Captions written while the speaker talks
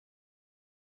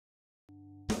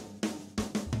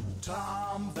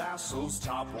Tom Vassel's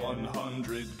top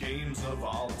 100 games of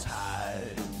all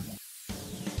time.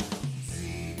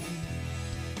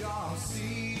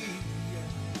 ZRC,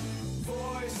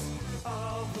 voice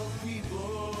of the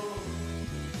people.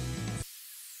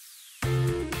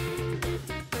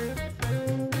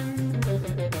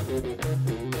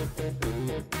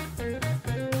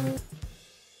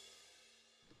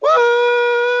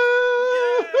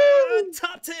 Yeah,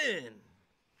 top 10.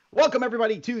 Welcome,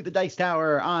 everybody, to the Dice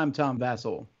Tower. I'm Tom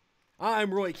Vassell.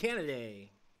 I'm Roy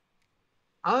Kennedy.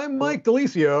 I'm Mike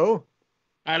Delisio.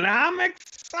 And I'm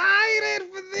excited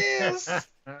for this.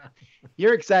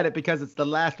 You're excited because it's the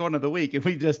last one of the week, and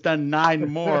we've just done 9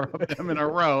 more of them in a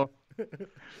row.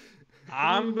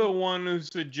 I'm the one who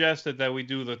suggested that we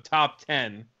do the top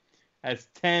 10 as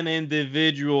 10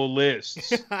 individual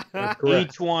lists.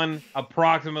 Each one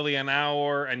approximately an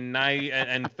hour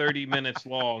and 30 minutes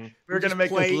long. We're going to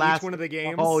make play this last each one of the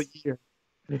games all year.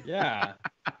 Yeah.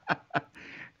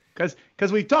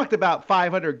 Because we've talked about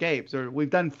 500 games, or we've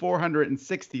done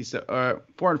 450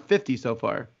 so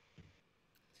far.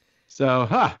 So,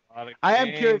 I am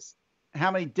curious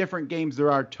how many different games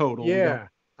there are total. Yeah,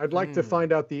 I'd like to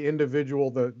find out the individual,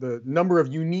 the number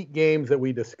of unique games that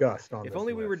we discussed on If this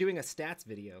only we list. were doing a stats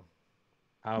video.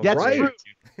 That's right.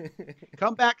 true.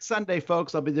 Come back Sunday,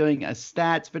 folks. I'll be doing a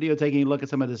stats video, taking a look at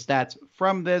some of the stats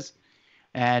from this.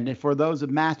 And for those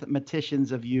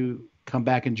mathematicians of you, come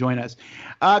back and join us.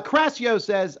 Crassio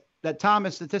says that Tom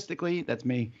is statistically, that's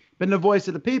me, been the voice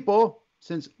of the people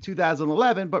since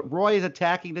 2011, but Roy is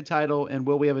attacking the title, and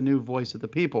will we have a new voice of the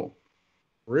people?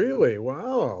 Really?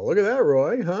 Wow. Look at that,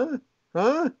 Roy. Huh?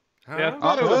 Yeah, I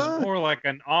thought it was more like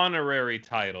an honorary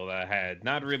title that I had,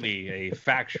 not really a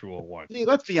factual one. See,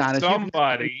 let's be honest.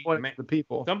 Somebody, the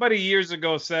people. Somebody years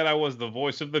ago said I was the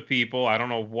voice of the people. I don't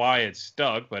know why it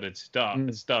stuck, but it stuck.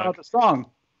 It stuck. Oh, the song.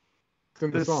 It's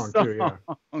in the song, too,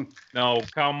 yeah. No,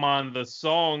 come on. The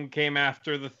song came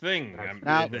after the thing.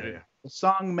 The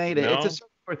song made it. No? It's a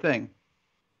circular thing.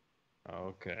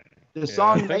 Okay. The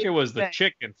song I think it was the thing.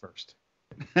 chicken first.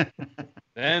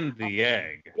 Then the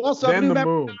egg. We also Then have new the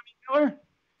member moon. Tommy Miller,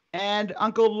 and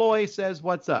Uncle Loy says,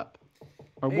 "What's up?"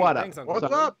 Or Hey, what thanks, up? Uncle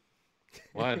What's Loy. up?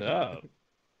 What up?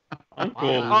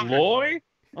 Uncle Loy?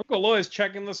 Uncle Loy is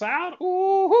checking this out?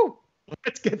 Ooh.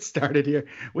 Let's get started here.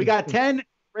 We got 10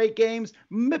 great games.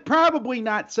 Probably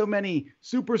not so many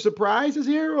super surprises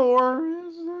here, or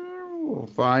is there? We'll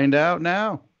find out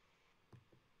now.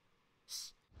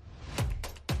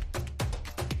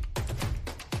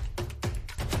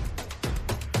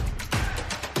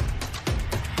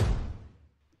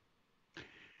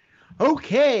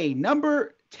 Okay,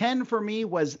 number 10 for me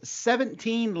was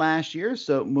 17 last year,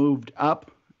 so it moved up.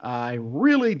 I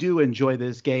really do enjoy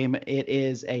this game. It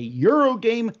is a Euro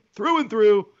game through and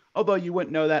through, although you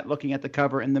wouldn't know that looking at the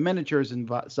cover and the miniatures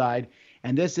inside.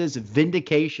 And this is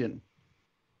Vindication.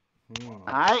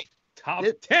 Top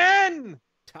 10!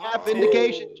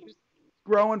 Vindication is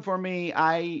growing for me.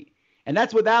 And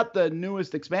that's without the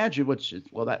newest expansion, which is,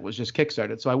 well, that was just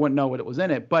Kickstarted, so I wouldn't know what it was in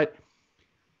it. But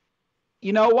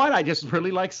you know what? I just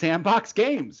really like sandbox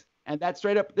games. And that's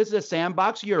straight up, this is a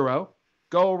sandbox Euro.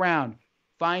 Go around,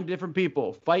 find different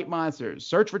people, fight monsters,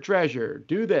 search for treasure,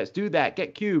 do this, do that,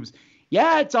 get cubes.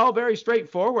 Yeah, it's all very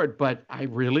straightforward, but I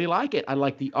really like it. I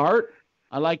like the art.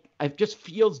 It just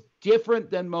feels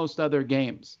different than most other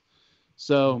games.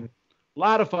 So, a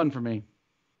lot of fun for me.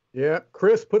 Yeah,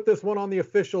 Chris, put this one on the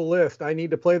official list. I need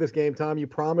to play this game, Tom. You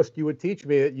promised you would teach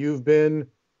me it. You've been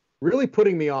really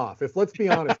putting me off. Let's be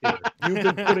honest here.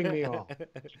 You've been putting me off.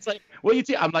 It's like, well, you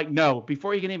see, I'm like, no,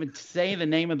 before you can even say the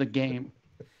name of the game.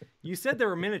 You said there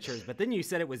were miniatures, but then you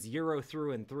said it was Euro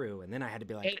through and through, and then I had to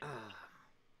be like,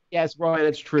 Yes, Roy,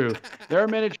 that's true. There are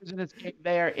miniatures in this game.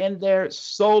 They are in there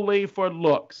solely for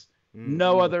looks.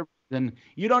 No other reason.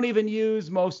 You don't even use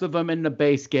most of them in the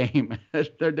base game.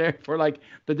 They're there for like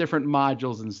the different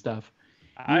modules and stuff.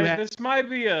 This might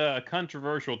be a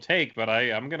controversial take, but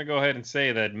I'm going to go ahead and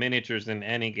say that miniatures in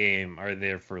any game are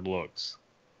there for looks.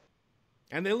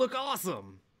 and they look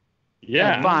awesome.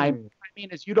 Yeah. Fine. What I mean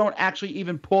is you don't actually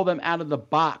even pull them out of the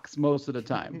box most of the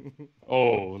time.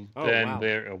 Then wow.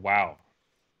 they're wow.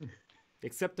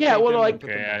 Except the Yeah, paint well, them and like- put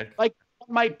them Okay. back. Like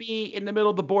one might be in the middle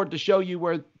of the board to show you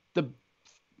where the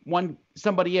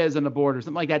somebody is on the board or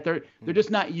something like that. They're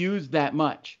just not used that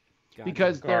much Gotcha.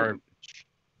 because they're.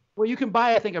 Well, you can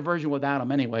buy, I think, a version without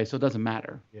them anyway, so it doesn't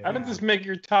matter. How did this make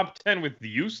your top 10 with the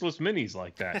useless minis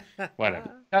like that?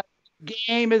 Whatever.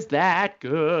 Game is that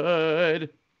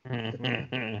good.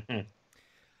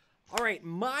 All right,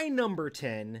 my number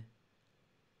 10,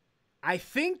 I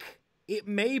think it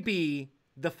may be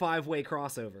the 5-way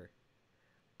crossover.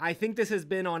 I think this has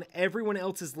been on everyone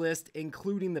else's list,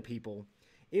 including the people.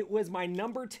 It was my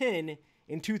number 10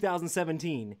 in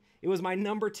 2017. It was my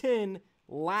number 10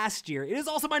 last year. It is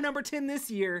also my number 10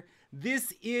 this year.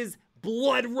 This is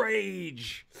Blood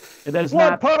Rage. It has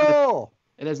Blood not. puddle.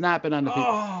 It has not been on the people.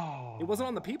 Oh. It wasn't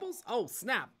on the people's? Oh,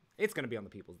 snap. It's going to be on the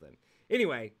people's then.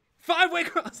 Anyway, 5-way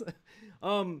cross.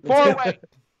 4-way.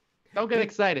 Don't get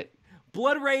excited.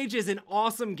 Blood Rage is an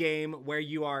awesome game where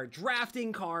you are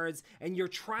drafting cards and you're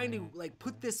trying to like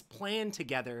put this plan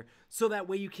together so that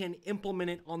way you can implement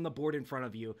it on the board in front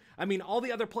of you. I mean, all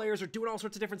the other players are doing all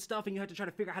sorts of different stuff and you have to try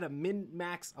to figure out how to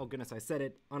min-max. Oh goodness, I said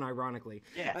it unironically.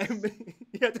 Yes.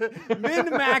 You have to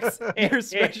min-max your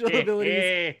special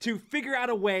abilities to figure out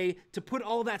a way to put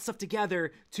all that stuff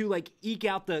together to like eke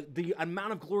out the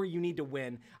amount of glory you need to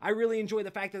win. I really enjoy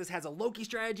the fact that this has a Loki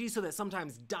strategy so that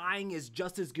sometimes dying is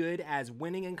just as good as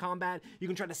winning in combat. You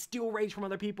can try to steal rage from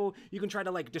other people. You can try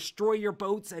to like destroy your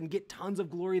boats and get tons of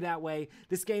glory that way.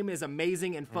 This game is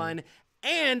amazing and fun.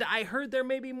 And I heard there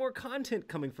may be more content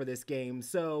coming for this game,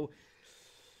 so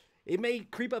it may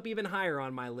creep up even higher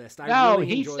on my list.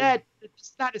 He said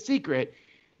it's not a secret.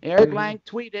 Eric Lang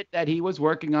tweeted that he was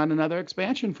working on another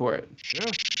expansion for it.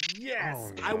 Yes,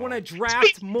 Oh, no. I want to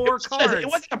draft more cards. It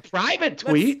wasn't a private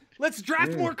tweet. Let's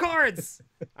draft more cards.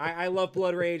 I love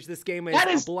Blood Rage. This game is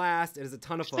a blast. It is a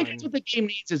ton of fun. I think that's what the game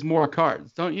needs is more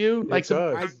cards, don't you? It does.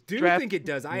 I do think it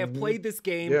does. I have played this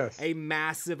game a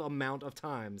massive amount of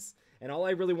times, and all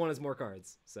I really want is more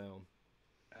cards. So,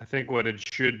 I think what it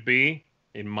should be,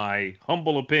 in my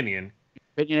humble opinion,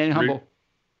 Opinion ain't humble.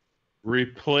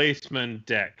 replacement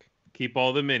deck. Keep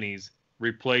all the minis.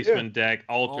 Replacement deck,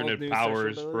 alternate new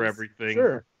powers special for abilities? everything.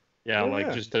 Sure. Yeah, Yeah.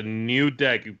 like just a new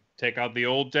deck. You take out the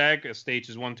old deck,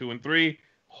 stages 1, 2, and 3,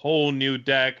 whole new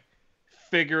deck.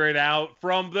 Figure it out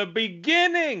from the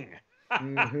beginning.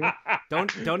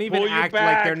 don't even Pull you act like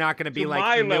back they're not going to be to my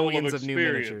like level millions of of new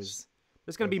experience. miniatures.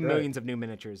 There's going to be That's right. millions of new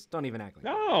miniatures. Don't even act like that.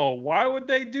 No, why would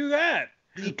they do that?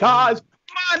 Because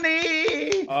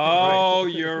money. Oh,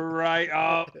 you're right.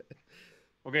 Oh.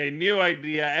 Okay, new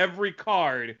idea. Every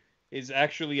card is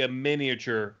actually a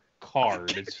miniature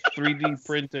card. It's 3D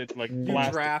printed like You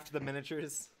plastic. draft the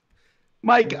miniatures.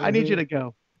 Mike, I need you to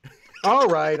go. All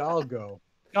right, I'll go.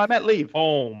 No, I meant leave.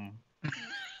 Home.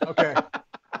 Okay.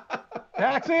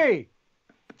 Taxi.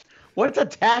 What's a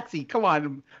taxi? Come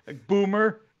on,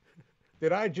 boomer.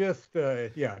 Did I just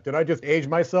age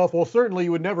myself? Well, certainly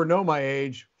you would never know my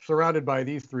age surrounded by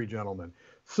these three gentlemen.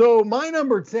 So my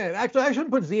number 10, actually I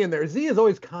shouldn't put Z in there. Z is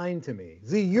always kind to me.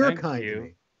 Z, you're Thank kind you. to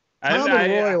me. Tom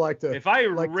and Roy like to. If I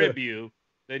like rib to- you,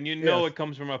 then you know Yes. it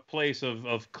comes from a place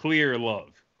of clear love.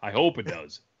 I hope it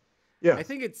does. Yeah. I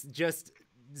think it's just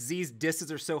Z's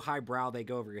disses are so highbrow they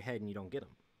go over your head and you don't get them.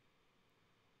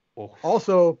 Oh.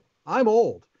 Also, I'm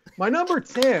old. My number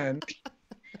 10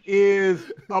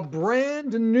 is a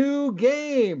brand new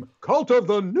game, Cult of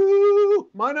the New.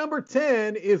 My number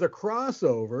 10 is a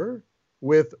crossover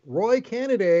with Roy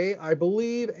Cannaday, I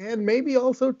believe, and maybe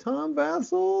also Tom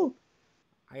Vassell.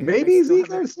 Maybe Z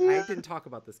Garcia? I didn't talk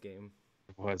about this game.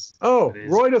 Was Oh, it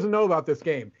is- Roy doesn't know about this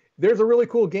game. There's a really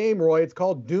cool game, Roy. It's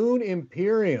called Dune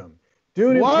Imperium.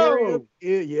 Dune Whoa.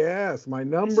 Imperium. Yes, my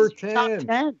number This is your top 10.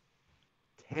 10.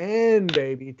 10,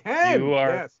 baby. 10. You are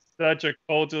Yes. such a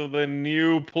cult of the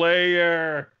new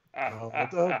player. Cult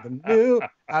of the New.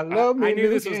 I love me I knew new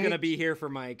this was going to games. be here for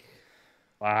Mike.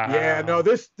 Wow. Yeah, no,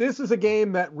 this is a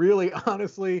game that really,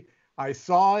 honestly, I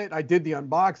saw it. I did the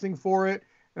unboxing for it,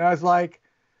 and I was like,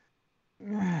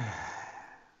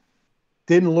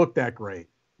 didn't look that great.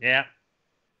 Yeah.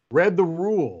 Read the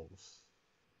rules.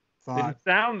 Thought, Didn't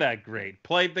sound that great.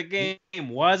 Played the game.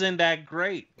 Wasn't that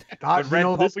great. thought, But read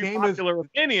this public game is popular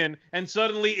opinion, and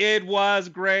suddenly it was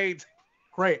great.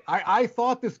 great. I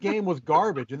thought this game was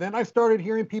garbage, and then I started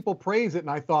hearing people praise it, and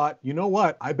I thought, you know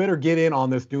what? I better get in on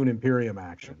this Dune Imperium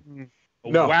action.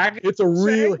 No, Wagon it's a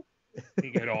really,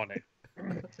 you get on it.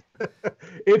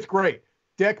 it's great.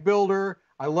 Deck builder.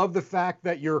 I love the fact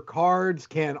that your cards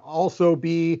can also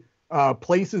be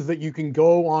places that you can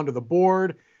go onto the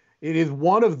board. It is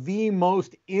one of the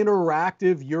most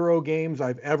interactive Euro games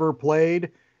I've ever played.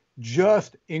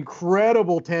 Just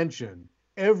incredible tension.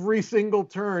 Every single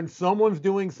turn, someone's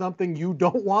doing something you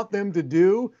don't want them to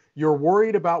do. You're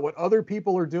worried about what other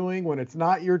people are doing when it's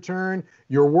not your turn.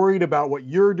 You're worried about what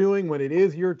you're doing when it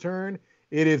is your turn.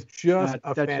 It is just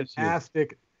a That's just you.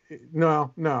 fantastic.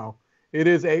 No. It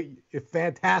is a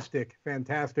fantastic,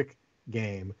 fantastic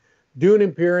game. Dune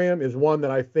Imperium is one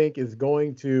that I think is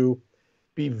going to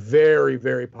be very,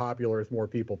 very popular as more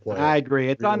people play. I agree.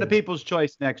 It's on the People's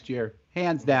Choice next year,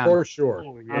 hands down. For sure.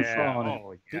 Oh, I'm following it.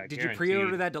 Oh, yeah, Did you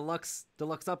pre-order that deluxe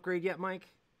upgrade yet,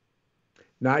 Mike?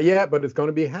 Not yet, but it's going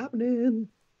to be happening.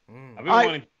 I've been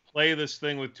wanting to play this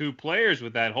thing with 2 players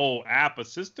with that whole app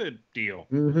assisted deal.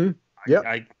 Mm-hmm. Yep.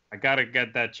 I got to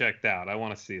get that checked out. I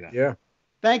want to see that. Yeah.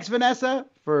 Thanks, Vanessa,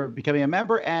 for becoming a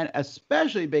member, and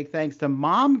especially big thanks to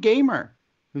Mom Gamer,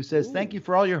 who says, thank you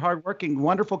for all your hardworking,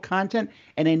 wonderful content,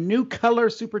 and a new color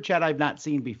super chat I've not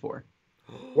seen before.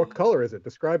 What color is it?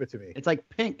 Describe it to me. It's like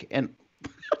pink, and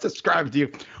I'll describe it to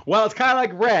you. Well, it's kind of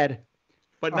like red,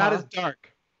 but not as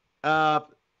dark.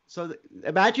 So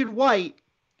imagine white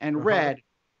and red,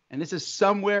 and this is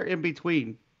somewhere in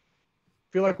between. I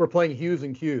feel like we're playing hues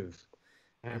and cues.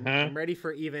 I'm ready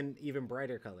for even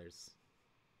brighter colors.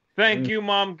 Thank you,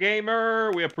 Mom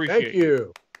Gamer. We appreciate Thank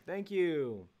you. Thank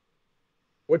you.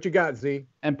 What you got, Z?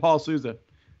 And Paul Souza.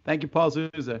 Thank you, Paul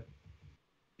Souza.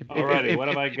 Alrighty, what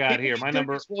have I got here? My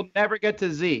number. We'll never get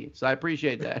to Z, so I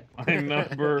appreciate that. My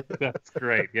number. That's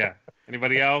great. Yeah.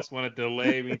 Anybody else want to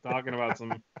delay me talking about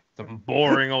some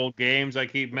boring old games I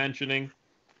keep mentioning?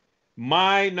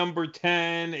 My number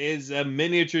 10 is a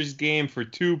miniatures game for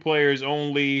 2 players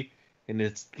only. In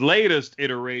its latest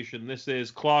iteration, this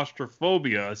is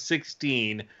Claustrophobia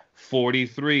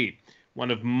 1643.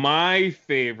 One of my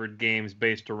favorite games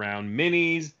based around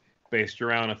minis, based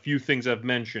around a few things I've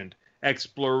mentioned.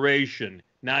 Exploration,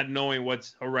 not knowing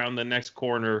what's around the next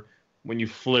corner when you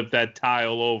flip that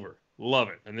tile over. Love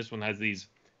it. And this one has these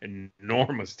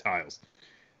enormous tiles.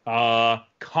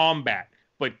 Combat,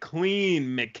 but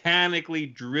clean, mechanically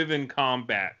driven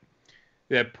combat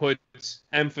that puts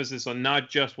emphasis on not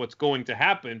just what's going to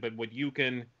happen, but what you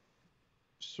can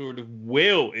sort of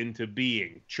will into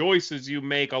being, choices you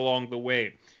make along the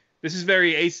way. This is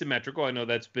very asymmetrical. I know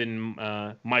that's been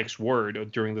Mike's word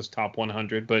during this top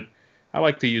 100, but I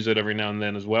like to use it every now and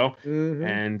then as well. Mm-hmm.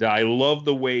 And I love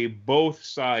the way both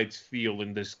sides feel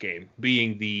in this game,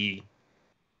 being the,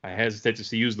 I hesitate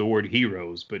to use the word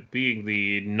heroes, but being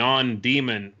the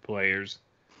non-demon players,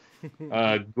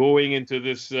 going into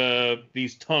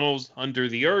these tunnels under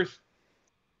the earth,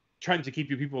 trying to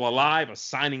keep you people alive,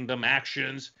 assigning them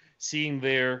actions, seeing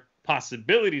their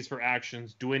possibilities for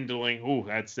actions dwindling. Ooh,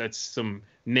 that's some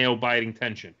nail-biting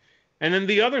tension. And then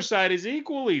the other side is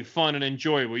equally fun and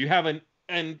enjoyable. You have a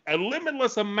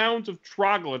limitless amount of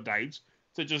troglodytes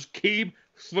to just keep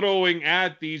throwing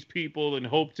at these people and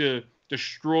hope to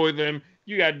destroy them.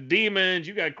 You got demons,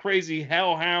 you got crazy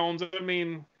hellhounds. I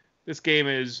mean, this game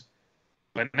is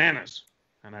bananas,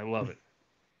 and I love it.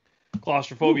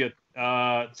 Claustrophobia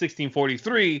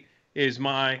 1643 is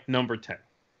my number 10.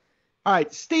 All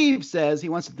right, Steve says he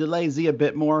wants to delay Z a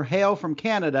bit more. Hail from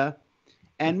Canada.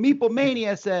 And Meeple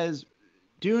Mania says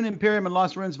Dune, Imperium, and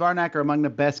Lost Ruins Varnak are among the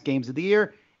best games of the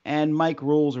year. And Mike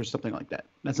rules or something like that.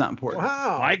 That's not important.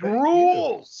 Wow. Mike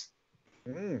rules.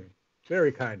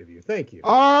 Very kind of you. Thank you.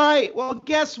 All right. Well,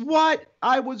 guess what?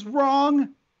 I was wrong.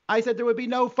 I said there would be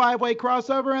no 5-way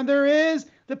crossover, and there is.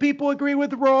 The people agree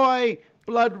with Roy.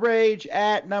 Blood Rage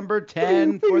at number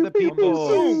 10 for the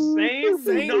people.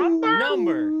 Same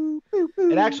number.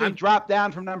 It actually dropped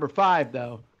down from number 5,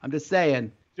 though. I'm just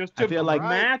saying. Just to feel like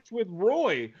match with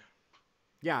Roy.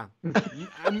 Yeah.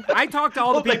 I talked to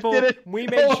all the people. We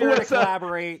made sure to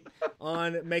collaborate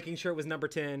on making sure it was number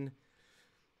 10.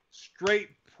 Straight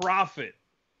profit.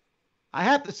 I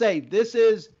have to say, this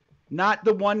is not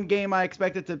the one game I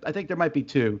expected to. I think there might be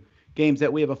 2 games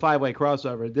that we have a 5-way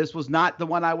crossover. This was not the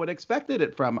one I would expected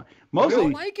it from. Mostly, I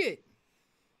don't like it.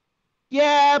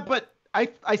 Yeah, but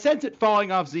I sense it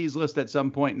falling off Z's list at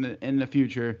some point in the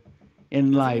future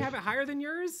in life. You have it higher than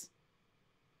yours?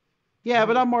 Yeah,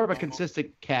 but I'm more of a consistent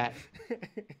cat.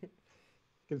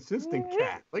 Consistent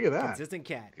cat. Look at that. Consistent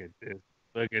cat.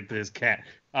 Look at this cat.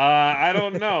 I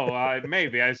don't know.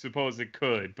 Maybe. I suppose it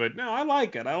could. But no, I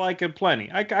like it. I like it plenty.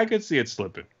 I could see it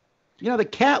slipping. You know, the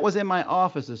cat was in my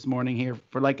office this morning here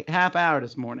for like a half hour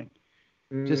this morning.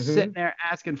 Just sitting there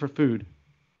asking for food.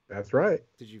 That's right.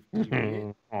 Did you eat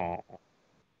it?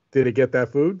 Did it get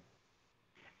that food?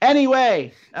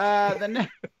 Anyway,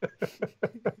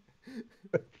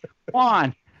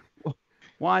 Juan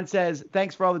says,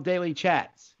 thanks for all the daily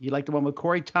chats. You like the one with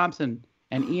Corey Thompson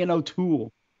and Ian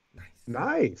O'Toole.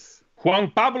 Nice.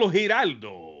 Juan Pablo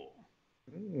Giraldo.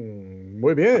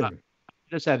 Muy bien.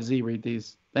 Just have Z read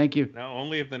these. Thank you. No,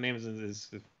 only if the name is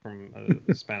from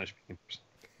the Spanish speaking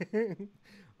person.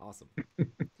 Awesome.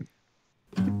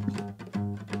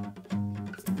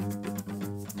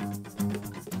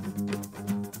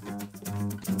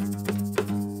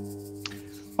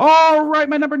 All right,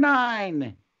 my number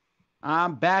 9.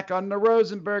 I'm back on the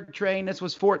Rosenberg train. This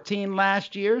was 14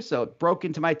 last year, so it broke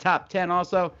into my top 10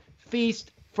 also.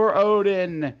 Feast for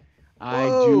Odin.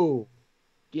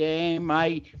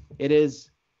 It is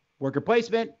worker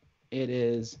placement, It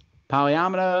is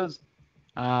polyominoes.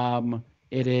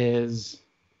 It is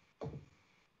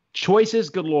choices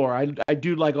galore. I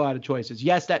do like a lot of choices.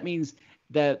 Yes, that means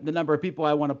that the number of people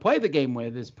I want to play the game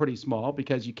with is pretty small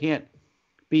because you can't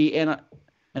be in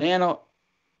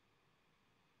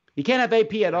you can't have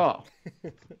AP at all.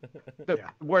 The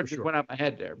words just went out my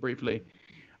head there briefly.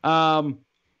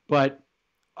 But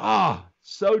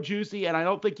so juicy, and I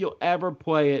don't think you'll ever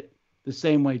play it the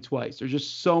same way twice. There's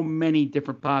just so many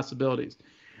different possibilities.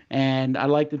 And I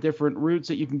like the different routes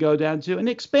that you can go down to. And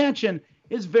the expansion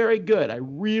is very good. I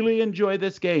really enjoy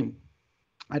this game.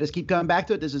 I just keep coming back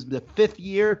to it. This is the 5th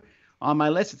year on my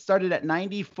list. It started at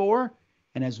 94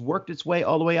 and has worked its way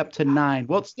all the way up to 9.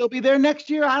 Will it still be there next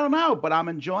year? I don't know, but I'm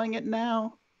enjoying it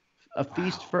now. A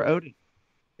feast for Odin.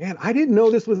 Man, I didn't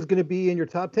know this was going to be in your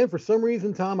top 10. For some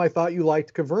reason, Tom, I thought you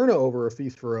liked Caverna over A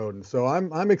Feast for Odin. So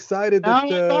I'm excited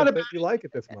that you like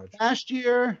it this much. Last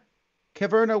year,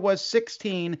 Caverna was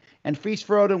 16 and Feast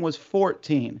for Odin was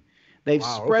 14. They've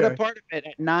spread apart a bit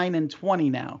at 9 and 20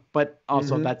 now, but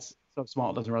also that's so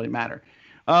small it doesn't really matter.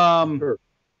 Sure.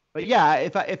 But yeah,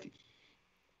 if I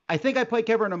think I play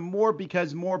Caverna more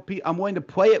because I'm willing to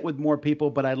play it with more people,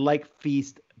 but I like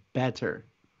Feast better.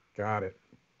 Got it.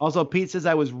 Also, Pete says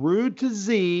I was rude to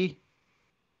Z,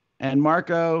 and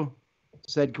Marco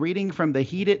said greeting from the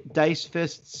heated dice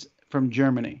fists from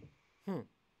Germany.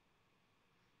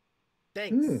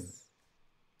 Thanks.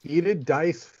 Heated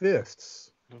dice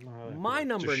fists. My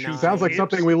number 9. Sounds like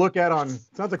something we look at on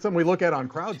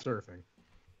crowd surfing.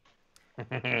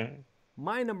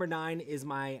 My number 9 is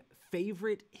my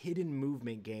favorite hidden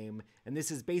movement game, and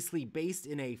this is basically based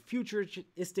in a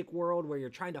futuristic world where you're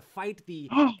trying to fight the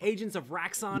agents of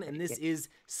Raxxon, and this is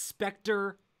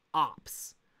Spectre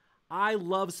Ops. I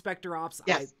love Spectre Ops.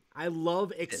 Yes. I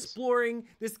love exploring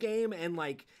this game, and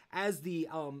like as the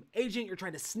agent, you're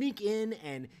trying to sneak in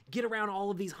and get around all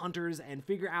of these hunters and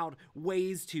figure out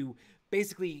ways to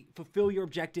basically fulfill your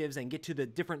objectives and get to the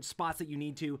different spots that you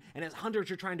need to. And as hunters,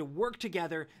 you're trying to work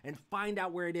together and find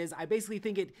out where it is. I basically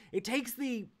think it takes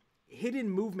the hidden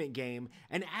movement game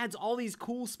and adds all these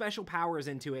cool special powers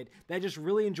into it that I just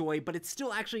really enjoy, but it's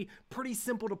still actually pretty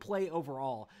simple to play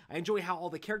overall. I enjoy how all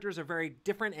the characters are very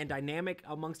different and dynamic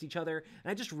amongst each other, and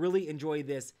I just really enjoy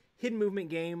this hidden movement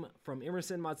game from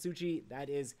Emerson Matsuchi that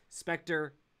is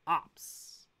Spectre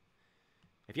Ops.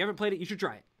 If you haven't played it, you should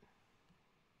try it.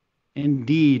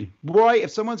 Indeed. Roy,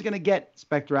 if someone's going to get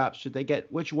Spectre Ops,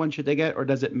 which one should they get, or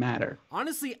does it matter?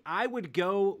 Honestly, I would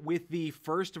go with the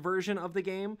first version of the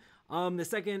game. The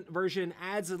second version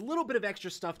adds a little bit of extra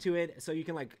stuff to it, so you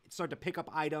can like start to pick up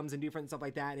items and different stuff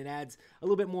like that, and it adds a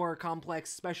little bit more complex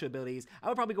special abilities. I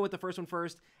would probably go with the first one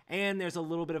first, and there's a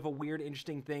little bit of a weird,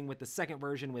 interesting thing with the second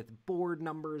version with board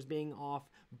numbers being off,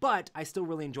 but I still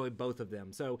really enjoy both of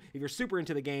them. So if you're super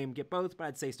into the game, get both, but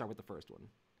I'd say start with the first one.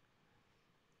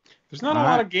 There's not a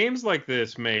lot of games like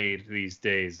this made these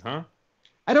days, huh?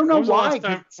 I don't know why.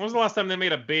 When was the last time they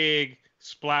made a big,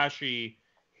 splashy,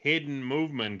 hidden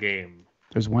movement game?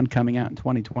 There's one coming out in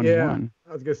 2021. Yeah,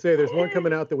 I was going to say, there's one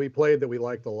coming out that we played that we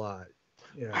liked a lot.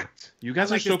 Yeah. What? You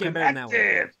guys are like so this game better than that one.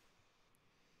 competitive.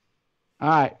 All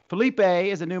right. Felipe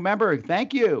is a new member.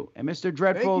 Thank you. And Mr.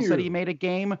 Dreadful said he made a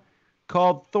game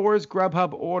called Thor's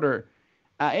Grubhub Order.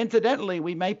 Incidentally,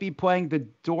 we might be playing the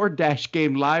DoorDash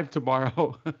game live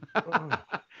tomorrow.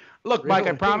 Look, Mike,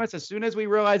 I promise as soon as we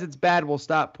realize it's bad, we'll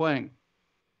stop playing.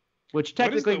 Which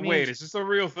technically means... Wait, is this a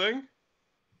real thing?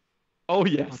 Oh,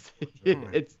 yes.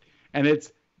 It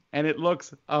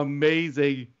looks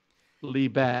amazingly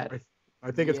bad. I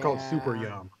think it's called Super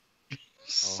Yum.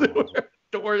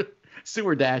 Sewer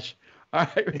Dash. All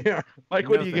right. Yeah. Mike,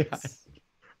 what do you got?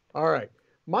 All right.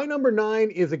 My number 9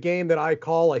 is a game that I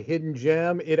call a hidden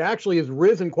gem. It actually has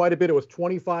risen quite a bit. It was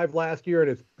 25 last year,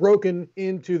 and it's broken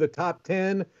into the top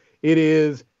 10. It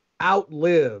is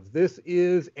Outlive. This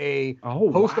is a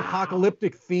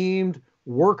post-apocalyptic themed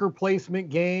worker placement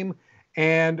game.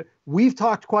 And we've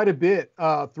talked quite a bit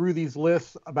through these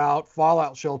lists about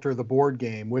Fallout Shelter, the board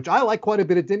game, which I like quite a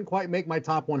bit. It didn't quite make my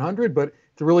top 100, but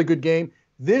it's a really good game.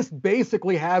 This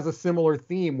basically has a similar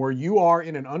theme where you are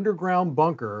in an underground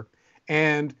bunker,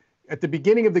 and at the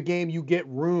beginning of the game, you get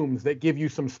rooms that give you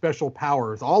some special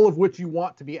powers, all of which you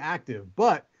want to be active.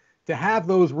 But to have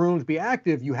those rooms be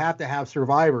active, you have to have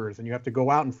survivors, and you have to go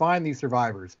out and find these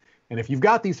survivors. And if you've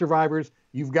got these survivors,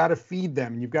 you've got to feed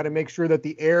them, and you've got to make sure that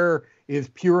the air is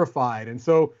purified. And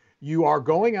so you are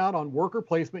going out on worker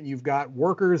placement. You've got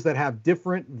workers that have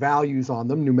different values on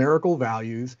them, numerical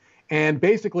values. And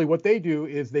basically what they do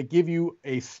is they give you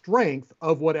a strength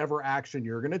of whatever action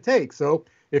you're going to take. So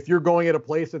if you're going at a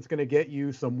place that's going to get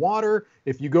you some water,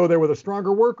 if you go there with a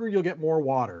stronger worker, you'll get more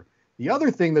water. The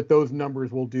other thing that those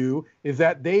numbers will do is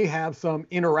that they have some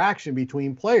interaction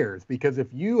between players, because if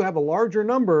you have a larger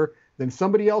number than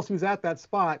somebody else who's at that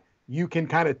spot, you can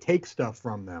kind of take stuff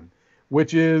from them,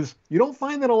 which is, you don't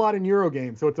find that a lot in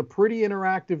Eurogames. So it's a pretty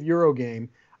interactive Eurogame.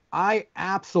 I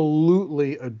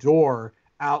absolutely adore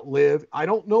Outlive. I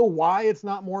don't know why it's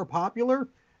not more popular.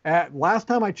 Last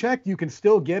time I checked, you can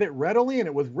still get it readily, and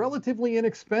it was relatively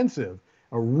inexpensive.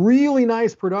 A really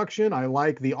nice production. I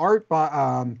like the art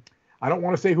by, I don't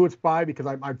want to say who it's by because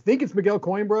I think it's Miguel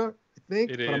Coimbra,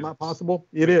 but I'm not possible.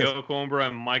 It is Miguel Coimbra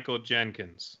and Michael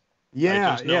Jenkins.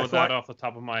 Yeah, I just know that off the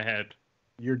top of my head.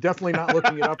 You're definitely not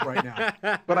looking it up right now.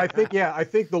 But I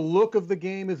think the look of the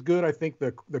game is good. I think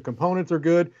the components are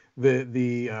good.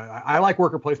 I like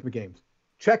worker placement games.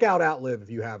 Check out Outlive if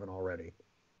you haven't already.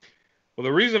 Well,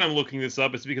 the reason I'm looking this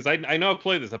up is because I know I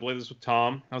played this. I played this with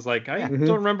Tom. I was like, I don't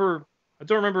remember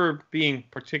being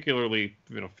particularly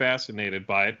fascinated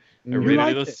by it. I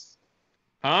rated it.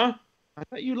 Huh? I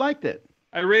thought you liked it.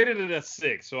 I rated it a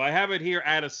 6, so I have it here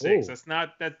at a 6. That's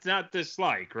not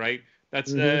dislike, right?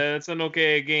 That's an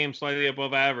okay game, slightly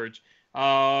above average.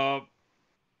 But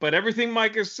everything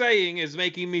Mike is saying is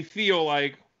making me feel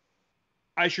like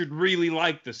I should really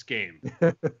like this game.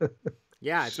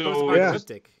 Yeah, it's supposed to be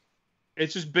realistic.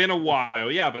 It's just been a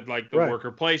while, yeah, but like the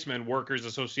worker placement, workers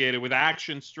associated with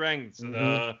action strengths.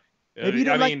 Maybe you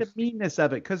don't like the meanness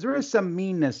of it, because there is some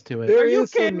meanness to it. Are you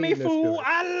kidding me, fool?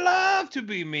 I love to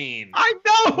be mean. I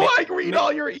know. I read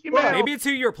all your emails. Maybe it's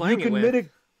who you're playing it with.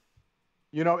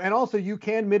 And also you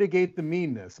can mitigate the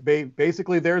meanness.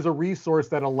 Basically, there's a resource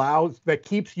that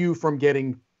keeps you from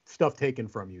getting stuff taken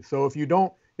from you. So if you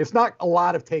don't, it's not a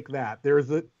lot of take that. There's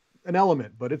an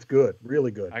element, but it's good,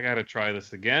 really good. I gotta try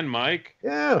this again, Mike.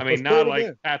 Yeah, I mean, not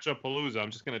like Patch-A-Palooza.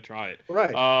 I'm just gonna try it.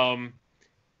 Right.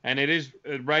 And it is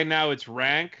right now. Its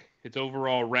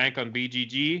overall rank on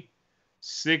BGG,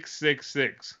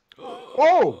 666.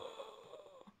 Oh.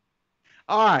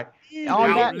 All right.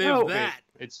 On that note,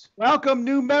 welcome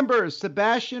new members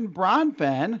Sebastian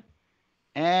Bronfan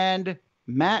and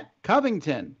Matt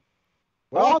Covington.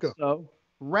 Welcome. Also,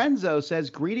 Renzo says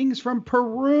greetings from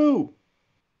Peru.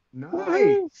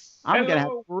 Nice. I'm going to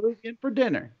have Peruvian for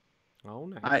dinner. Oh,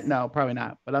 nice. No, probably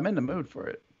not, but I'm in the mood for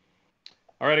it.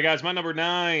 All right, guys, my number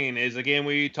 9 is a game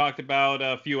we talked about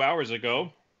a few hours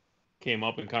ago. Came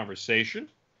up in conversation.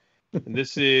 And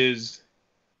this is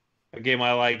a game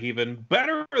I like even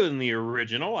better than the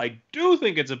original. I do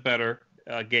think it's a better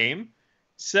game.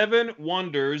 Seven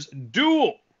Wonders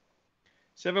Duel.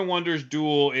 Seven Wonders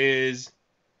Duel is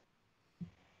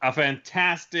a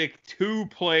fantastic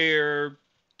 2-player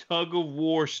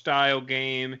tug-of-war style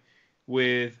game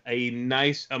with a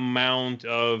nice amount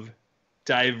of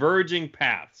diverging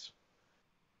paths.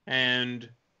 And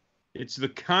it's the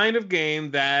kind of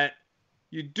game that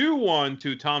you do want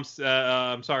to,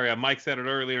 Mike said it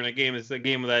earlier in a game, it's a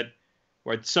game that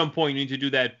where at some point you need to do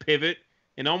that pivot.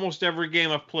 In almost every game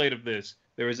I've played of this,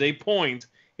 there is a point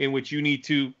in which you need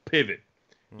to pivot.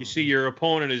 You see your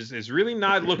opponent is really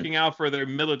not looking out for their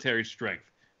military strength.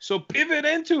 So pivot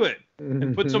into it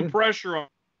and put some pressure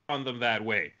on them that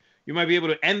way. You might be able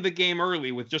to end the game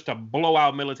early with just a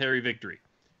blowout military victory.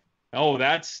 Oh,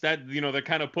 they're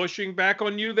kind of pushing back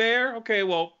on you there? Okay,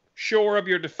 well, shore up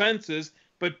your defenses,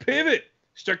 but pivot.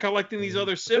 Start collecting these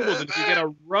other symbols, and if you get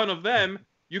a run of them,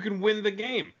 you can win the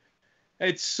game.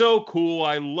 It's so cool.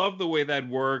 I love the way that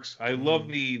works. I love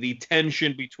the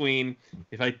tension between,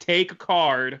 if I take a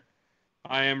card,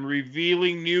 I am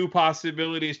revealing new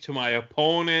possibilities to my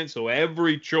opponent, so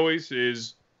every choice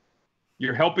is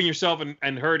you're helping yourself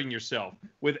and hurting yourself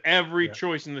with every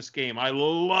choice in this game. I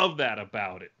love that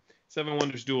about it. Seven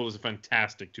Wonders Duel is a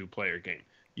fantastic 2-player game.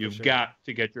 You've got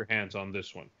to get your hands on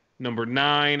this one. Number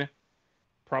 9,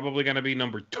 probably going to be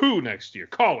number 2 next year.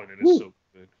 Colin, it is so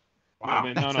good.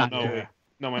 Wow,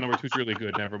 no, my number 2 is really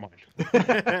good. Never mind.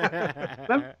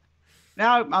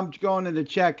 Now I'm going in to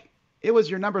check. It was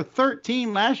your number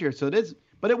 13 last year,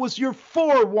 but it was your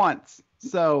 4 once.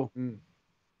 So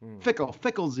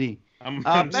fickle Z. I'm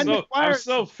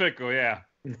so fickle, yeah.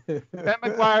 Ben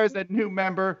McGuire is a new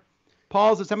member.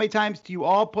 Paul says, how many times do you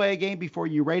all play a game before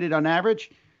you rate it on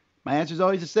average? My answer is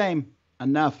always the same.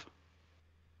 Enough.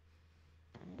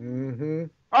 All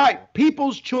right.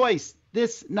 People's Choice.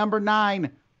 This number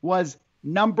 9 was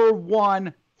number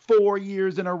 1 4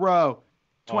 years in a row.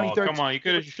 2013. Oh, come on.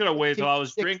 You should have waited till I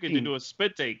was drinking to do a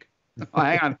spit take. Oh,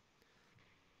 hang on.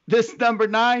 This number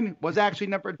 9 was actually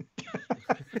number...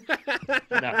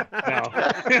 No.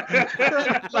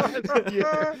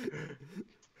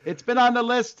 It's been on the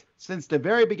list since the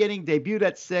very beginning, debuted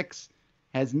at 6,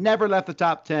 has never left the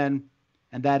top 10,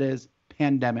 and that is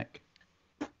Pandemic.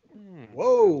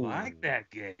 Whoa. I like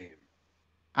that game.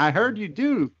 I heard you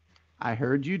do. I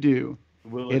heard you do.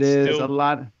 Will It is still a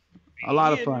lot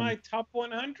of in fun. my top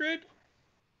 100?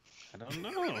 I don't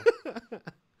know.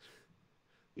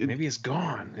 Maybe it's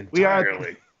gone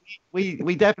entirely.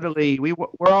 We definitely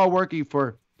we're all working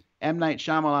for M. Night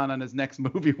Shyamalan on his next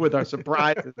movie with our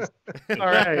surprises. All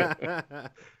right.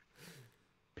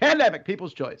 Pandemic,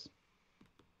 People's Choice.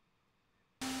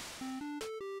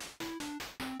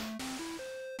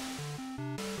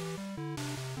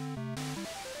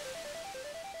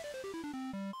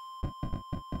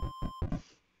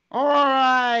 All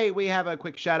right, we have a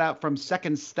quick shout out from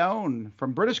Second Stone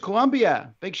from British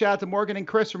Columbia. Big shout out to Morgan and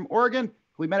Chris from Oregon.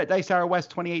 We met at Dice Tower West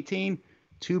 2018.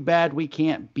 Too bad we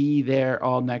can't be there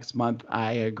all next month.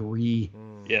 I agree.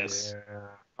 Yes. Yeah.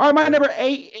 All right, my number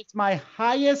 8 is my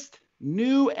highest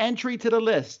new entry to the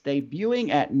list, debuting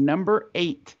at number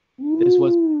 8. This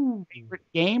was my favorite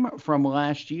game from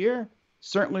last year.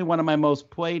 Certainly one of my most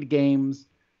played games.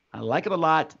 I like it a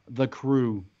lot. The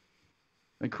Crew.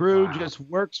 The Crew just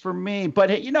works for me.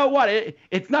 But you know what?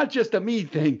 It's not just a me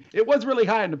thing. It was really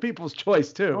high in the People's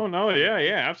Choice, too. Oh no, yeah,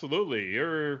 absolutely.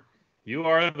 You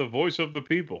are the voice of the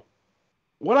people.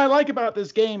 What I like about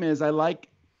this game is I like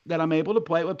that I'm able to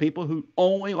play it with people who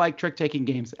only like trick-taking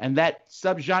games, and that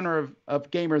subgenre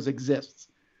of gamers exists.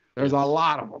 There's a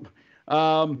lot of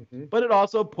them. But it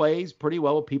also plays pretty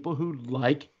well with people who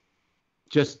like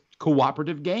just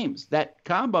cooperative games. That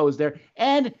combo is there.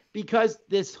 And because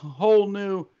this whole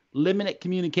new limited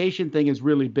communication thing is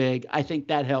really big, I think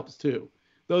that helps too.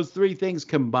 Those three things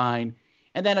combine.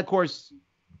 And then, of course,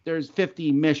 there's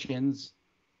 50 missions.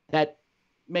 That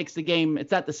makes the game,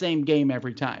 it's not the same game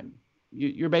every time.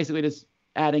 You're basically just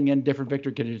adding in different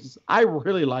victory conditions. I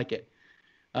really like it.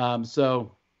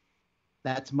 So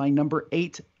that's my number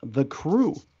 8, The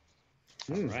Crew.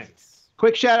 Right.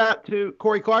 Quick shout out to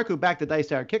Corey Clark, who backed the Dice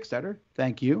Tower Kickstarter.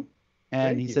 Thank you.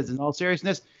 And he says, in all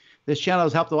seriousness, this channel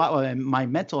has helped a lot with my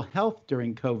mental health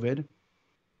during COVID.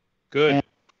 Good. And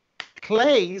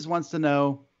Clays wants to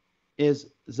know,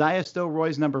 is Zaya still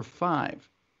Roy's number 5?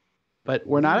 But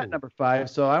we're not at number 5,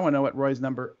 so I want to know what Roy's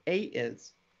number 8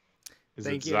 is. Is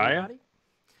Thank it you, Zaya?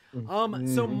 everybody.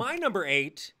 So my number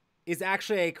 8 is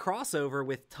actually a crossover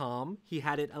with Tom. He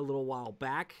had it a little while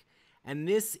back. And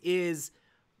this is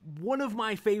one of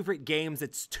my favorite games.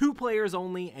 It's 2 players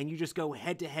only, and you just go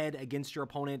head-to-head against your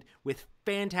opponent with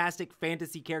fantastic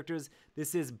fantasy characters.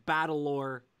 This is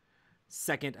Battlelore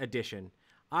 2nd Edition.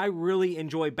 I really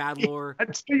enjoy Battlelore.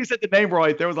 Until you said the name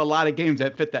right, there was a lot of games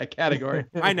that fit that category.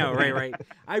 I know, right.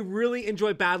 I really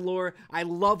enjoy Battlelore. I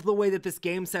love the way that this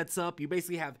game sets up. You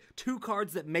basically have 2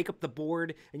 cards that make up the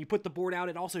board, and you put the board out.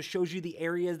 It also shows you the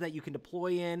areas that you can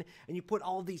deploy in, and you put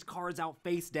all of these cards out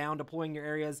face down, deploying your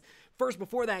areas. First,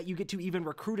 before that, you get to even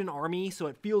recruit an army, so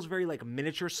it feels very like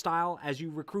miniature style as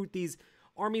you recruit these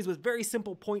armies with very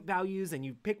simple point values, and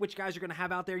you pick which guys you're going to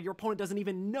have out there. Your opponent doesn't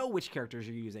even know which characters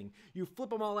you're using. You flip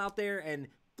them all out there and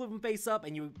flip them face up,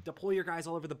 and you deploy your guys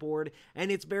all over the board,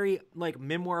 and it's very like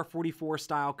Memoir 44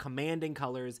 style commanding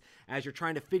colors as you're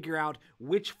trying to figure out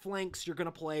which flanks you're going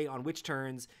to play on which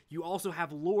turns. You also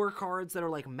have lore cards that are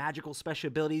like magical special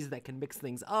abilities that can mix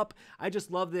things up. I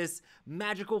just love this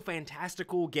magical,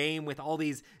 fantastical game with all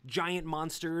these giant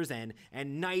monsters and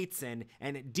knights and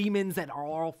demons that are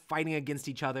all fighting against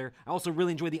each other. I also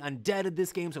really enjoy the undead of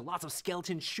this game, so lots of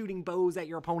skeletons shooting bows at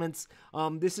your opponents.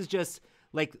 This is just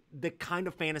like the kind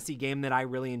of fantasy game that I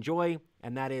really enjoy,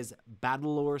 and that is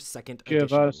Battlelore 2nd Edition.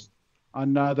 Give us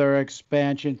another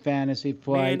expansion fantasy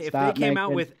flight. Man, if they came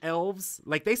out with elves,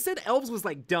 like they said elves was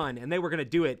like done and they were going to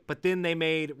do it, but then they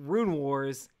made Rune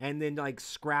Wars and then like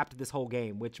scrapped this whole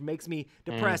game, which makes me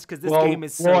depressed because this game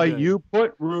is so good. You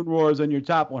put Rune Wars on your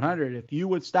top 100. If you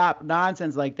would stop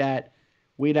nonsense like that,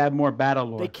 we'd have more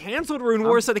Battlelore. They canceled Rune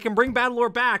Wars so they can bring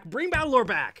Battlelore back. Bring Battlelore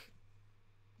back.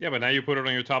 Yeah, but now you put it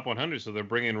on your top 100, so they're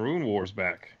bringing Rune Wars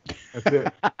back. That's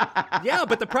it. Yeah,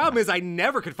 but the problem is I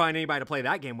never could find anybody to play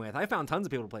that game with. I found tons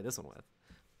of people to play this one with.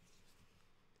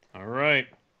 All right.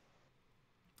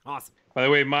 Awesome. By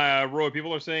the way, Roy,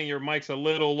 people are saying your mic's a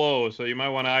little low, so you might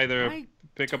want to either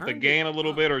pick up the gain a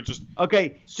little bit or just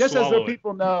Okay, just as so it.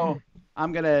 people know,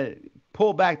 I'm going to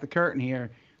pull back the curtain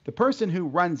here. The person who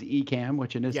runs Ecamm,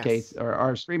 which in this case, or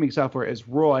our streaming software, is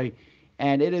Roy.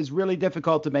 And it is really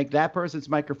difficult to make that person's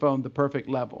microphone the perfect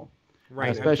level. Right.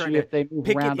 Especially if they move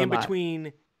pick around it in a lot.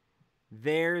 between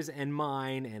theirs and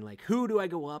mine, and like who do I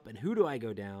go up and who do I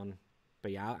go down?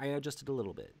 But yeah, I adjusted a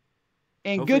little bit.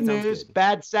 In Hopefully good it sounds news, good.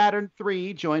 Bad Saturn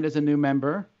 3 joined as a new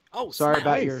member. Oh, sorry snap.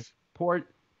 about your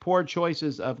poor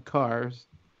choices of cars.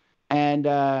 And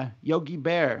Yogi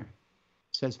Bear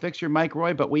says, "Fix your mic,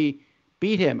 Roy." But we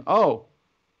beat him. Oh,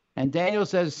 and Daniel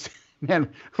says, man,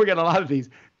 we got a lot of these.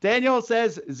 Daniel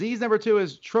says Z's number 2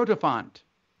 is Trotafont.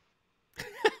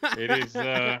 It is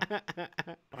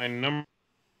my number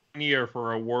year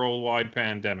for a worldwide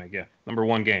pandemic. Yeah, number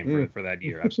 1 game for that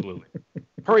year. Absolutely.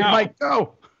 Hurry, Mike,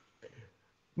 go.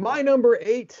 My number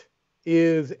 8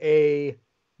 is a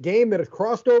game that has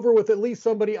crossed over with at least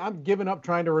somebody. I'm giving up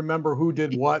trying to remember who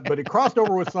did what, but it crossed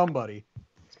over with somebody.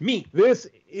 It's me.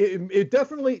 It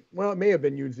definitely, well, it may have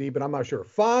been you, Z, but I'm not sure.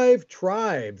 5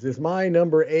 Tribes is my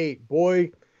number 8.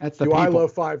 Boy, that's the do people. I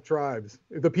love 5 Tribes.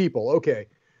 The people, okay.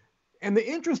 And the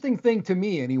interesting thing to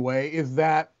me, anyway, is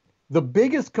that the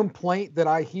biggest complaint that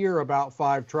I hear about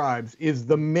 5 Tribes is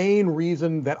the main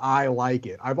reason that I like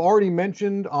it. I've already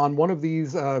mentioned on one of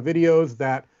these videos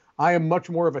that I am much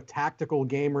more of a tactical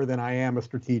gamer than I am a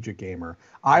strategic gamer.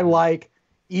 I like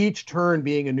each turn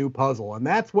being a new puzzle, and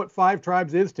that's what 5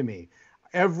 Tribes is to me.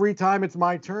 Every time it's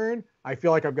my turn, I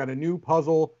feel like I've got a new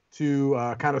puzzle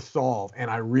to kind of solve,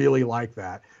 and I really like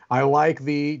that. I like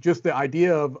just the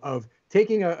idea of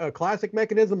taking a classic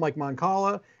mechanism like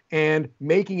Mancala and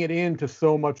making it into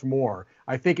so much more.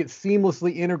 I think it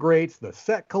seamlessly integrates the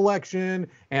set collection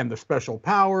and the special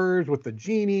powers with the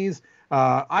genies.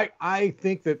 I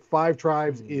think that 5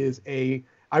 Tribes is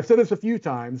I've said this a few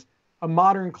times, a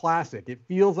modern classic. It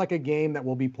feels like a game that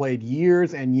will be played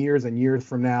years and years and years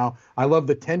from now. I love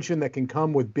the tension that can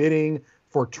come with bidding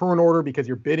for turn order because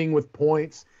you're bidding with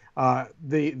points.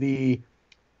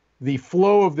 The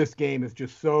flow of this game is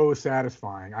just so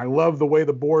satisfying. I love the way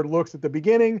the board looks at the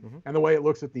beginning and the way it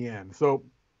looks at the end. So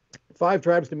 5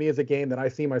 Tribes to me is a game that I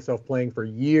see myself playing for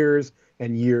years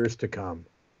and years to come.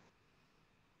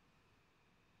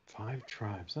 5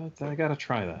 Tribes. I got to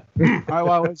try that. All right,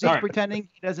 well, he's pretending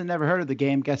he doesn't never heard of the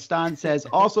game. Gaston says,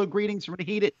 also greetings from the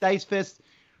Heated Dice Fist.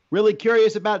 Really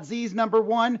curious about Z's number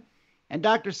 1. And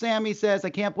Dr. Sammy says,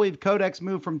 I can't believe Codex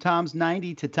moved from Tom's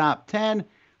 90 to top 10.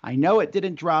 I know it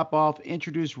didn't drop off.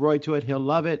 Introduce Roy to it. He'll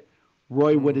love it.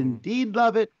 Roy would indeed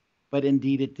love it, but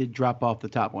indeed it did drop off the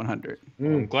top 100.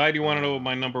 I'm glad you want to know what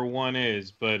my number 1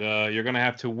 is, but you're going to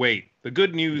have to wait. The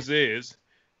good news is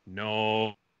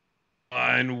no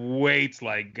one waits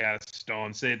like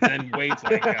Gaston. Sits and waits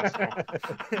like Gaston.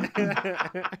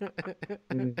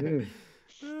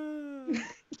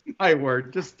 My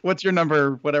word. Just what's your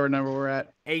number, whatever number we're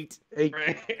at? 8.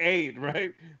 8,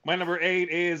 right? My number 8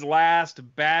 is Last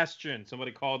Bastion.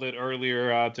 Somebody called it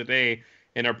earlier today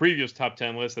in our previous top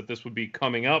 10 list that this would be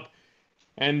coming up,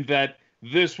 and that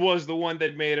this was the one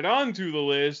that made it onto the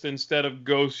list instead of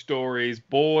Ghost Stories.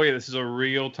 Boy, this is a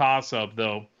real toss-up,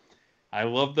 though. I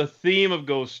love the theme of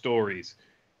Ghost Stories.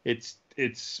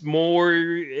 It's more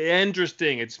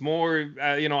interesting. It's more,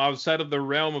 outside of the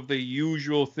realm of the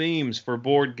usual themes for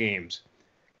board games.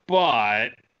 But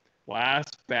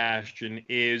Last Bastion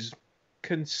is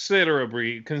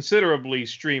considerably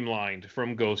streamlined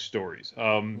from Ghost Stories.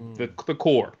 The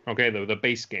core, okay, the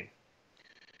base game.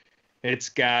 It's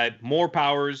got more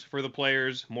powers for the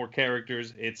players, more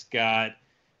characters. It's got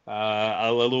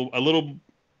a little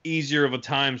easier of a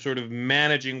time sort of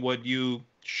managing what you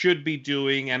should be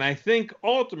doing, and I think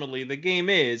ultimately the game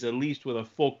is, at least with a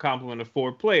full complement of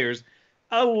 4 players,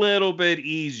 a little bit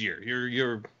easier.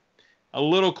 You're a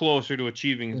little closer to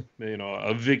achieving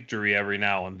a victory every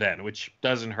now and then, which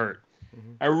doesn't hurt.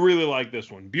 I really like this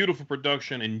one. Beautiful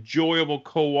production, enjoyable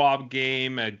co-op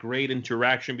game, a great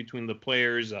interaction between the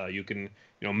players. You can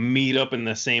meet up in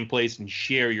the same place and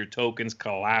share your tokens,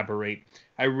 collaborate.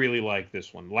 I really like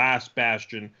this one. Last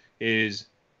Bastion is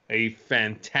a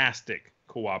fantastic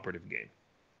cooperative game.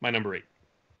 My number 8.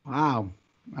 Wow.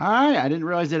 All right. I didn't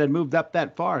realize it had moved up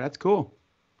that far. That's cool.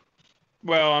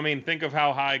 Well, I mean, think of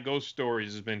how high Ghost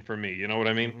Stories has been for me. You know what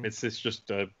I mean? It's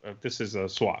just this is a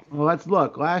swap. Well, let's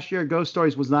look. Last year, Ghost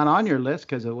Stories was not on your list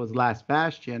because it was Last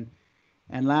Bastion,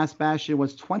 and Last Bastion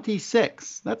was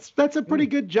 26. That's a pretty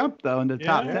good jump though in the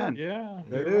top 10. Yeah,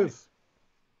 it is.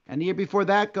 And the year before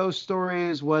that, Ghost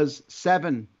Stories was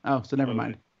 7. Oh, so never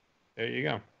mind. There you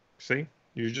go. See,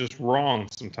 you're just wrong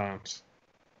sometimes.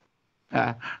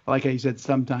 I like how you said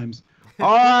sometimes.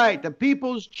 All right, the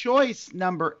People's Choice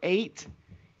number 8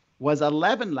 was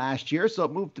 11 last year, so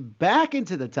it moved back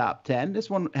into the top 10. This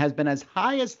one has been as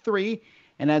high as 3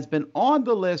 and has been on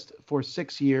the list for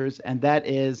 6 years, and that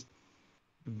is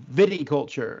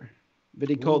Viticulture.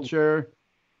 Viticulture,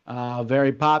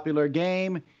 very popular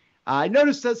game. I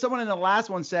noticed that someone in the last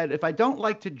one said, if I don't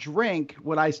like to drink,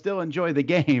 would I still enjoy the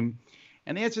game?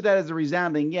 And the answer to that is a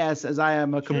resounding yes, as I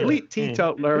am a complete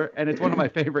teetotaler, and it's one of my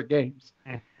favorite games.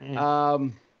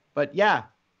 But yeah,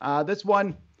 this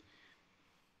one,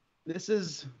 this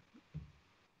is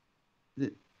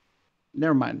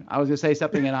Never mind. I was gonna say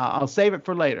something, and I'll save it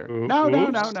for later. No.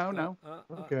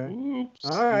 Okay. Oops.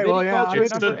 All right. Well, yeah. I'm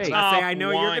It's number the 8. I say top I know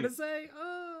what you're line. gonna say.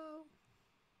 Oh.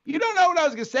 You don't know what I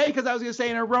was gonna say because I was gonna say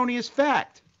an erroneous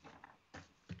fact.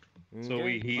 So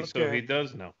Okay. so he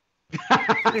does know.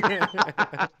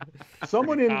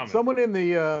 Someone Pretty in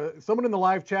common. the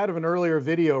live chat of an earlier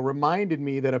video reminded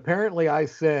me that apparently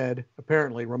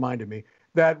reminded me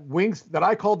that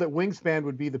I called that Wingspan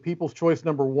would be the People's Choice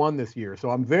 #1 this year. So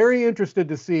I'm very interested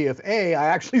to see if A, I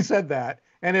actually said that,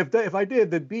 and if I did,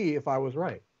 then B, if I was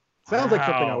right. Sounds like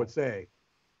something I would say.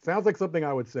 Sounds like something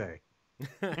I would say.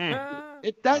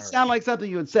 It does sound like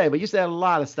something you would say, but you said a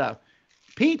lot of stuff.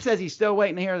 Pete says he's still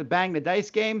waiting to hear the Bang the Dice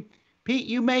game. Pete,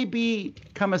 you may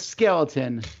become a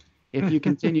skeleton if you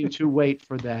continue to wait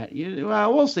for that.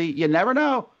 Well, we'll see. You never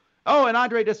know. Oh, and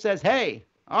Andre just says, hey,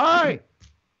 all right,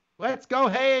 let's go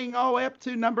haying all the way up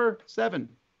to number 7.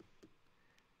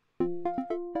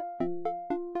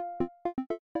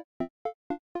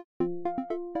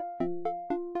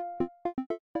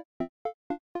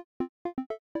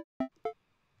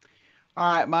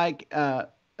 All right, Mike.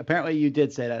 Apparently you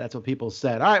did say that. That's what people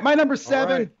said. All right, my number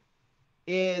 7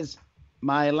 is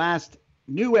my last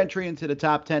new entry into the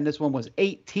top 10. This one was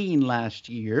 18 last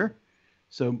year.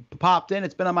 So popped in.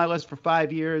 It's been on my list for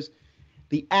 5 years.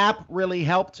 The app really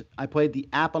helped. I played the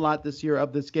app a lot this year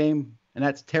of this game, and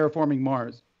that's Terraforming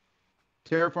Mars.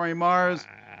 Terraforming Mars.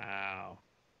 Wow.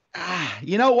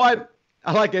 You know what?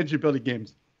 I like engine building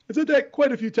games. I said that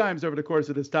quite a few times over the course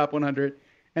of this top 100.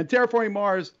 And Terraforming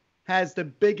Mars has the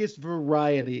biggest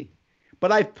variety.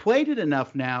 But I've played it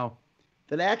enough now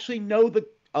that I actually know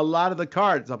a lot of the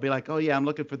cards. I'll be like, oh, yeah, I'm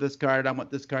looking for this card. I want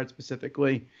this card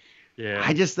specifically. Yeah.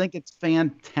 I just think it's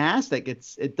fantastic.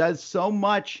 It does so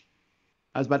much.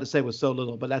 I was about to say with so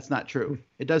little, but that's not true.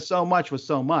 It does so much with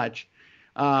so much.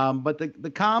 But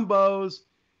the combos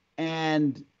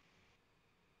and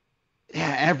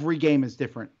every game is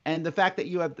different. And the fact that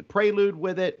you have the prelude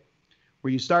with it,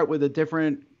 where you start with a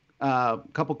different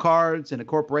couple cards and a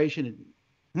corporation.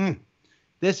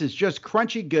 This is just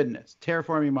crunchy goodness.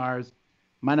 Terraforming Mars,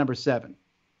 my number 7.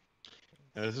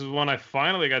 This is one I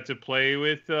finally got to play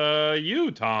with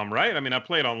you, Tom, right? I mean, I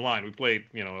played online. We played,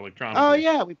 electronically. Oh,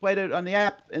 yeah. We played it on the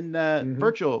app in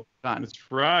virtual con.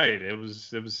 That's right. It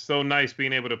was so nice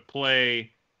being able to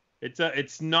play.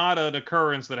 It's not an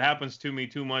occurrence that happens to me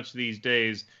too much these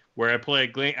days where I play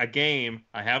a game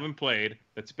I haven't played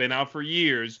that's been out for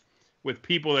years with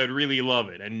people that really love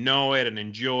it and know it and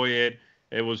enjoy it.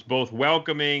 It was both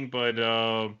welcoming, but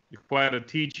quite a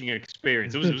teaching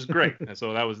experience. It was great. And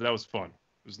so that was fun.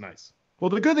 It was nice. Well,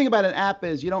 the good thing about an app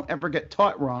is you don't ever get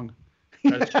taught wrong.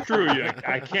 That's true.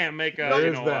 I can't make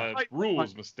a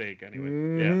rules mistake anyway.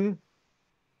 Mm-hmm. Yeah.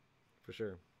 For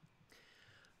sure.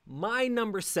 My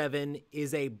number 7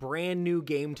 is a brand new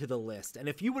game to the list. And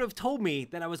if you would have told me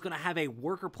that I was going to have a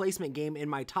worker placement game in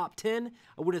my top 10,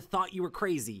 I would have thought you were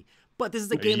crazy. But this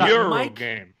is a game that Mike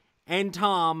and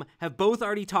Tom have both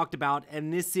already talked about,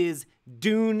 and this is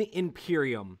Dune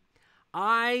Imperium.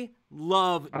 I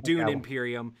love Dune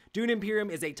Imperium. Dune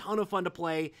Imperium is a ton of fun to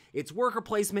play. It's worker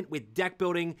placement with deck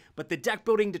building, but the deck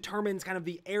building determines kind of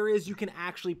the areas you can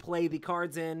actually play the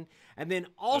cards in. And then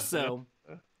also...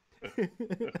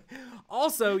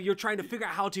 Also, you're trying to figure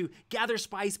out how to gather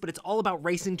spice, but it's all about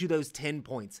racing to those 10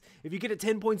 points. If you get to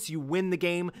 10 points, you win the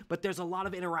game, but there's a lot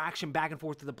of interaction back and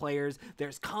forth to the players.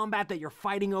 There's combat that you're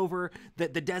fighting over the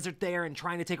desert there and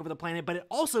trying to take over the planet, but it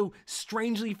also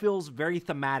strangely feels very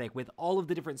thematic with all of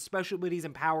the different special abilities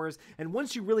and powers. And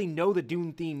once you really know the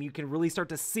Dune theme, you can really start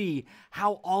to see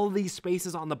how all of these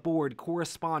spaces on the board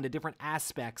correspond to different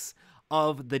aspects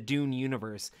of the Dune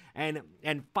universe, and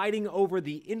fighting over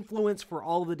the influence for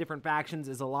all of the different factions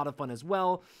is a lot of fun as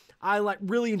well. I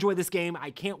really enjoy this game. I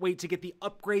can't wait to get the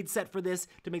upgrade set for this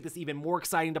to make this even more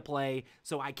exciting to play.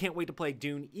 So I can't wait to play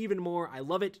Dune even more. I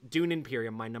love it. Dune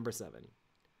Imperium, my number 7.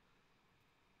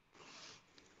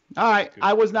 All right,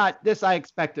 I was not this. I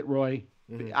expected, Roy.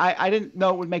 Mm-hmm. I didn't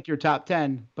know it would make your top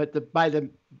 10, but by the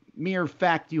mere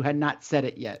fact you had not said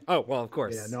it yet. Oh well, of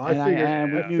course. Yeah, no, I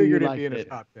figured it'd be in his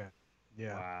top 10.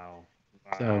 Yeah. Wow.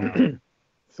 So,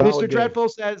 Mr. Dreadful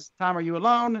says, Tom, are you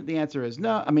alone? The answer is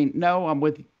no. I mean, no, I'm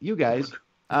with you guys.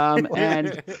 And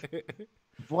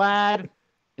Vlad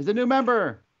is a new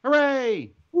member.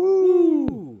 Hooray!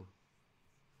 Woo!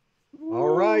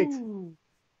 All right.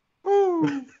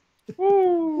 Woo!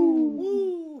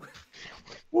 Woo!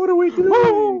 What are we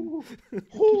doing?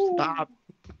 Stop.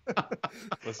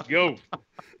 Let's go.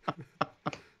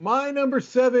 My number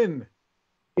 7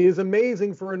 is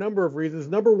amazing for a number of reasons.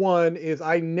 Number 1 is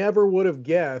I never would have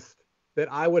guessed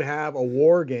that I would have a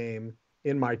war game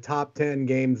in my top 10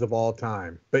 games of all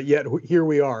time. But yet here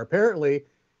we are. Apparently,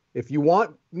 if you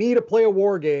want me to play a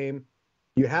war game,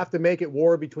 you have to make it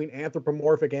war between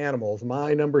anthropomorphic animals.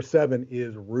 My number 7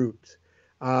 is Root.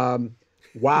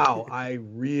 Wow, I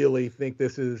really think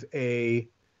this is a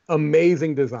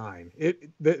amazing design.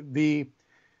 The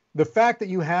fact that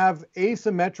you have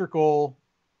asymmetrical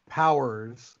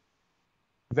powers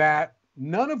that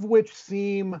none of which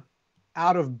seem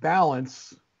out of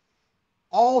balance,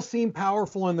 all seem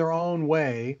powerful in their own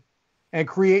way, and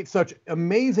create such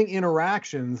amazing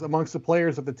interactions amongst the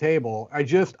players at the table.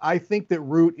 I think that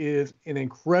Root is an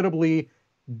incredibly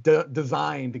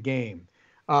designed game.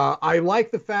 I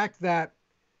like the fact that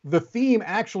the theme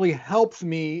actually helps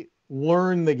me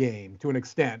learn the game to an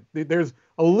extent. There's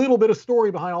a little bit of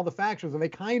story behind all the factions, and they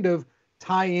kind of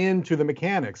tie into the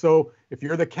mechanics. So if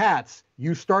you're the cats,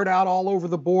 you start out all over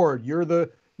the board. You're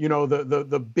the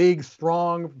big,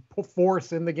 strong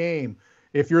force in the game.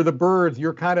 If you're the birds,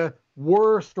 you're kind of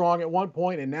were strong at one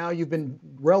point, and now you've been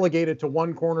relegated to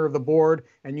one corner of the board,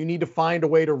 and you need to find a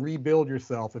way to rebuild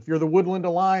yourself. If you're the Woodland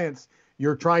Alliance,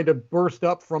 you're trying to burst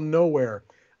up from nowhere.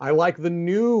 I like the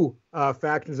new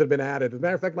factions that have been added. As a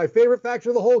matter of fact, my favorite faction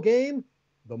of the whole game,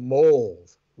 the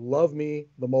moles. Love me,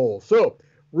 the moles. So,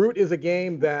 Root is a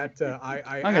game that I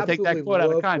absolutely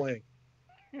love playing.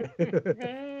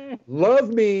 Love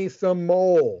me some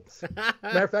moles.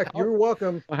 Matter of fact, you're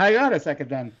welcome. Well, hang on a second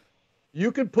then.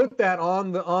 You can put that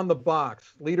on the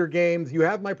box. Leader Games, you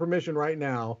have my permission right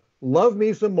now. Love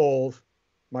me some moles,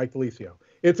 Mike Felicio.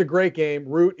 It's a great game.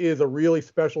 Root is a really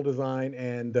special design,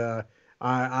 and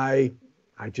I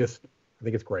think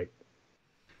it's great.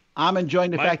 I'm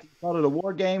enjoying the fact that you called it a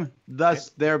war game, thus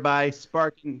thereby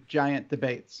sparking giant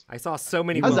debates. I saw so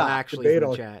many will actually in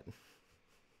the chat.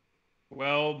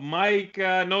 Well, Mike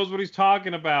knows what he's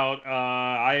talking about.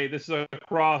 This is a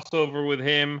crossover with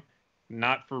him,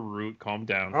 not for Root. Calm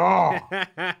down.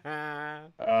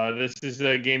 This is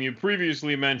a game you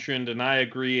previously mentioned, and I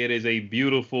agree. It is a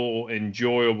beautiful,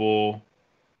 enjoyable,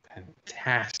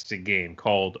 fantastic game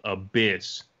called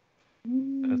Abyss.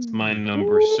 That's my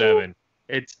number 7.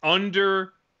 It's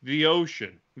under the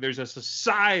ocean. There's a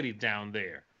society down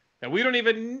there that we don't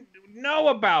even know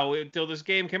about until this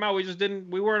game came out.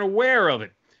 We weren't aware of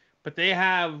it. But they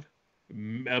have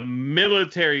a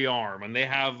military arm, and they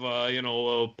have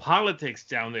politics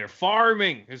down there.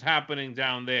 Farming is happening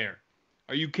down there.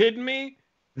 Are you kidding me?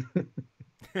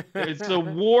 It's a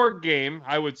war game,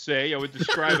 I would say. I would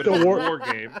describe it as a war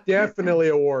game. Definitely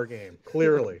a war game,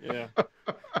 clearly. Yeah.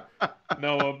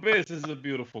 No, Abyss is a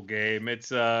beautiful game.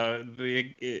 It's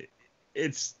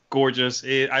it's gorgeous.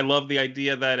 I love the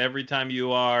idea that every time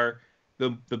you are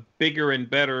the bigger and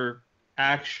better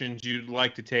actions you'd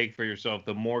like to take for yourself,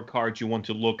 the more cards you want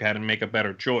to look at and make a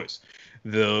better choice,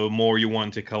 the more you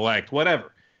want to collect,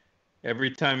 whatever. Every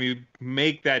time you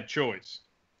make that choice,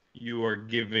 you are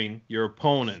giving your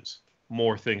opponents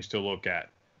more things to look at,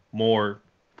 more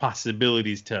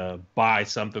possibilities to buy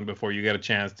something before you get a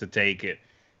chance to take it.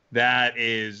 That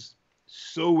is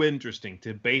so interesting,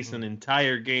 to base an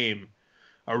entire game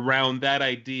around that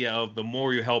idea of the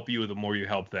more you help you, the more you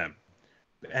help them.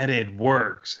 And it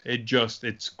works.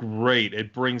 It's great.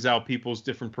 It brings out people's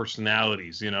different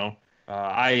personalities,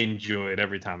 I enjoy it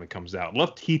every time it comes out.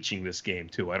 Love teaching this game,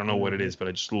 too. I don't know what it is, but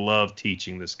I just love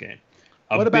teaching this game.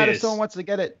 What about if someone wants to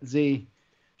get it, Z?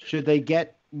 Should they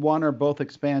get one or both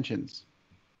expansions?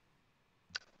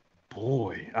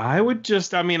 Boy, I would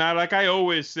just, I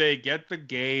always say, get the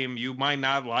game. You might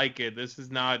not like it. This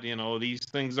is not, these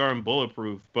things aren't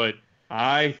bulletproof. But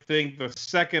I think the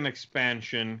second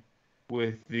expansion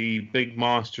with the big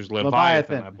monsters,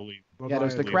 Leviathan. I believe. Yeah,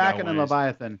 there's the Kraken and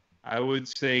Leviathan. I would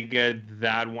say get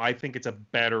that one. I think it's a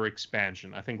better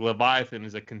expansion. I think Leviathan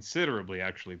is a considerably,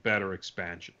 actually, better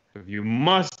expansion. If you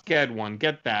must get one,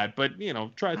 get that. But,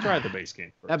 try the base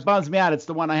game first. That bums me out. It's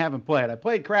the one I haven't played. I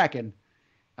played Kraken.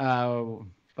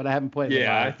 But I haven't played.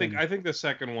 Yeah, I think the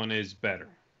second one is better.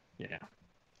 Yeah.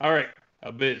 All right,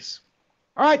 Abyss.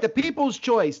 All right, the People's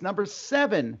Choice, number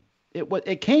 7.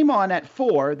 It came on at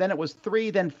 4, then it was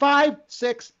 3, then 5,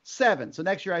 6, 7. So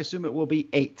next year I assume it will be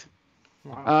 8.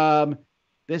 Wow.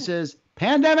 This is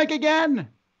Pandemic Again,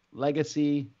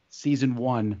 Legacy Season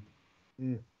 1.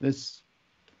 This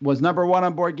was number 1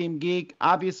 on Board Game Geek.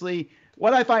 Obviously,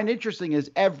 what I find interesting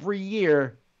is every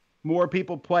year more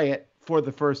people play it for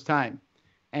the first time.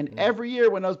 And every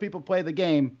year when those people play the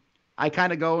game, I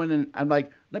kind of go in and I'm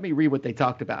like, let me read what they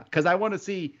talked about, because I want to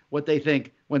see what they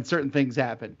think when certain things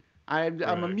happen. I'm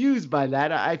amused by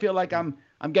that. I feel like I'm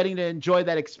getting to enjoy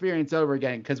that experience over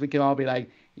again, because we can all be like,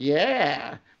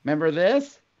 yeah, remember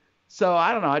this? So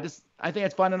I don't know. I think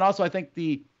it's fun. And also I think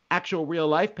the actual real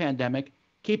life pandemic,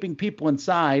 keeping people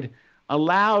inside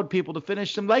allowed people to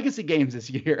finish some legacy games this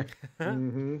year.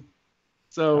 Mm-hmm.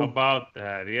 So How about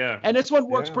that? Yeah. and this one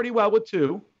works Yeah. pretty well with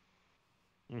 2.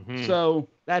 Mhm. So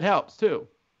that helps too.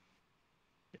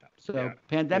 So Yeah, good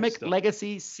Pandemic stuff.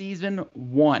 Legacy Season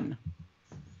 1.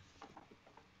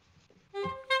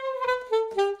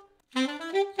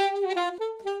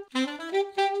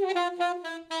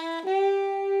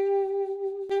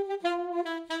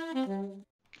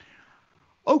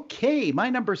 Okay, my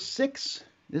number 6.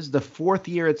 This is the 4th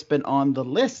year it's been on the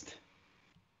list.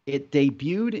 It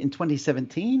debuted in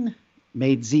 2017,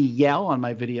 made Z yell on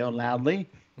my video loudly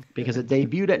because it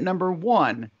debuted at number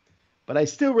 1. But I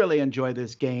still really enjoy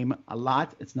this game a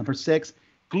lot. It's number 6,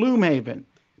 Gloomhaven.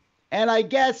 And I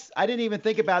guess I didn't even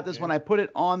think about this when I put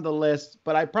it on the list,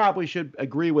 but I probably should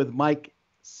agree with Mike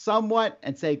somewhat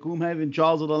and say Gloomhaven,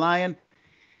 Jaws of the Lion.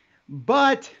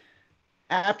 But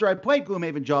after I played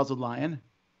Gloomhaven, Jaws of the Lion,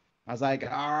 I was like, all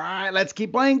right, let's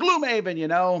keep playing Gloomhaven, you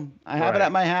know. I have it Right.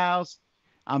 at my house.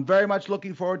 I'm very much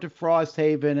looking forward to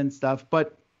Frosthaven and stuff,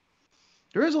 but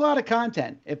there is a lot of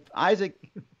content. If Isaac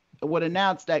would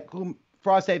announce that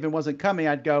Frosthaven wasn't coming,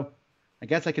 I'd go, I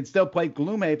guess I can still play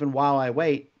Gloomhaven while I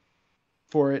wait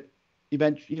for it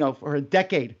eventually, for a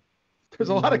decade. There's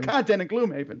a lot of content in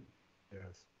Gloomhaven.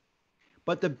 Yes.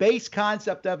 But the base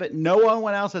concept of it, no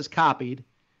one else has copied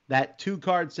that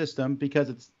 2-card system because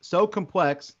it's so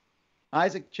complex.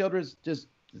 Isaac Childress just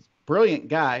is a brilliant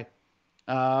guy.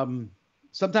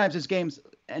 Sometimes his games,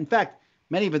 in fact,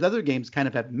 many of his other games kind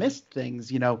of have missed things,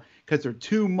 because they're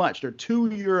too much. They're too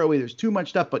Euro-y. There's too much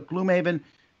stuff. But Gloomhaven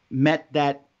met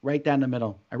that right down the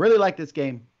middle. I really like this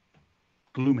game,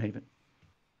 Gloomhaven.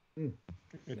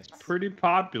 It's pretty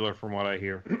popular from what I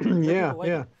hear. Yeah, like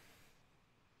yeah. it.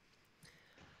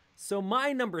 So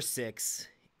my number 6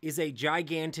 is a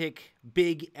gigantic,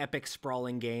 big, epic,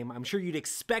 sprawling game. I'm sure you'd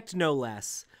expect no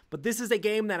less. But this is a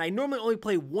game that I normally only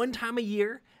play one time a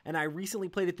year, and I recently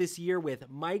played it this year with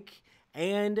Mike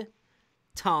and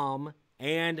Tom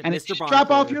and And Mr. it Bonacore.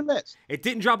 drop off your list. It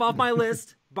didn't drop off my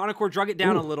list. Bonacore drug it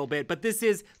down a little bit, but this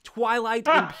is Twilight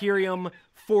Imperium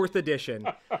 4th edition.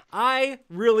 I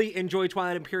really enjoy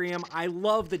Twilight Imperium. I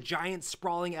love the giant,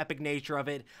 sprawling, epic nature of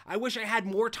it. I wish I had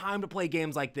more time to play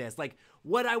games like this. Like,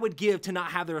 what I would give to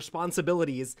not have the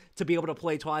responsibilities to be able to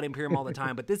play Twilight Imperium all the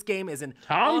time. But this game is an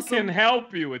Tom awesome, can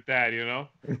help you with that,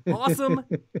 awesome,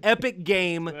 epic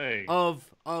game Hey.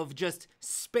 of just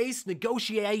space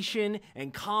negotiation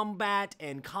and combat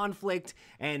and conflict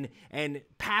and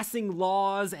passing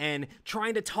laws and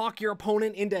trying to talk your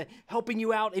opponent into helping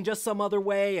you out in just some other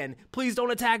way, and please don't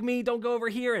attack me, don't go over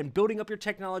here, and building up your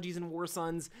technologies in War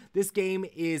Sons. This game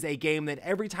is a game that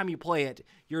every time you play it,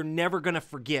 you're never going to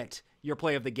forget your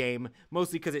play of the game,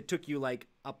 mostly because it took you like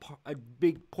a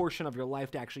big portion of your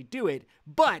life to actually do it,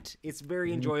 but it's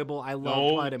very enjoyable. I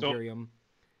love Twilight Imperium.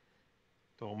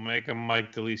 Don't make a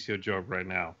Mike DeLisio joke right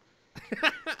now.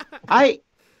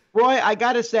 Roy, I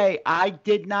gotta say, I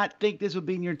did not think this would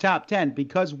be in your top 10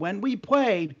 because when we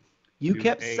played, you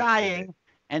kept ate sighing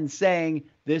and saying,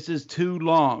 this is too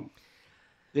long.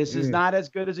 This is not as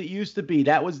good as it used to be.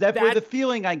 That was definitely the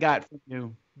feeling I got from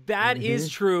you. That is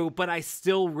true, but I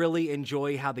still really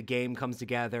enjoy how the game comes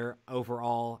together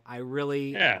overall. I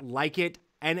really like it.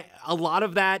 And a lot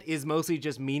of that is mostly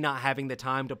just me not having the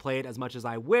time to play it as much as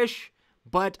I wish.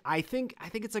 But I think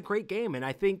it's a great game, and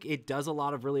I think it does a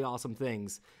lot of really awesome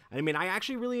things. I mean, I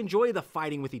actually really enjoy the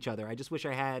fighting with each other. I just wish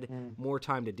I had more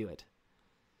time to do it.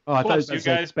 Oh, I Plus, thought you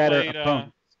guys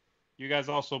played. You guys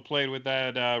also played with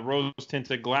that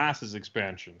rose-tinted glasses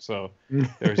expansion, so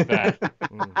there's that.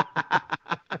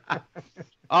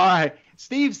 All right.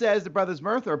 Steve says the Brothers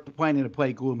Mirth are planning to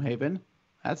play Gloomhaven.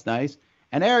 That's nice.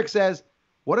 And Eric says,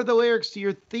 what are the lyrics to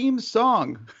your theme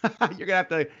song? You're going to have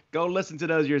to go listen to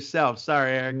those yourself.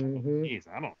 Sorry, Eric. Jeez,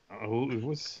 I don't know who it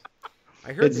was.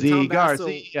 I heard It's that Tom Z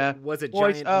Basso was a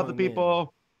voice giant of the among men.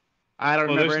 people. I don't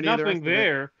Well, remember there's any of the rest nothing of it.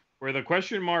 there where the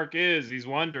question mark is. He's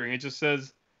wondering. It just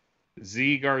says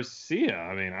Z Garcia.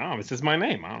 I mean, I don't know. It says my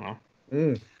name. I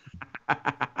don't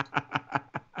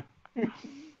know.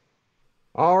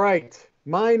 All right.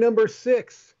 My number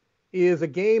 6 is a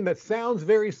game that sounds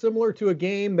very similar to a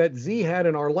game that Z had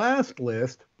in our last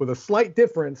list with a slight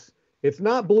difference. It's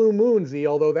not Blue Moon, Z,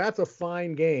 although that's a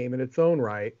fine game in its own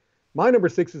right. My number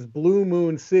 6 is Blue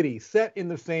Moon City, set in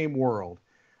the same world.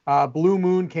 Blue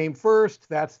Moon came first.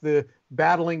 That's the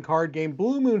battling card game.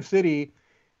 Blue Moon City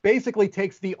basically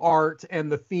takes the art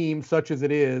and the theme, such as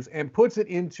it is, and puts it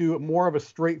into more of a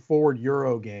straightforward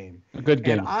Euro game. A good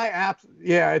game. And I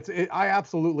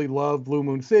absolutely love Blue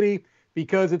Moon City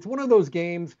because it's one of those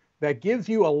games that gives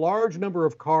you a large number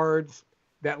of cards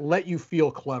that let you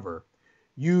feel clever.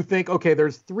 You think, okay,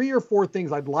 there's 3 or 4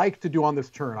 things I'd like to do on this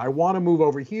turn. I want to move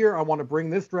over here. I want to bring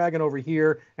this dragon over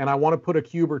here, and I want to put a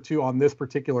cube or 2 on this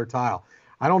particular tile.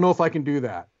 I don't know if I can do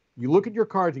that. You look at your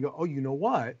cards and go, oh, you know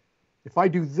what? If I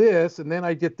do this and then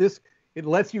I get this, it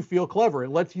lets you feel clever. It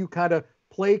lets you kind of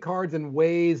play cards in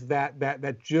ways that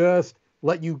just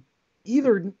let you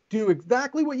either do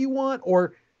exactly what you want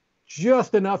or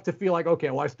just enough to feel like, okay,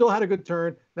 well, I still had a good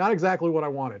turn, not exactly what I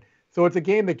wanted. So it's a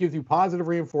game that gives you positive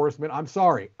reinforcement. I'm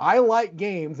sorry. I like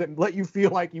games that let you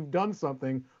feel like you've done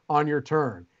something on your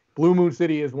turn. Blue Moon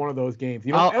City is one of those games.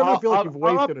 You don't ever feel like you've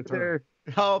wasted a turn.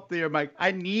 Help there, Mike.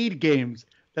 I need games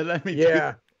that let me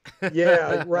Yeah,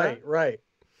 right.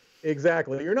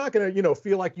 Exactly. You're not going to,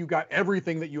 feel like you got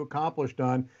everything that you accomplished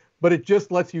done, but it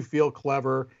just lets you feel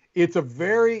clever. It's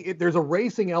there's a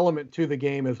racing element to the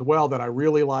game as well that I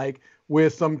really like,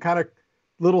 with some kind of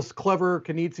little clever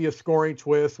Knizia scoring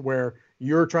twists where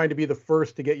you're trying to be the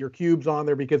first to get your cubes on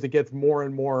there because it gets more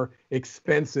and more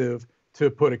expensive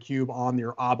to put a cube on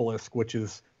your obelisk, which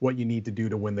is what you need to do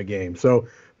to win the game. So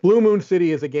Blue Moon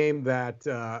City is a game that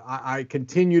I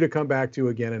continue to come back to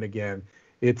again and again.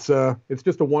 It's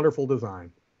just a wonderful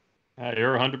design.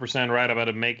 You're 100% right about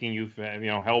it making you,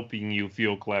 helping you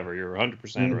feel clever. You're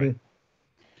 100% right.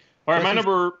 All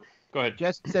right, go ahead.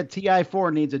 Jesse said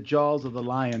TI4 needs a Jaws of the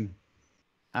Lion.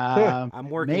 I'm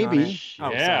working maybe. on it.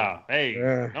 Oh, yeah. sorry.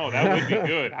 Hey, no, that would be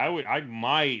good. I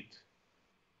might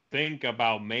think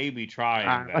about maybe trying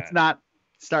that. Let's not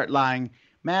start lying.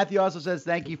 Matthew also says,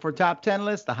 thank you for top 10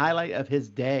 list, the highlight of his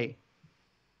day.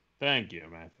 Thank you,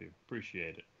 Matthew.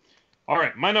 Appreciate it. All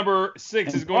right, my number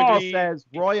 6 is Paul going to be... says,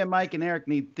 Roy and Mike and Eric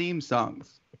need theme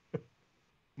songs.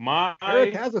 My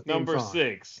Eric has a theme number song.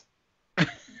 6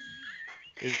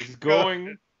 is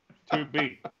going to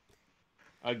be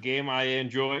a game I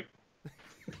enjoy.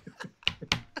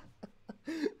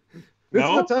 This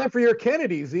is the time for your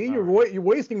Kennedy, Z. You're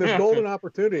wasting this golden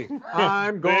opportunity.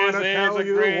 I'm going to tell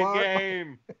you what.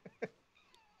 Game.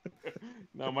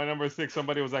 No, my number 6,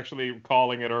 somebody was actually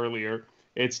calling it earlier.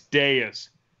 It's Deus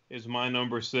is my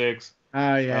number 6.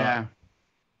 Oh, yeah.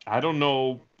 I don't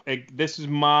know. This is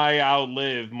my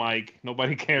outlive, Mike.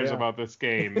 Nobody cares about this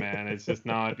game, man. It's just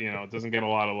not, it doesn't get a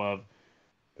lot of love.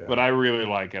 Yeah. But I really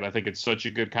like it. I think it's such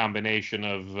a good combination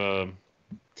of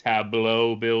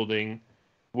tableau building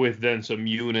with then some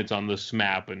units on this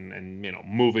map and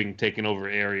moving, taking over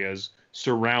areas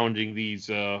surrounding these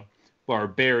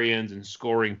barbarians and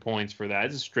scoring points for that.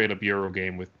 It's a straight up Euro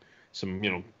game with some,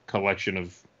 collection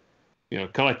of,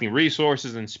 collecting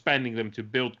resources and spending them to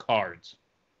build cards.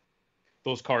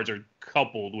 Those cards are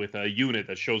coupled with a unit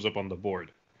that shows up on the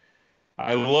board.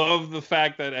 I love the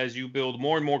fact that as you build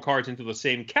more and more cards into the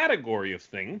same category of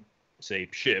thing, say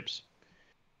ships,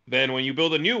 then when you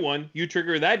build a new one, you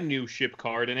trigger that new ship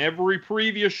card and every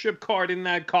previous ship card in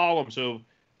that column. So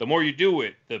the more you do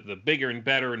it, the bigger and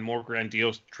better and more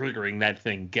grandiose triggering that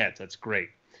thing gets. That's great.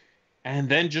 And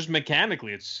then just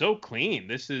mechanically, it's so clean.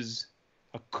 This is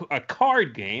a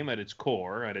card game at its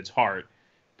core, at its heart.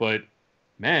 But,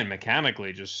 man,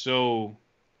 mechanically, just so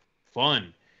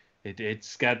fun.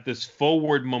 It's got this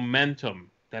forward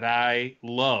momentum that I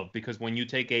love. Because when you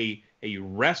take a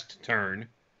rest turn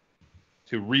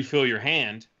to refill your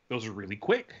hand, those are really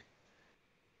quick.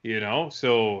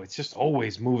 So it's just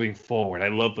always moving forward. I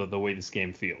love the way this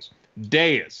game feels.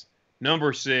 Deus,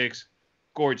 number 6,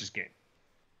 gorgeous game.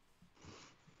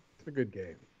 It's a good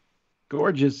game.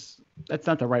 Gorgeous. That's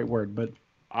not the right word, but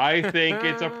I think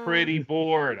it's a pretty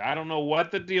board. I don't know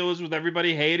what the deal is with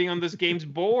everybody hating on this game's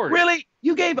board. Really?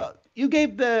 You gave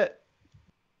the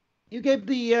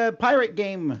pirate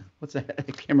game. What's that? I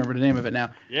can't remember the name of it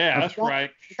now. Yeah, that's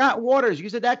right. Scott Waters. You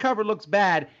said that cover looks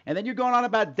bad, and then you're going on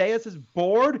about Deus's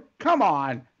board. Come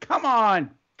on.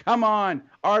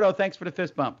 Ardo, thanks for the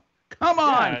fist bump. Come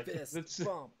on. Fist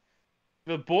bump.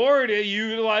 The board, it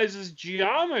utilizes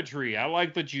geometry. I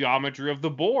like the geometry of the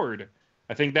board.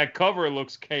 I think that cover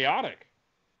looks chaotic.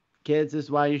 Kids, this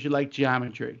is why you should like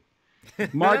geometry.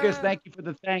 Marcus, thank you for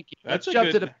the thank you. Let's jump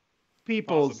to the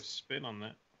people's spin on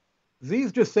that.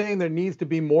 Z's just saying there needs to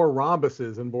be more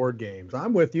rhombuses in board games.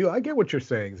 I'm with you. I get what you're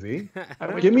saying, Z.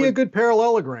 Give me a good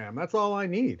parallelogram. That's all I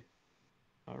need.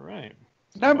 All right.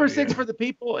 Number 6 for the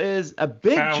people is a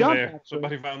big jump.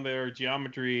 Somebody found their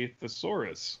geometry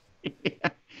thesaurus.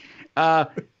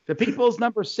 The people's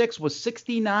number 6 was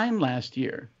 69 last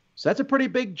year. So that's a pretty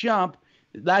big jump.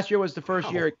 Last year was the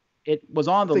first year it was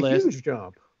on the list. Huge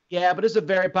jump. Yeah, but it's a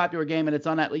very popular game, and it's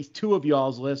on at least 2 of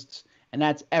y'all's lists, and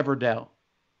that's Everdell.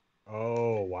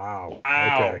 Oh, wow.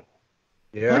 Wow. Okay.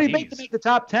 Yeah. Pretty big to make the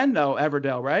top 10, though,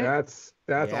 Everdell, right? That's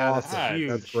awesome. That's huge.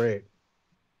 That's great.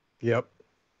 Yep.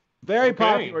 Very Okay.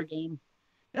 popular game.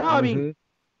 You know, I mean,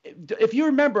 if you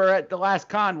remember at the last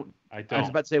con, I I was don't.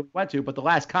 about to say we went to, but the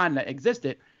last con that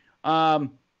existed,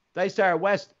 Dice Tower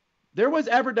West, there was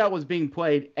Everdell was being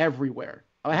played everywhere.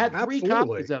 I had 3 Absolutely.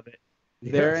 copies of it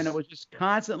there, and it Yes. was just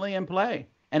constantly in play.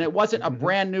 And it wasn't a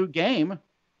brand new game.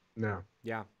 No.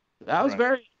 Yeah. That was Right.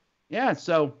 very, yeah.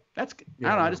 So that's, I Yeah,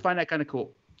 don't know. I no. just find that kind of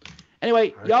cool.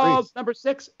 Anyway, I y'all's agree. number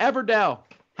 6, Everdell,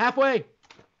 halfway.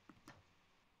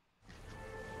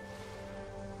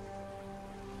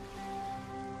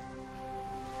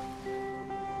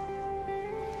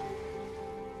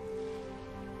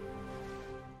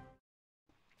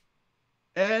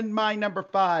 And my number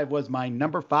 5 was my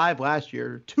number 5 last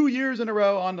year, 2 years in a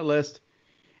row on the list.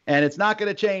 And it's not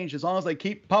going to change as long as they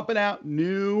keep pumping out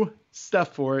new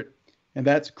stuff for it. And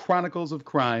that's Chronicles of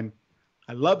Crime.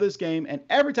 I love this game. And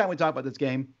every time we talk about this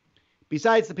game,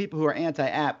 besides the people who are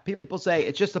anti-app, people say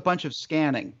it's just a bunch of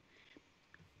scanning.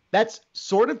 That's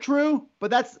sort of true,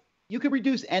 but you could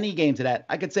reduce any game to that.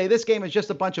 I could say this game is just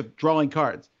a bunch of drawing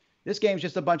cards. This game is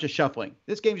just a bunch of shuffling.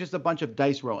 This game is just a bunch of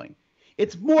dice rolling.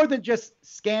 It's more than just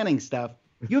scanning stuff.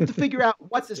 You have to figure out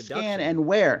what to scan and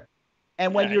where.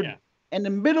 And when you're in the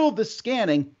middle of the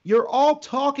scanning, you're all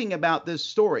talking about this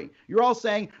story. You're all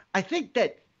saying, I think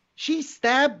that she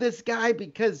stabbed this guy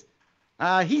because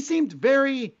he seemed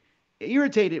very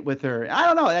irritated with her. I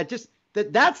don't know.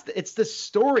 It's the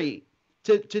story.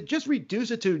 To just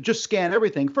reduce it to just scan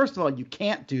everything. First of all, you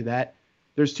can't do that.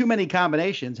 There's too many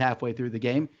combinations halfway through the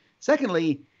game.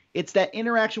 Secondly, it's that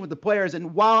interaction with the players.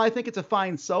 And while I think it's a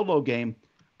fine solo game,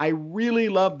 I really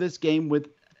love this game with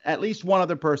at least one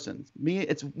other person.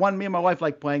 It's one me and my wife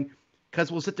like playing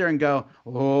because we'll sit there and go,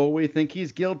 oh, we think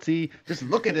he's guilty. Just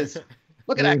look at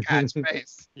that guy's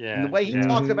face. Yeah. And the way he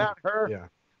talks about her. Yeah.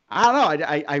 I don't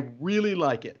know. I really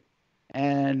like it.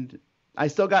 And I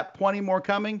still got plenty more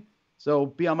coming. So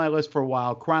be on my list for a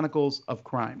while. Chronicles of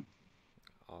Crime.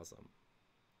 Awesome.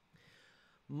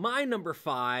 My number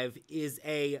 5 is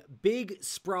a big,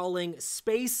 sprawling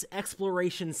space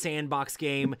exploration sandbox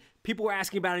game. People were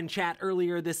asking about it in chat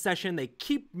earlier this session. They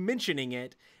keep mentioning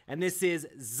it. And this is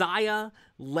Xia,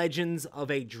 Legends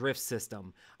of a Drift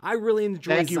System. I really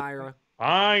enjoy Xia.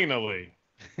 Finally.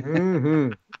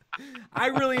 I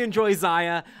really enjoy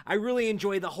Xia. I really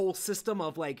enjoy the whole system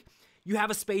of like, you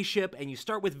have a spaceship and you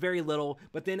start with very little,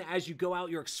 but then as you go out,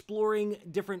 you're exploring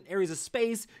different areas of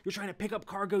space. You're trying to pick up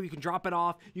cargo. You can drop it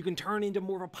off. You can turn into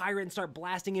more of a pirate and start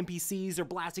blasting NPCs or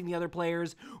blasting the other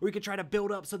players. Or you can try to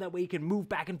build up so that way you can move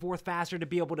back and forth faster to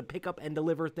be able to pick up and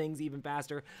deliver things even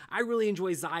faster. I really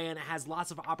enjoy Xia, and it has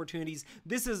lots of opportunities.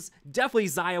 This is definitely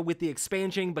Xia with the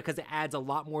expansion because it adds a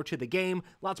lot more to the game,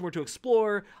 lots more to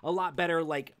explore, a lot better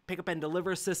like pick up and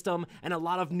deliver system, and a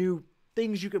lot of new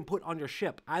things you can put on your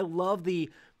ship. I love the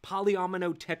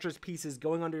polyomino Tetris pieces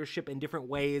going onto your ship in different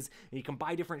ways, and you can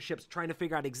buy different ships, trying to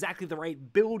figure out exactly the right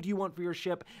build you want for your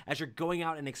ship as you're going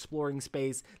out and exploring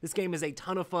space. This game is a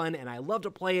ton of fun, and I love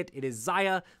to play it. It is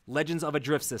Xia, Legends of a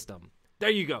Drift System. There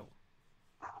you go.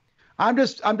 I'm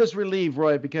just relieved,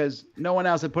 Roy, because no one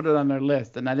else had put it on their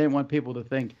list, and I didn't want people to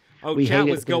think. Oh, chat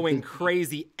was going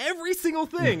crazy. Every single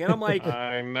thing, and I'm like,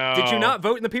 I know. Did you not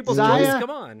vote in the People's Xia? Choice? Come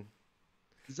on.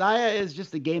 Xia is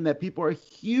just a game that people are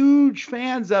huge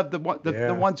fans of, the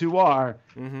ones who are.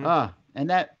 And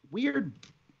that weird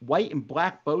white and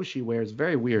black bow she wears,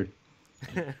 very weird.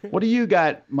 What do you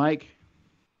got, Mike?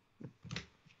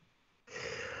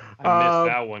 I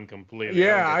missed that one completely.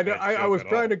 Yeah, I was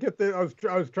trying to get the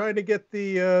I was trying to get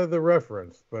the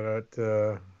reference, but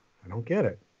I don't get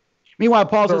it. Meanwhile,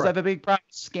 Paul says I have a big problem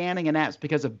scanning in apps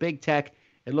because of big tech.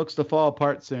 It looks to fall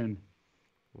apart soon.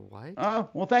 What? Oh,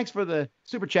 well, thanks for the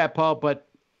super chat, Paul, but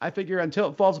I figure until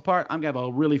it falls apart, I'm going to have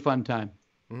a really fun time.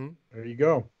 There you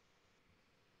go.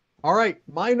 All right,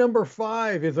 my number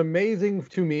 5 is amazing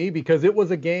to me because it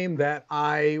was a game that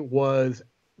I was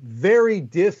very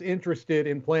disinterested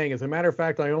in playing. As a matter of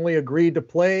fact, I only agreed to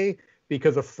play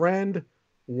because a friend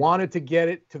wanted to get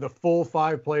it to the full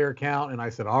 5-player count, and I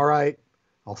said, all right,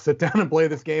 I'll sit down and play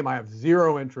this game. I have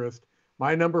zero interest.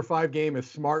 My number 5 game is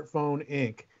Smartphone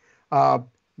Inc.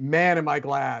 Man, am I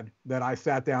glad that I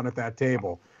sat down at that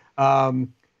table.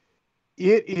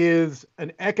 It is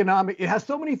an economic, it has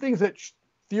so many things that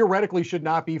theoretically should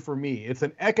not be for me. It's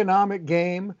an economic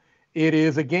game. It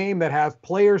is a game that has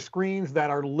player screens that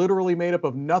are literally made up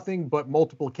of nothing but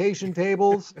multiplication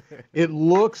tables. It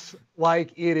looks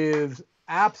like it is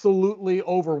absolutely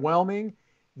overwhelming.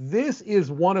 This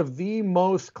is one of the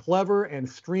most clever and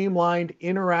streamlined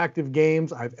interactive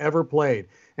games I've ever played.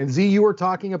 And Z, you were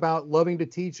talking about loving to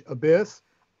teach Abyss.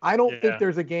 I don't think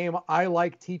there's a game I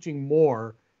like teaching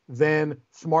more than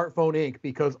Smartphone Inc.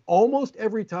 because almost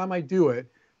every time I do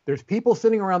it, there's people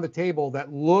sitting around the table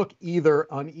that look either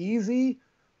uneasy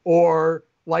or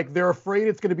like they're afraid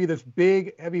it's going to be this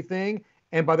big, heavy thing.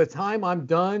 And by the time I'm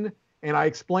done and I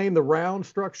explain the round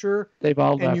structure, They've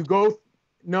all and left. you go,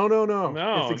 no.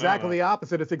 No, It's exactly the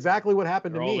opposite. It's exactly what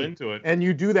happened They're to all me. into it. And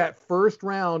you do that first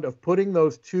round of putting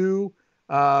those two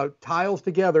tiles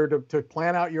together to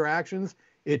plan out your actions.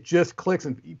 It just clicks,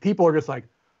 and people are just like,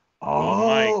 you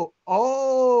know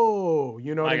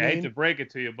what I mean? I hate to break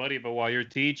it to you, buddy, but while you're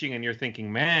teaching and you're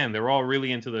thinking, man, they're all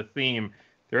really into the theme,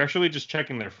 they're actually just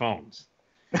checking their phones.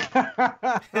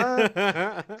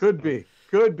 Could be.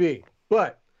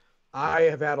 But I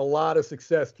have had a lot of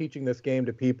success teaching this game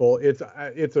to people. It's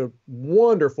a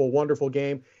wonderful, wonderful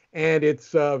game, and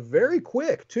it's very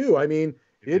quick too. I mean,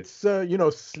 it's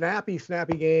snappy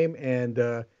game,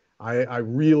 and I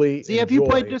really See, have you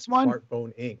enjoy played this one?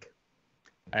 Smartphone Inc.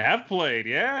 I have played,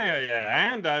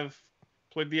 yeah, and I've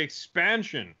played the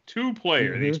expansion,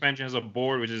 2-player. The expansion has a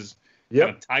board which is kind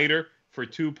of tighter for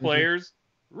 2 players.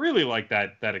 Really like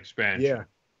that expansion.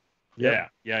 Yeah.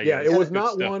 It was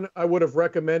not one I would have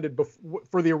recommended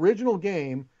for the original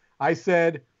game. I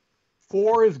said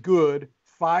 4 is good,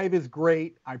 5 is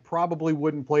great. I probably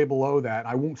wouldn't play below that.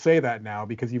 I won't say that now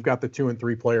because you've got the 2 and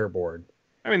 3 player board.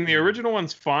 I mean, the original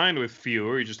one's fine with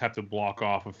fewer. You just have to block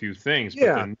off a few things.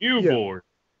 But the new board,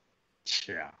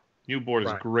 new board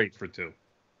is great for 2.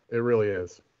 It really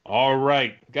is. All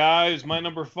right, guys, my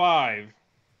number 5.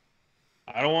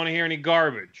 I don't want to hear any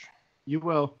garbage. You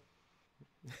will.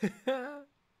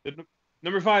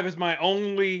 Number 5 is my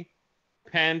only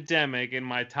pandemic in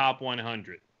my top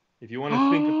 100. If you want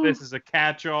to think of this as a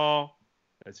catch-all,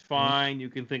 that's fine. You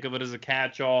can think of it as a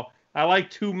catch-all. I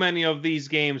like too many of these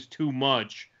games too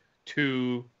much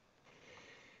to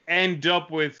end up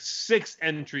with 6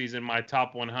 entries in my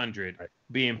top 100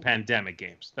 being pandemic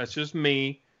games. That's just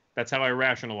me. That's how I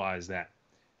rationalize that.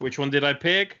 Which one did I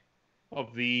pick?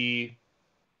 Of the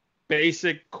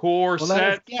basic core set? Let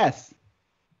us guess.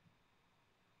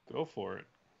 Go for it.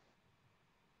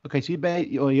 Okay, so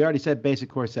you already said basic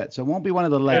core set, so it won't be one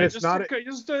of the legacy. Like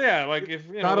if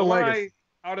you know, not a legacy.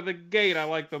 Out of the gate, I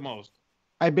like the most.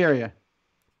 Iberia.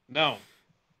 No.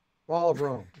 Fall of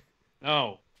Rome.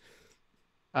 No.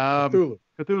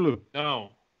 Cthulhu. No.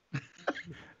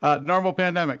 Normal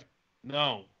pandemic.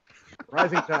 No.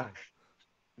 Rising Tide.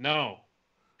 No.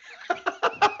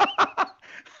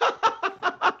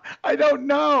 I don't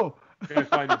know.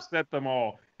 If I set them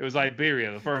all, it was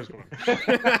Iberia, the first one.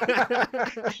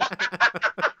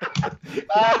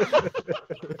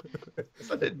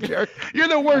 You're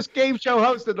the worst game show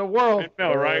host in the world. I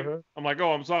know, right? I'm like,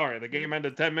 I'm sorry. The game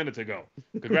ended 10 minutes ago.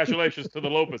 Congratulations to the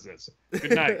Lopez's.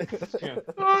 Good night.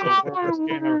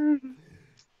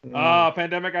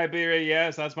 Pandemic Iberia,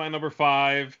 yes, that's my number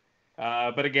 5.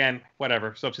 But again,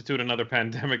 whatever. Substitute another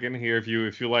pandemic in here if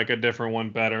you like a different one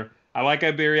better. I like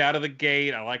Iberia out of the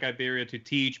gate. I like Iberia to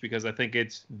teach because I think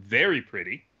it's very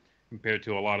pretty compared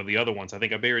to a lot of the other ones. I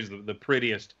think Iberia is the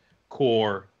prettiest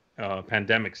core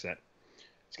pandemic set.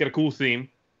 It's got a cool theme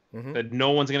that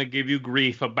no one's going to give you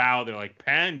grief about. They're like,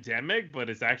 pandemic? But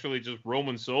it's actually just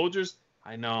Roman soldiers?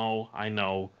 I know.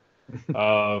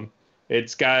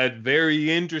 It's got very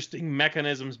interesting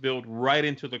mechanisms built right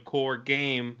into the core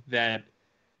game that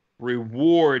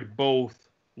reward both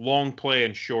long play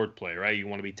and short play, right? You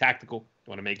want to be tactical.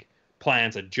 You want to make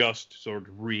plans, adjust, sort of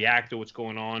react to what's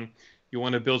going on. You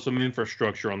want to build some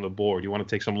infrastructure on the board. You want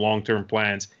to take some long-term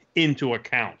plans into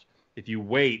account. If you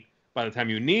wait, by the time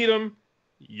you need them,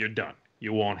 you're done.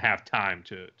 You won't have time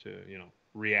to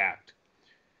react.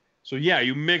 So yeah,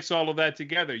 you mix all of that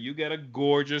together. You get a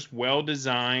gorgeous,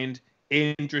 well-designed,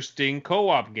 interesting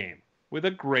co-op game with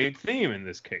a great theme in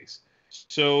this case.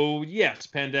 So yes,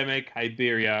 Pandemic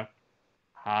Iberia,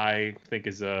 I think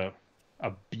is a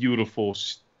beautiful,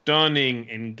 stunning,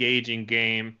 engaging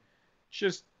game.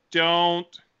 Just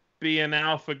don't be an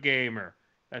alpha gamer.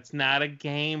 That's not a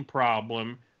game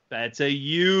problem. That's a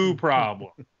you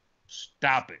problem.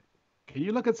 Stop it. Can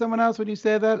you look at someone else when you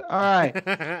say that? All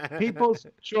right. People's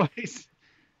Choice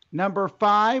number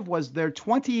 5 was their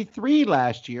 23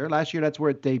 last year. Last year, that's where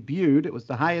it debuted. It was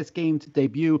the highest game to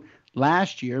debut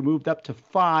last year, moved up to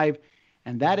 5,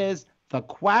 and that is The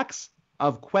Quacks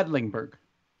of Quedlinburg.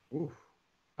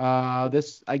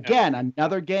 This, again,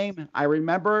 another game I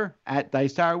remember at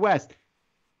Dice Tower West.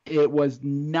 It was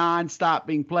nonstop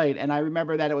being played, and I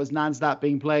remember that it was nonstop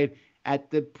being played at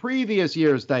the previous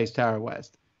year's Dice Tower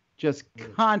West. Just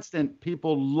constant.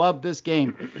 People love this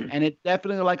game, and it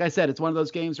definitely, like I said, it's one of those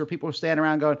games where people stand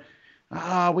around going,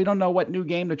 we don't know what new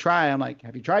game to try. I'm like,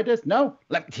 have you tried this? No?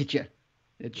 Let me teach you.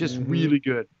 It's just really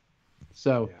good.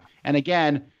 So, and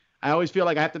again, I always feel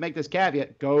like I have to make this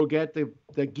caveat. Go get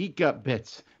the Geek Up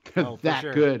bits. They're that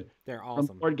good. They're awesome.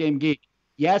 From Board Game Geek.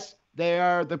 Yes, they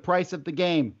are the price of the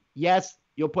game. Yes,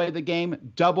 you'll play the game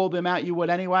double the amount you would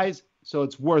anyways, so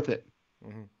it's worth it.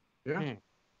 Mm-hmm. Yeah.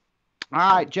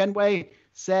 All right, Genway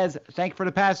says, thank you for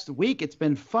the past week. It's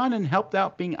been fun and helped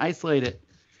out being isolated.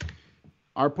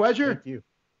 Our pleasure. Thank you.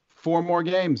 4 more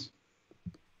games.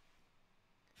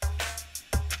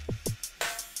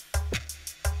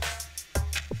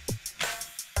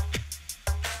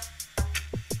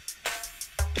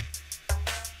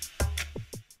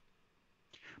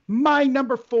 My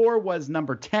number 4 was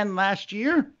number 10 last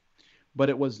year, but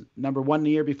it was number 1 the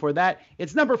year before that.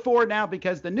 It's number 4 now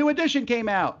because the new edition came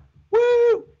out.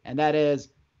 Woo! And that is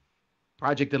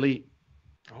Project Elite.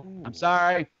 Oh. I'm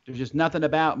sorry. There's just nothing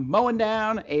about mowing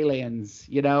down aliens.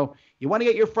 You know, you want to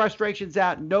get your frustrations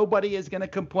out. Nobody is going to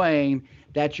complain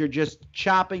that you're just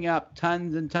chopping up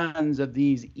tons and tons of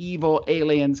these evil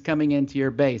aliens coming into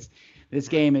your base. This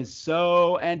game is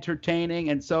so entertaining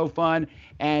and so fun.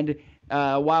 And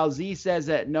while Z says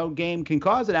that no game can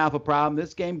cause an alpha problem,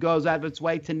 this game goes out of its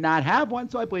way to not have one.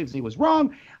 So I believe Z was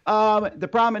wrong. The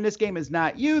problem in this game is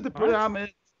not you. The problem is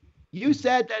you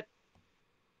said that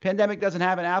Pandemic doesn't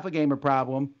have an alpha gamer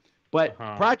problem, but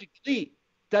Project Elite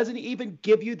doesn't even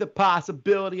give you the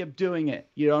possibility of doing it.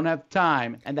 You don't have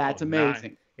time, and that's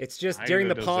amazing. It's just during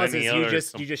the pauses, you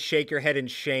just shake your head in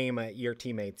shame at your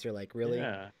teammates. You're like, really?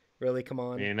 Yeah. Really? Come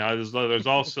on. You know, there's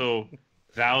also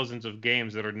thousands of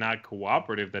games that are not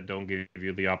cooperative that don't give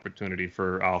you the opportunity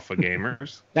for alpha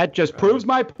gamers. That just proves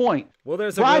my point. Well,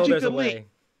 there's a will, there's a way.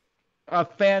 A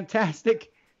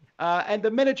fantastic, and the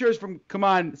miniatures from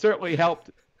CMON certainly helped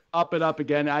up it up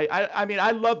again. I mean,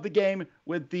 I love the game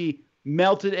with the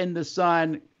melted in the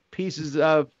sun pieces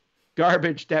of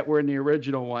garbage that were in the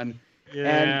original one.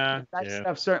 Yeah, and that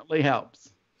stuff certainly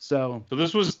helps. So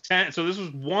this was 10. So this was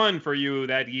 1 for you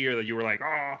that year that you were like,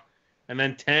 oh, and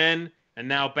then 10, and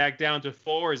now back down to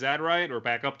 4. Is that right? Or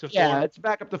back up to 4? Yeah, it's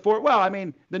back up to 4. Well, I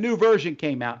mean, the new version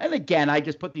came out, and again, I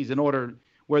just put these in order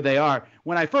where they are.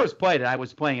 When I first played it, I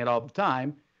was playing it all the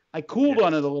time. I cooled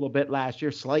on it a little bit last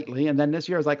year, slightly, and then this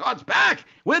year I was like, oh, it's back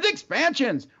with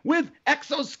expansions, with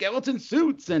exoskeleton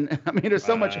suits, and I mean, there's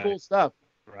so much cool stuff.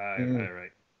 Right.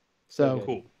 So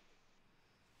cool.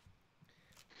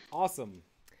 Awesome.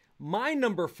 My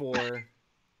number 4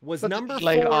 was number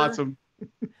 4. Awesome.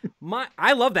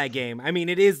 I love that game. I mean,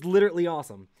 it is literally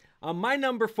awesome. My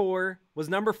number 4 was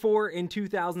number 4 in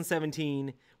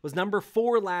 2017, was number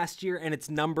 4 last year, and it's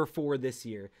number 4 this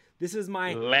year. This is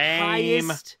my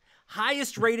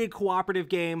highest rated cooperative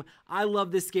game. I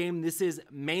love this game. This is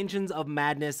Mansions of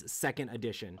Madness 2nd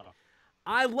Edition.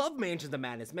 I love Mansions of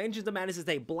Madness. Mansions of Madness is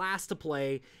a blast to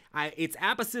play. It's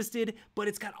app assisted, but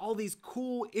it's got all these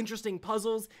cool, interesting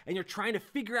puzzles, and you're trying to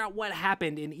figure out what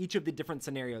happened in each of the different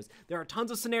scenarios. There are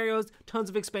tons of scenarios, tons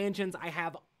of expansions. I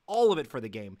have all of it for the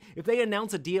game. If they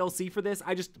announce a DLC for this,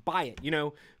 I just buy it. You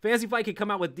know, Fantasy Flight could come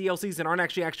out with DLCs that aren't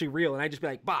actually real, and I just be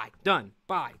like, buy, done,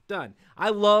 buy, done. I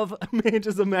love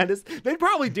Mansions of Madness. They'd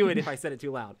probably do it if I said it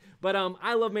too loud, but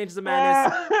I love Mansions of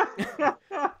Madness.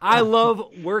 I love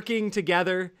working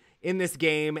together in this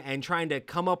game and trying to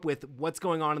come up with what's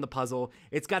going on in the puzzle.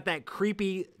 It's got that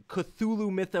creepy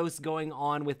Cthulhu mythos going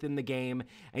on within the game,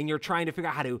 and you're trying to figure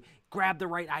out how to grab the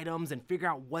right items and figure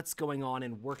out what's going on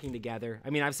and working together. I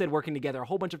mean, I've said working together a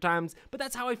whole bunch of times, but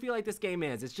that's how I feel like this game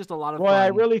is. It's just a lot of fun. I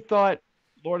really thought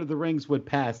Lord of the Rings would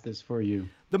pass this for you.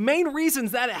 The main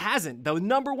reasons that it hasn't, the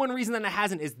number one reason that it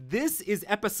hasn't, is this is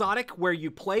episodic, where you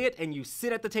play it and you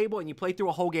sit at the table and you play through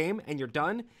a whole game and you're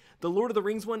done. The Lord of the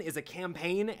Rings one is a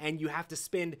campaign, and you have to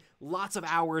spend lots of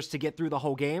hours to get through the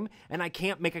whole game, and I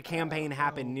can't make a campaign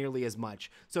happen nearly as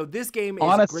much. So this game is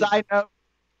on a side note,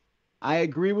 I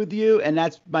agree with you, and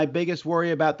that's my biggest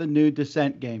worry about the new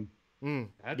Descent game.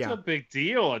 That's a big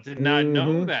deal. I did not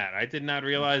know that. I did not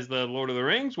realize the Lord of the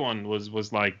Rings one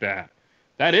was like that.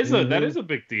 That is a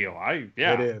big deal.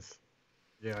 It is.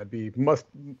 Yeah, I'd be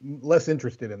less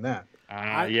interested in that.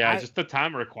 Just the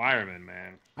time requirement,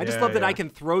 man. I just love that I can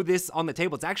throw this on the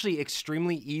table. It's actually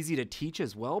extremely easy to teach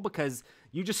as well, because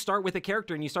you just start with a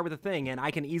character and you start with a thing, and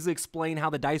I can easily explain how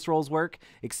the dice rolls work,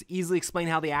 easily explain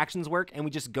how the actions work, and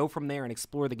we just go from there and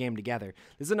explore the game together.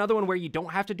 This is another one where you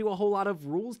don't have to do a whole lot of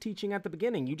rules teaching at the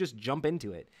beginning. You just jump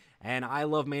into it. And I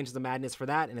love Mansions of Madness for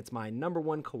that, and it's my number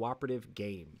 1 cooperative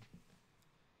game.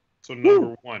 So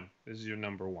number 1. This is your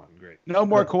number 1. Great. No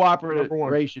more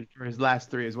cooperation for his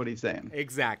last 3 is what he's saying.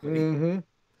 Exactly.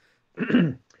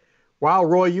 Wow,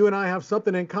 Roy, you and I have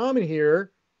something in common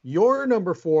here. Your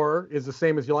number 4 is the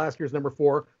same as your last year's number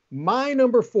 4. My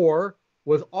number 4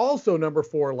 was also number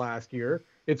 4 last year.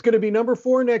 It's going to be number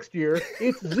 4 next year.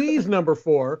 It's Z's number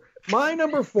 4. My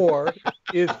number 4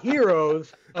 is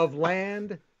Heroes of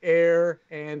Land, Air,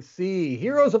 and Sea.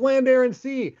 Heroes of Land, Air, and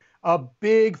Sea. A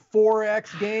big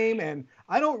 4X game, and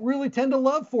I don't really tend to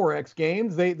love 4X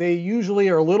games. They usually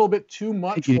are a little bit too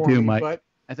much for me. Mike. But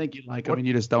I think you like them, and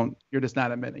you just don't. You're just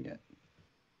not admitting it.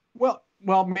 Well,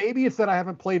 maybe it's that I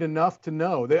haven't played enough to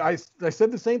know. I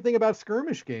said the same thing about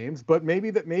skirmish games, but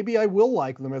maybe I will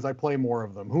like them as I play more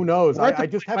of them. Who knows? I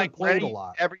just haven't played a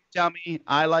lot. Every tell me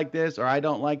I like this or I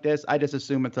don't like this, I just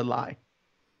assume it's a lie.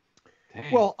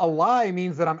 Dang. Well, a lie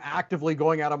means that I'm actively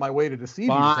going out of my way to deceive you,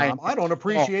 Tom. I don't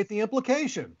appreciate the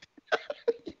implication.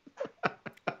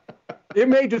 It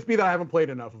may just be that I haven't played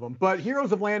enough of them. But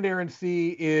Heroes of Land, Air, and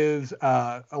Sea is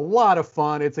a lot of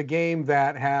fun. It's a game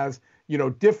that has,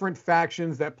 different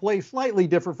factions that play slightly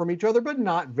different from each other, but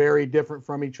not very different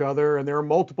from each other. And there are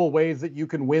multiple ways that you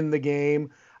can win the game.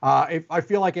 I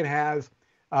feel like it has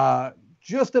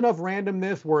just enough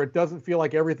randomness where it doesn't feel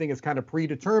like everything is kind of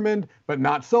predetermined, but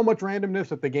not so much randomness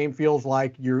that the game feels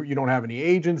like you don't have any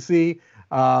agency.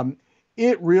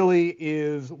 It really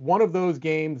is one of those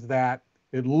games that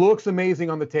it looks amazing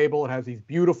on the table. It has these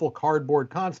beautiful cardboard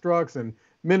constructs and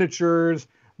miniatures,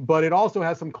 but it also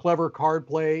has some clever card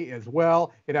play as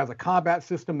well. It has a combat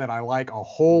system that I like a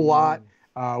whole lot,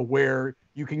 where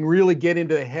you can really get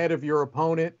into the head of your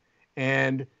opponent,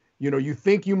 and you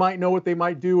think you might know what they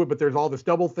might do, but there's all this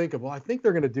double think of, well, I think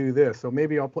they're going to do this, so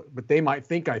maybe I'll play, but they might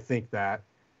think I think that.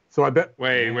 So I bet.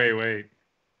 Wait.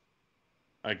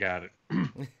 I got it.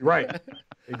 Right.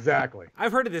 Exactly.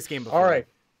 I've heard of this game before. All right.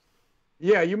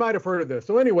 Yeah, you might have heard of this.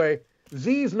 So anyway,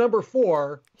 Z's number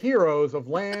 4, Heroes of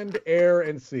Land, Air,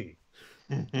 and Sea.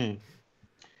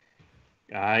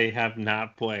 I have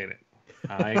not played it.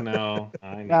 I know.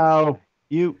 No,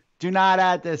 you do not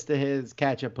add this to his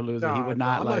catch-up palooza. No, He would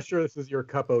not I'm like. not sure this is your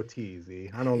cup of tea,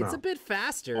 Z. I don't know. It's a bit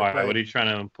faster. Why? but What are you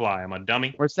trying to imply? I'm a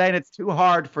dummy? We're saying it's too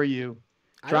hard for you.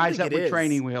 I don't Tries think up it with is.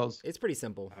 training wheels. It's pretty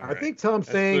simple. All I think Tom's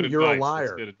That's saying good you're a advice.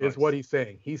 That's liar, good is advice. what he's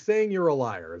saying. He's saying you're a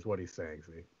liar, is what he's saying,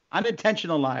 Z.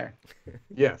 Unintentional liar.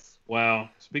 Yes. Well,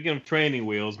 speaking of training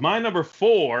wheels, my number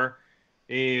 4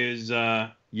 is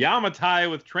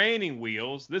Yamatai with training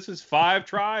wheels. This is 5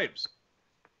 tribes.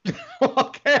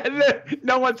 Okay,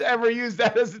 no one's ever used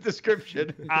that as a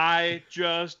description. I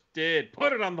just did.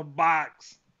 Put it on the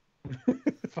box.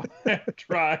 5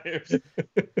 tribes.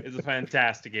 It's a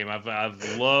fantastic game. I've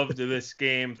loved this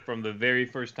game from the very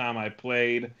first time I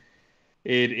played.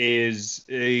 It's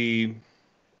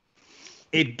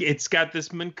got this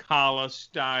Mancala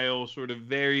style, sort of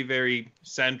very, very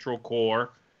central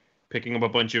core, picking up a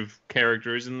bunch of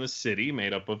characters in the city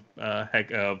made up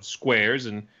of squares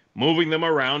and moving them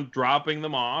around, dropping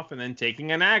them off, and then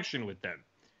taking an action with them.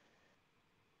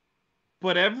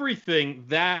 But everything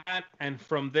that, and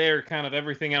from there, kind of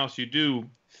everything else you do,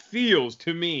 feels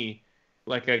to me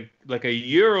like a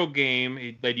Euro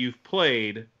game that you've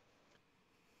played,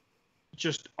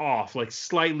 just off, like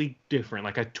slightly different,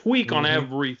 like a tweak on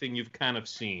everything you've kind of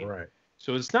seen. Right.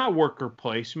 So it's not worker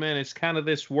placement; it's kind of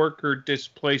this worker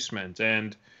displacement,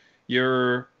 and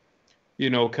you're,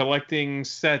 collecting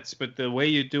sets, but the way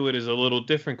you do it is a little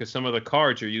different because some of the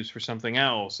cards are used for something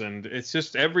else, and it's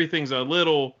just everything's a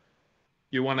little.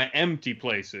 You want to empty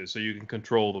places so you can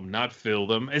control them, not fill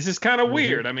them. It's just kind of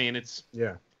weird. I mean, I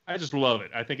just love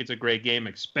it. I think it's a great game.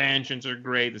 Expansions are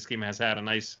great. This game has had a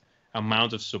nice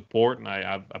amount of support, and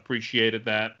I've appreciated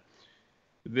that.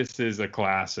 This is a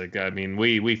classic. I mean,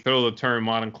 we throw the term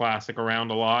modern classic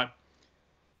around a lot.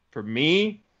 For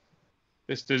me,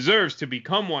 this deserves to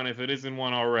become one if it isn't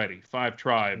one already. 5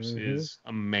 Tribes is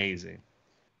amazing.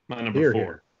 My number 4.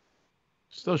 Here.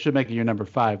 Still should make it your number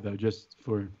 5 though, just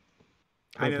for.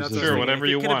 I know, that's purposes. Sure, what whatever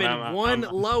you you want. Could have been one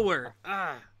lower.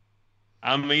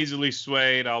 I'm easily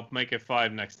swayed. I'll make it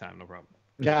 5 next time. No problem.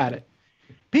 Got it.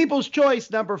 People's Choice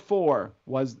number 4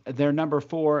 was their number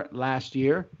 4 last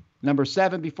year. Number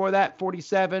 7 before that,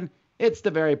 47. It's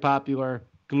the very popular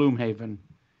Gloomhaven.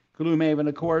 Gloomhaven,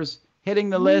 of course, hitting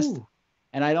the list.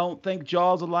 And I don't think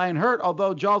Jaws of the Lion hurt,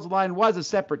 although Jaws of the Lion was a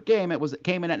separate game. It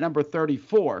came in at number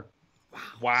 34.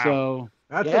 Wow. So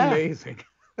That's amazing.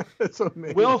 That's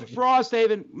amazing. Will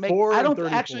Frosthaven make? 4 I and don't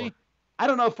 34. actually. I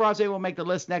don't know if Frosthaven will make the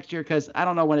list next year because I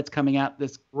don't know when it's coming out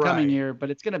this coming year, but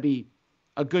it's going to be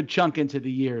a good chunk into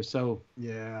the year. So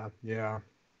yeah.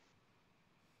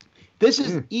 This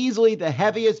is easily the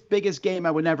heaviest, biggest game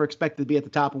I would never expect to be at the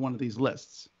top of one of these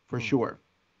lists for sure.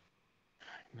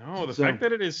 No, the fact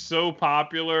that it is so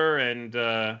popular and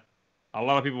a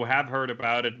lot of people have heard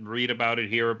about it, read about it,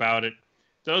 hear about it,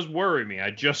 does worry me. I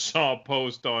just saw a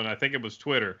post on, I think it was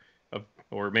Twitter, of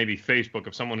or maybe Facebook,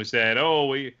 of someone who said,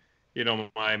 "Oh,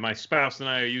 my spouse and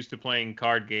I are used to playing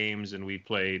card games, and we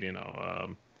played,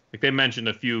 like they mentioned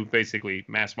a few basically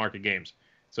mass market games.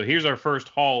 So here's our first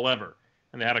haul ever."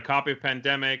 And they had a copy of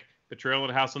Pandemic, Betrayal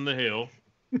at House on the Hill,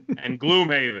 and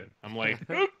Gloomhaven. I'm like,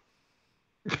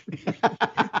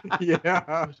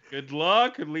 Yeah. good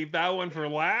luck. Could leave that one for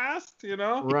last,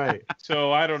 Right.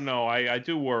 So I don't know. I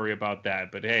do worry about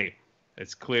that. But hey,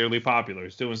 it's clearly popular.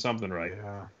 It's doing something right.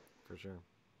 Yeah. For sure.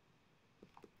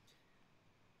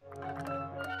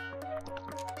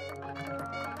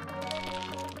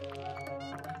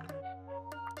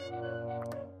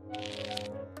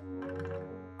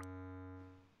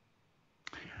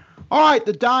 All right,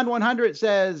 the Don 100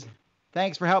 says,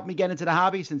 thanks for helping me get into the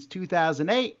hobby since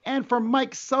 2008 and for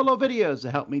Mike's solo videos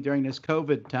to help me during this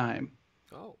COVID time.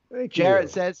 Oh, Thank Jarrett you.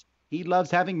 says he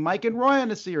loves having Mike and Roy on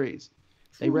the series.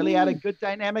 They really add a good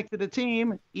dynamic to the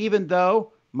team, even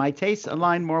though my tastes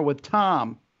align more with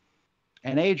Tom.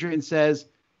 And Adrian says,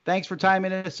 thanks for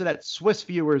timing it so that Swiss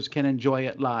viewers can enjoy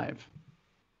it live.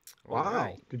 Wow.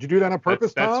 Alright. Did you do that on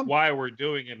purpose, That's Tom? why we're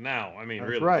doing it now. I mean, That's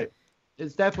really. right.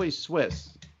 It's definitely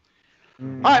Swiss.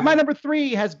 Mhm. All right, my number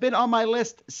 3 has been on my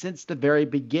list since the very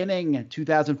beginning,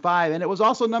 2005, and it was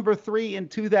also number 3 in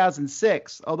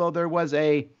 2006, although there was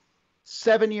a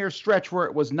 7-year stretch where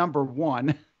it was number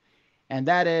 1, and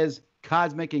that is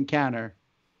Cosmic Encounter.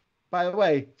 By the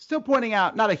way, still pointing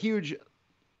out, not a huge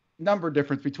number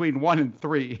difference between 1 and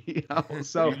 3.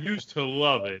 So You used to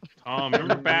love it, Tom.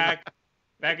 Remember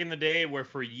back in the day where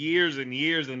for years and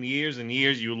years and years and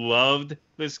years you loved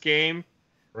this game?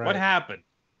 Right. What happened?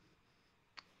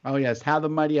 Oh yes, How the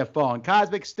Mighty Have Fallen.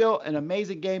 Cosmic, still an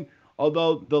amazing game,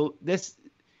 although this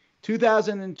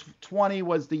 2020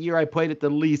 was the year I played it the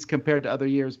least compared to other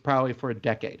years, probably for a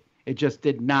decade. It just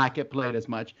did not get played as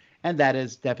much, and that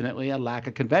is definitely a lack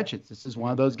of conventions. This is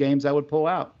one of those games I would pull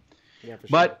out. yeah, for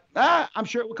sure. But I'm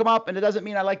sure it will come up, and it doesn't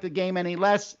mean I like the game any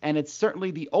less, and it's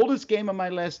certainly the oldest game on my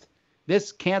list.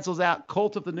 This cancels out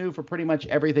Cult of the New for pretty much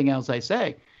everything else I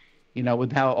say,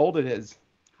 with how old it is.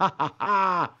 Ha ha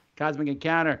ha! Cosmic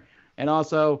Encounter. And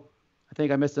also, I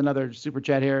think I missed another super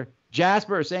chat here.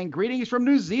 Jasper saying greetings from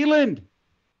New Zealand.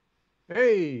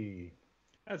 Hey.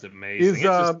 That's amazing.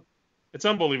 Is It's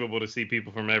unbelievable to see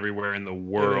people from everywhere in the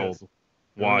world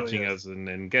watching us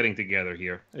and getting together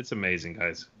here. It's amazing,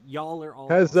 guys. Y'all are all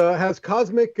has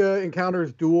Cosmic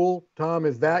Encounters Duel, Tom,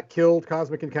 has that killed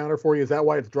Cosmic Encounter for you? Is that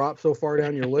why it's dropped so far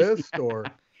down your list? Or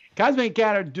Cosmic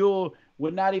Encounter Duel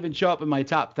would not even show up in my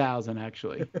top 1,000,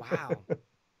 actually. wow.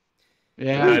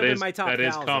 Yeah. Would've That been is my top that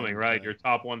is 1,000, coming, right? but- Your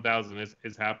top 1,000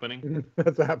 is happening.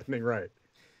 that's happening, right?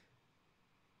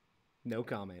 No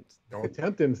comment. Don't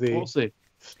tempt him, Z. We'll see.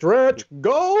 Stretch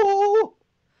goal.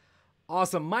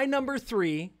 Awesome. My number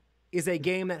 3 is a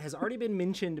game that has already been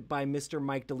mentioned by Mr.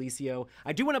 Mike DeLisio.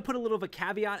 I do want to put a little of a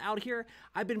caveat out here.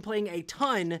 I've been playing a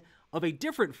ton of a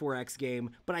different 4X game,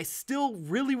 but I still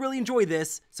really, really enjoy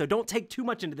this, so don't take too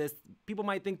much into this. People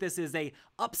might think this is a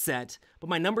upset, but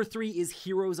my number 3 is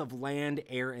Heroes of Land,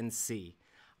 Air, and Sea.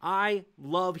 I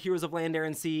love Heroes of Land, Air,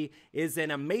 and Sea. It's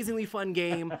an amazingly fun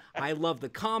game. I love the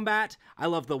combat. I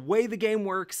love the way the game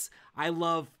works. I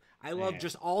love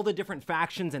just all the different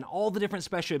factions and all the different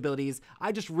special abilities.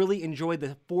 I just really enjoy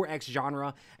the 4X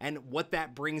genre and what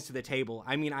that brings to the table.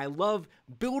 I mean, I love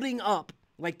building up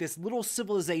like this little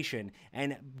civilization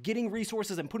and getting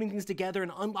resources and putting things together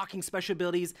and unlocking special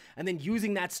abilities and then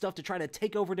using that stuff to try to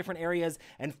take over different areas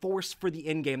and force for the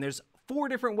end game. There's 4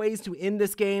 different ways to end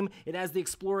this game. It has the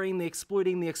exploring, the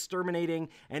exploiting, the exterminating,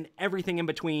 and everything in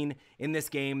between in this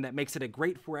game that makes it a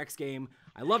great 4X game.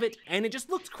 I love it, and it just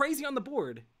looks crazy on the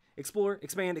board. Explore,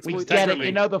 expand, exploit. We get it.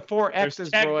 Technically, The 4 There's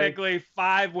X's, Roy. technically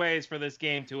 5 ways for this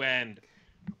game to end.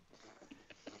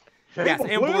 Yes, Table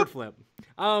and flip. board flip.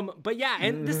 But yeah,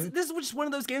 and this is just one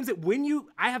of those games that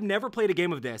I have never played a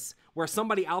game of this where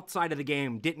somebody outside of the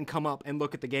game didn't come up and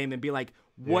look at the game and be like,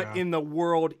 what Yeah. in the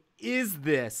world is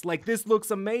this? Like, this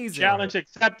looks amazing. Challenge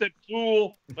accepted,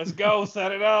 fool. Let's go,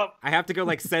 set it up. I have to go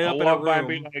like set it I'll up in a walk by and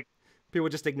be room. like, People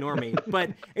just ignore me.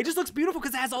 But it just looks beautiful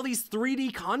because it has all these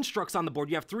 3D constructs on the board.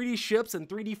 You have 3D ships and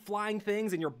 3D flying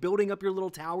things, and you're building up your little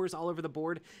towers all over the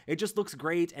board. It just looks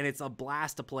great, and it's a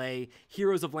blast to play.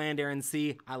 Heroes of Land, Air, and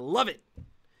Sea. I love it.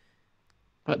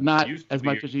 But not Used to as be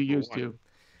much your as you number used one. to.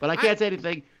 But I can't say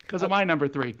anything because of my number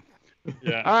 3.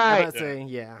 yeah. All I'm right. about to say,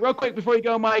 yeah. Real quick before you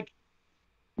go, Mike.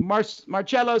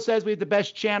 Marcello says we have the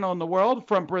best channel in the world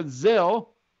from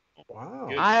Brazil. Wow.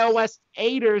 Good. iOS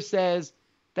 8er says,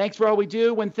 thanks for all we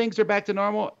do. When things are back to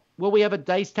normal, will we have a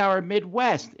Dice Tower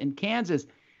Midwest in Kansas?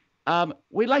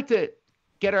 We'd like to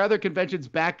get our other conventions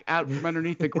back out from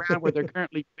underneath the ground where they're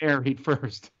currently buried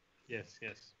first. Yes,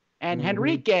 yes. And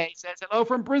Henrique says hello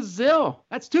from Brazil.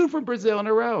 That's 2 from Brazil in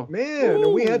a row. Man,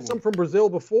 and we had some from Brazil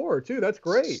before, too. That's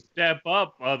great. Step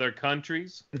up, other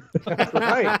countries. That's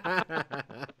right.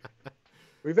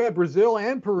 We've had Brazil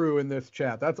and Peru in this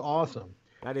chat. That's awesome.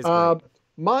 That is great.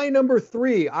 My number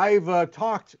 3, I've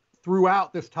talked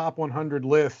throughout this top 100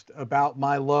 list about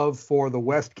my love for the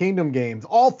West Kingdom games.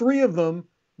 All 3 of them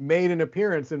made an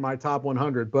appearance in my top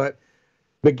 100, but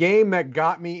the game that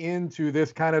got me into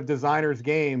this kind of designer's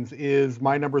games is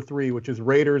my number 3, which is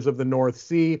Raiders of the North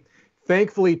Sea.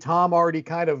 Thankfully, Tom already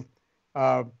kind of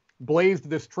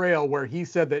blazed this trail where he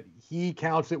said that he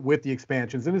counts it with the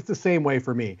expansions, and it's the same way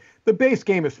for me. The base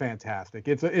game is fantastic.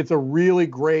 It's a really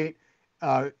great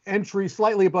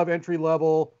slightly above entry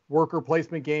level worker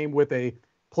placement game with a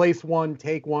place one,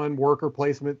 take one worker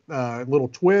placement little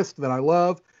twist that I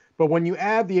love. But when you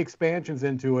add the expansions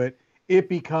into it, it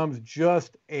becomes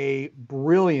just a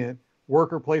brilliant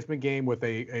worker placement game with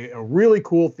a really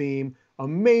cool theme,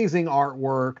 amazing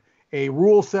artwork, a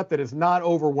rule set that is not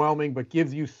overwhelming but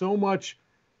gives you so much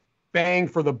bang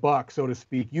for the buck, so to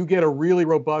speak. You get a really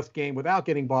robust game without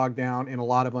getting bogged down in a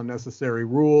lot of unnecessary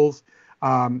rules.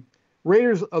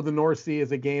 Raiders of the North Sea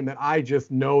is a game that I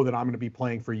just know that I'm going to be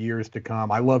playing for years to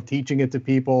come. I love teaching it to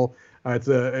people. It's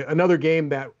another game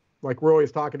that, like Roy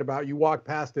is talking about, you walk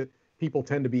past it, people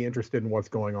tend to be interested in what's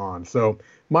going on. So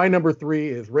my number 3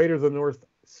 is Raiders of the North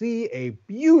Sea, a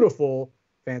beautiful,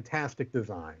 fantastic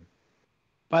design.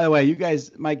 By the way, you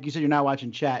guys, Mike, you said you're not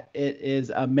watching chat. It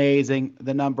is amazing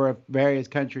the number of various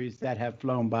countries that have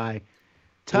flown by.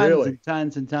 Tons and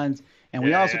tons and tons. And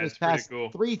we also just passed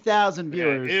 3,000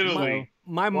 viewers. Italy.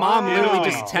 My mom literally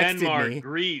just texted Denmark, me.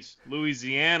 Greece,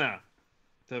 Louisiana.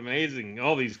 It's amazing.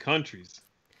 All these countries.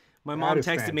 My mom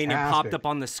texted me and it popped up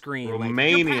on the screen.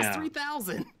 Romania. Like, you're past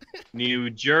 3,000. New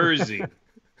Jersey.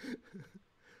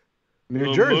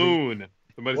 New Jersey. Moon.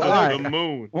 Somebody said the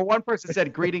moon. Well, one person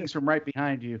said greetings from right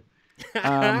behind you. All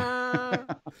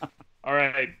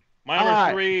right. My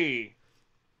number 3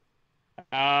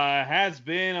 has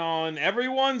been on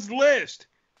everyone's list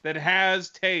that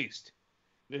has taste.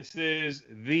 This is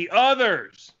The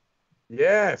Others.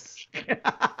 Yes.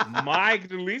 Mike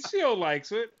Delicio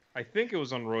likes it. I think it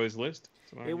was on Roy's list.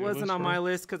 It wasn't on my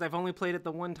list because I've only played it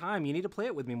the one time. You need to play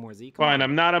it with me more, Zeke. Fine,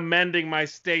 I'm not amending my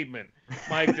statement.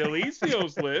 Mike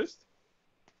Delicio's list.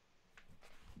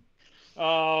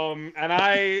 And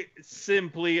I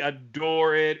simply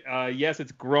adore it. Yes,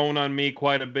 it's grown on me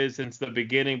quite a bit since the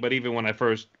beginning, but even when I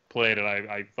first played it,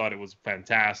 I thought it was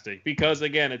fantastic. Because,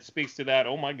 again, it speaks to that.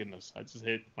 Oh, my goodness. I just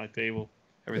hit my table.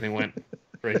 Everything went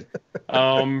crazy.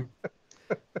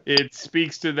 It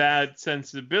speaks to that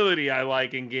sensibility I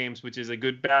like in games, which is a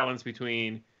good balance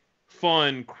between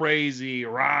fun, crazy,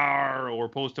 rawr, or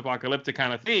post-apocalyptic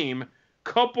kind of theme,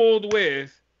 coupled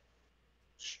with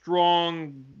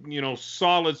strong,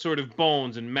 solid sort of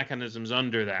bones and mechanisms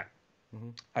under that.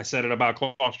 Mm-hmm. I said it about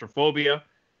claustrophobia,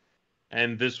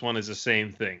 and this one is the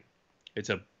same thing. It's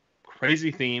a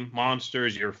crazy theme,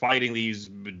 monsters, you're fighting these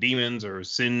demons or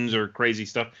sins or crazy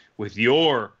stuff with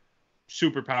your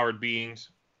superpowered beings.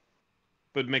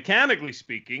 But mechanically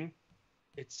speaking,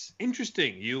 it's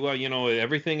interesting.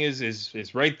 Everything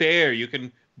is right there.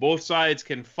 Both sides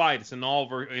can fight. It's an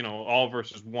all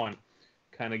versus one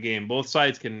kind of game. Both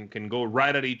sides can go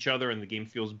right at each other, and the game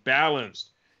feels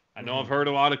balanced. I know I've heard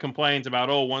a lot of complaints about,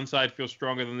 one side feels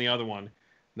stronger than the other one.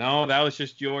 No, that was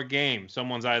just your game.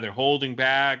 Someone's either holding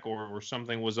back or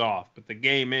something was off. But the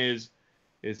game it's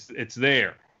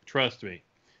there. Trust me.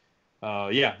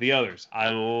 The Others. I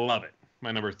love it.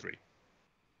 My number 3.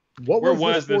 Where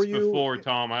was this before,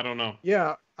 Tom? I don't know.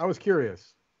 Yeah, I was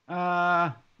curious.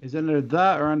 Is it under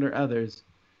the or under others?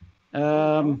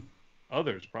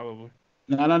 Others, probably.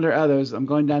 Not under others. I'm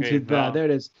going down to the. There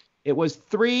it is. It was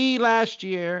 3 last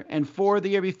year and 4 the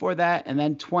year before that, and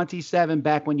then 27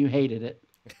 back when you hated it.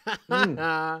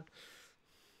 I'm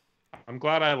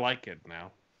glad I like it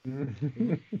now.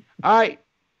 All right.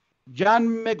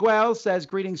 John Miguel says,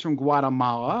 greetings from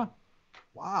Guatemala.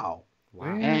 Wow.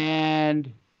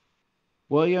 And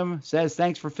William says,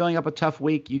 thanks for filling up a tough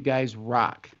week. You guys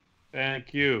rock.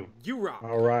 Thank you. You rock.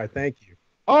 All right. Thank you.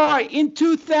 All right. In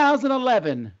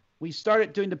 2011, we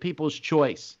started doing the People's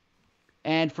Choice.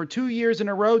 And for 2 years in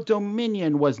a row,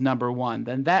 Dominion was number 1.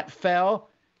 Then that fell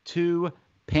to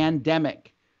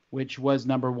Pandemic, which was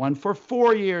number 1 for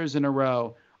 4 years in a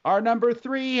row. Our number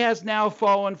 3 has now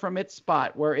fallen from its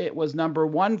spot where it was number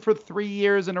 1 for 3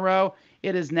 years in a row.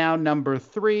 It is now number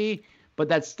 3, but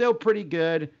that's still pretty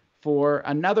good for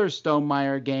another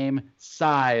Stonemaier game,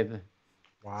 Scythe.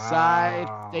 side.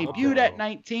 Debuted at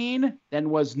 19, then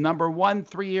was number 1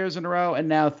 3 years in a row, and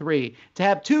now 3. To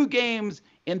have 2 games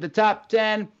in the top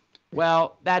 10,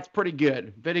 well, that's pretty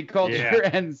good. Viticulture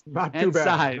and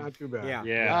Side. Not too bad.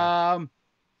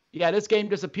 Yeah, this game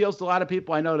just appeals to a lot of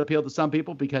people. I know it appealed to some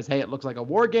people because, hey, it looks like a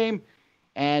war game,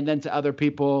 and then to other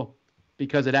people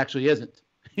because it actually isn't.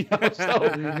 So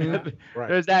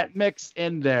there's that mix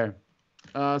in there.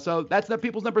 So that's the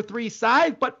people's number 3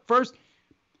 side. But first,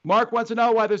 Mark wants to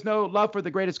know why there's no love for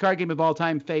the greatest card game of all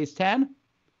time, Phase 10,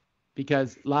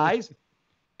 because lies.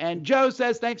 And Joe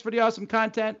says, thanks for the awesome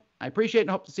content. I appreciate it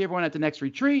and hope to see everyone at the next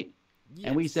retreat. Yes.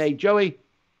 And we say, Joey,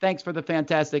 thanks for the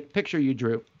fantastic picture you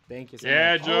drew. Thank you so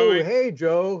much. Joey. Oh, hey,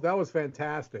 Joe. That was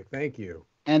fantastic. Thank you.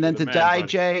 And then to Die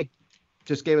Jay,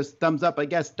 just gave us a thumbs up, I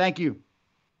guess. Thank you.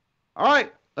 All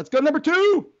right, let's go to number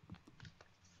 2.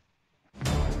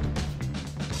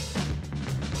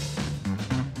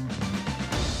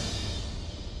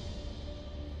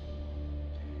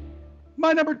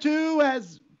 My number 2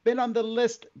 has been on the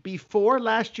list before.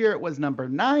 Last year it was number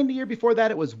 9. The year before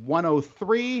that it was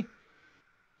 103.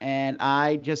 And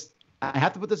I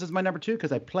have to put this as my number 2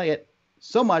 because I play it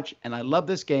so much and I love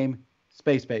this game,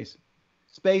 Space Base.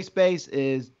 Space Base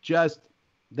is just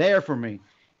there for me.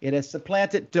 It has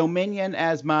supplanted Dominion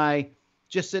as my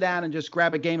just sit down and just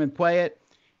grab a game and play it.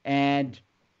 And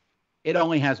it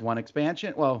only has 1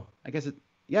 expansion. Well, I guess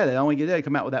they only did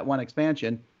come out with that 1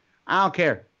 expansion. I don't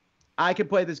care. I can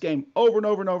play this game over and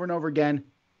over and over and over again.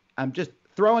 I'm just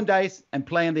throwing dice and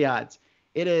playing the odds.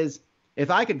 It is,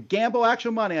 if I could gamble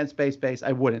actual money on Space Base,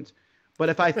 I wouldn't. But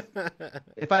if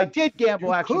I did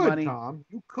gamble actual money, Tom,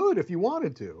 you could if you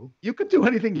wanted to. You could do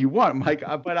anything you want, Mike.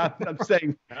 But I'm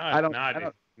saying not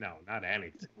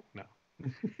anything. No.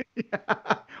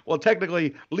 Yeah. Well,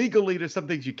 technically, legally, there's some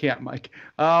things you can't, Mike.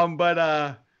 I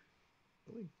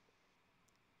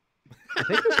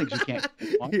think there's things you can't.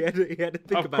 You had to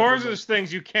think of about course, there's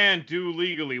things you can't do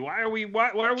legally. Why are we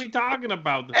talking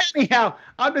about this? Anyhow,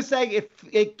 I'm just saying if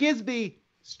it gives me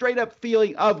straight up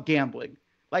feeling of gambling.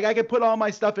 Like I can put all my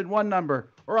stuff in one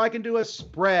number, or I can do a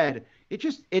spread.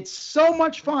 It's so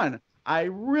much fun. I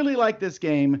really like this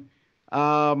game.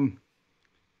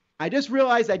 I just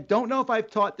realized I don't know if I've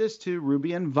taught this to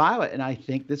Ruby and Violet, and I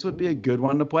think this would be a good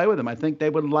one to play with them. I think they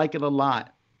would like it a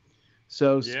lot.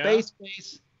 So Space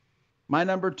Base, my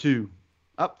number 2,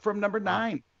 up from number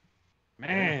 9.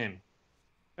 Man,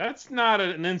 that's not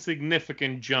an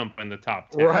insignificant jump in the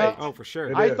top 10. Right. Oh, for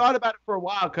sure. I thought about it for a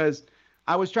while because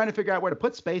I was trying to figure out where to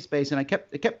put Space Base, and it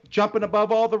kept jumping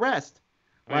above all the rest.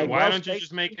 Why don't you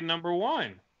just make it number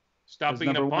 1? Stop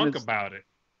being a punk about it.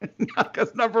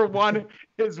 Because number 1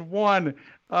 is 1.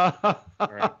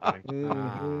 Right,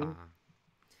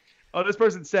 Oh, this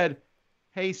person said,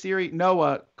 "Hey Siri,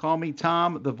 Noah, call me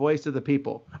Tom, the voice of the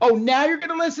people." Oh, now you're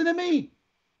gonna listen to me.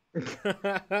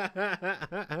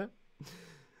 I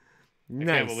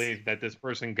can't believe that this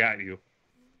person got you.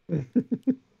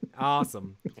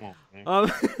 Awesome.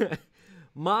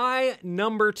 My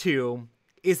number 2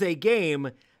 is a game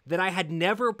that I had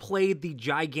never played the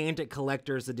gigantic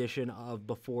collector's edition of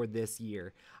before this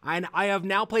year. And I have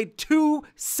now played 2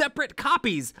 separate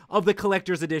copies of the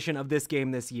collector's edition of this game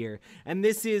this year. And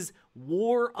this is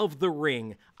War of the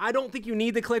Ring. I don't think you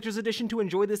need the collector's edition to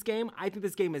enjoy this game. I think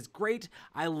this game is great.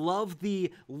 I love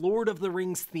the Lord of the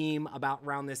Rings theme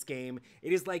around this game.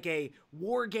 It is like a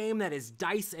war game that is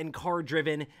dice and card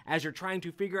driven as you're trying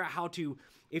to figure out how to,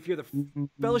 if you're the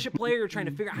Fellowship player, you're trying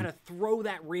to figure out how to throw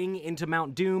that ring into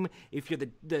Mount Doom. If you're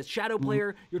the Shadow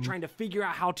player, you're trying to figure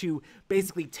out how to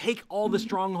basically take all the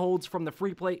strongholds from the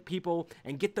free play people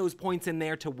and get those points in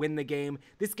there to win the game.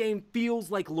 This game feels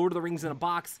like Lord of the Rings in a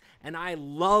box, and I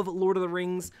love Lord of the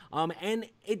Rings. And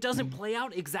it doesn't play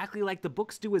out exactly like the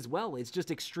books do as well. It's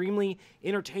just extremely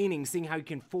entertaining seeing how you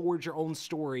can forge your own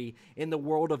story in the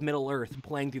world of Middle-earth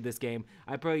playing through this game.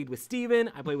 I played with Steven,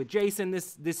 I played with Jason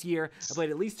this year. I played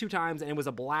at least 2 times, and it was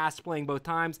a blast playing both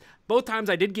times. Both times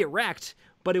I did get wrecked,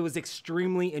 but it was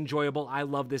extremely enjoyable. I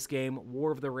love this game.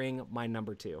 War of the Ring, my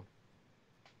number 2.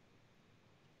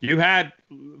 You had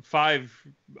 5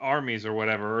 armies or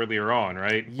whatever earlier on,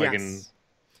 right? Yes.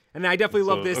 And I definitely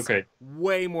love this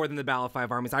way more than the Battle of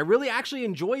 5 Armies. I really actually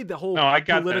enjoyed the whole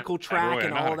political track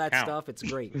and all that stuff. It's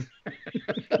great.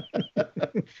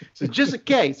 So just a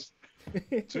case.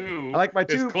 2 I like my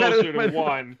 2 is closer to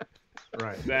 1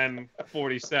 right. than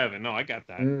 47. No, I got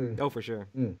that. Oh, for sure.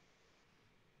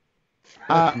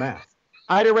 Math.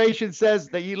 Iteration says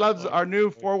that he loves our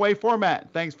new 4-way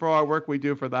format. Thanks for all our work we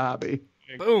do for the hobby.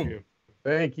 Boom.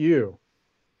 Thank you.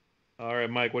 All right,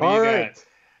 Mike, what do you got?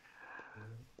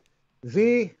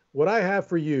 Z, what I have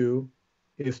for you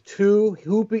is two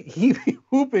heaping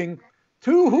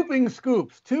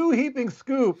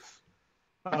scoops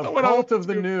of Cult of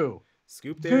the New.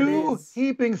 Scoop there it Two is.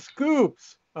 heaping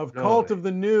scoops of Cult of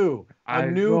the New. A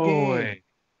new game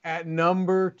at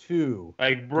number 2.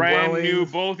 Like brand new.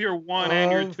 Dwellings Both your 1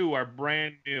 and your of- 2 are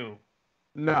brand new.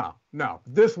 No.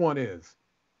 This one is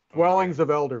Dwellings of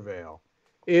Eldervale.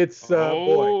 It's boy.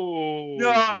 Oh.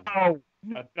 No. I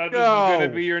thought this was going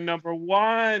to be your number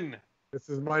 1. This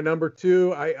is my number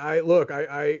 2.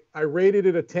 I rated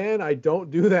it a 10. I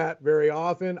don't do that very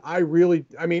often. I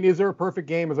mean, is there a perfect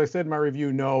game? As I said in my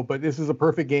review, no, but this is a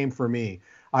perfect game for me.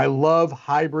 I love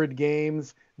hybrid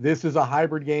games. This is a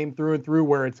hybrid game through and through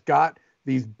where it's got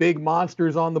these big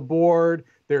monsters on the board.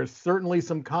 There's certainly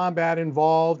some combat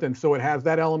involved, and so it has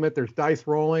that element. There's dice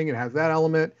rolling. It has that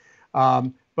element.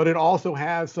 But it also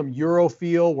has some Euro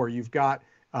feel where you've got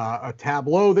a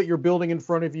tableau that you're building in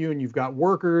front of you, and you've got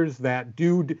workers that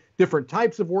do different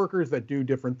types of workers that do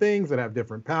different things, that have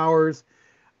different powers.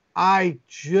 I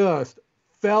just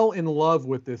fell in love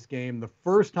with this game the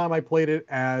first time I played it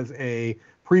as a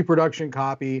pre-production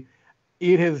copy.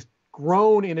 It has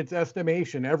grown in its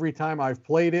estimation every time I've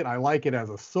played it. I like it as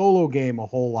a solo game a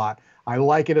whole lot. I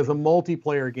like it as a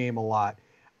multiplayer game a lot.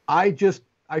 I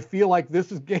feel like this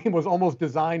game was almost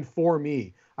designed for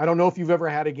me. I don't know if you've ever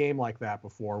had a game like that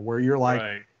before, where you're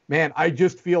like, man, I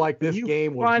just feel like this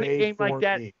game was made for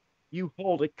me. You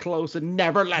hold it close and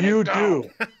never let it go.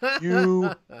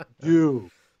 You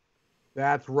do.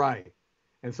 That's right.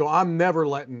 And so I'm never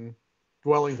letting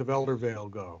Dwellings of Eldervale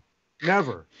go.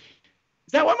 Never.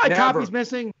 Is that why my copy's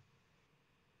missing?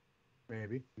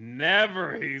 Maybe.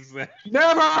 Never, he said.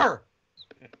 Never!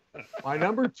 My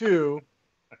number 2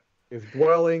 is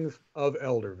Dwellings of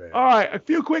Eldervale. All right, a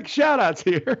few quick shout-outs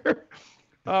here.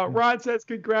 Ron says,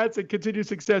 congrats and continued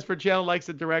success for channel, likes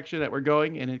the direction that we're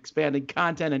going and expanding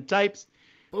content and types.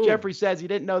 Ooh. Jeffrey says he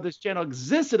didn't know this channel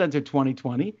existed until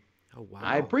 2020. Oh, wow.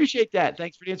 I appreciate that.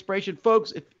 Thanks for the inspiration.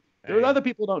 Folks, if there are other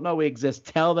people who don't know we exist,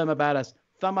 tell them about us.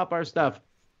 Thumb up our stuff.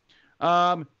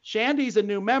 Shandy's a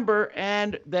new member.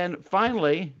 And then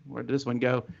finally, where did this one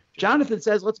go? Jonathan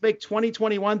says, let's make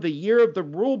 2021 the year of the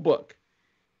rule book.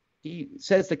 He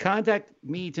says to contact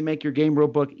me to make your game rule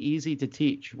book easy to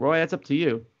teach. Roy, that's up to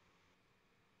you.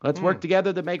 Let's work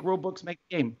together to make rule books make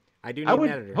the game. I do need an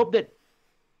editor. Hope that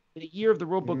the year of the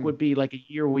rule book would be like a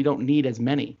year where we don't need as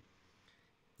many.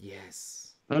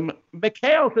 Yes.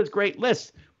 Mikhail says great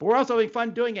list, but we're also having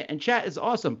fun doing it, and chat is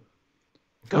awesome.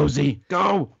 Go, Z.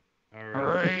 Go. All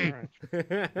right.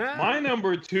 My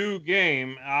number 2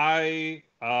 game I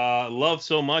love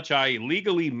so much I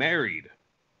legally married.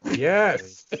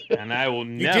 Yes. And I will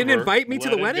never. You didn't invite me to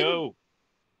the wedding? Go.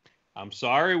 I'm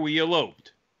sorry, we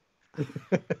eloped.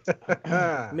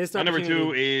 My number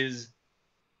 2 is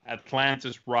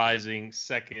Atlantis Rising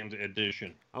 2nd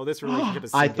Edition. Oh, this relationship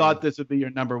is I thought this would be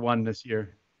your number 1 this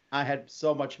year. I had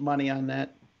so much money on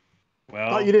that. Well,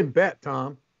 I thought you didn't bet,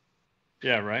 Tom.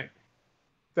 Yeah, right.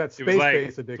 That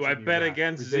space-based addiction. Do I bet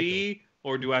against Z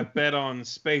or do I bet on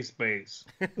space base?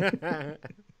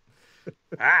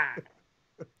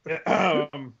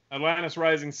 Atlantis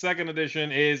Rising 2nd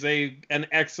Edition is an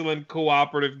excellent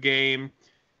cooperative game.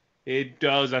 It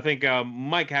does. I think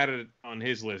Mike had it on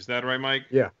his list. Is that right, Mike?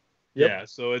 Yeah. Yep. Yeah.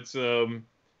 So it's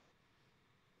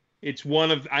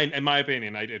one of, in my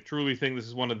opinion, I truly think this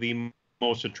is one of the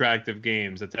most attractive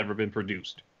games that's ever been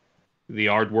produced. The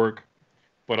artwork,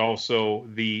 but also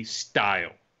the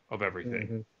style of everything.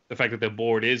 Mm-hmm. The fact that the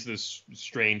board is this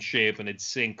strange shape and it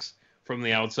sinks from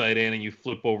the outside in, and you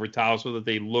flip over tiles so that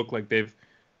they look like they've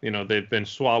been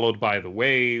swallowed by the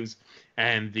waves,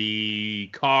 and the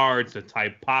cards, the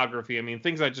typography. I mean,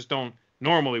 things I just don't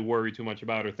normally worry too much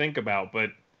about or think about,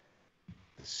 but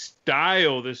the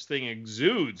style this thing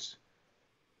exudes,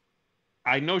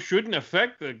 I know shouldn't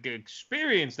affect the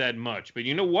experience that much, but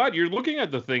you know what? You're looking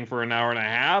at the thing for an hour and a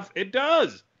half. It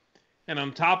does. And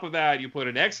on top of that, you put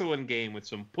an excellent game with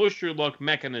some push your luck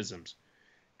mechanisms,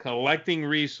 collecting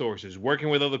resources, working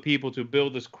with other people to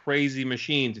build this crazy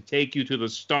machine to take you to the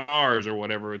stars or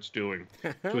whatever it's doing,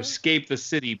 to escape the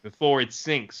city before it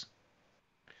sinks.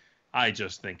 I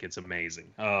just think it's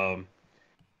amazing.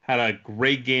 Had a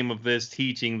great game of this,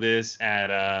 teaching this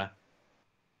at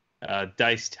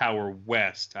Dice Tower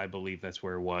West, I believe that's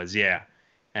where it was. Yeah,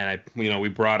 and we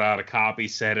brought out a copy,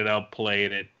 set it up,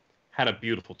 played it, had a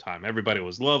beautiful time. Everybody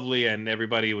was lovely, and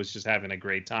everybody was just having a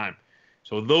great time.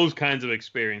 So those kinds of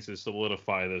experiences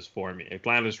solidify this for me.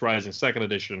 Atlantis Rising 2nd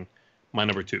Edition, my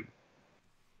number 2.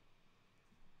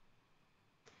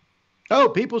 Oh,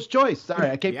 People's Choice.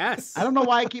 Sorry, Yes. I don't know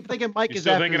why I keep thinking Mike is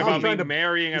still after thinking me. about me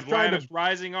marrying Atlantis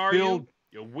Rising, are you?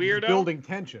 You weirdo. Building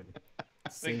tension.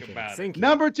 Think about it. Sinking.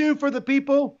 Number 2 for the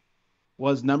people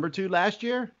was number 2 last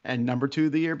year, and number 2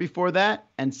 the year before that,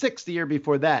 and 6 the year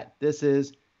before that. This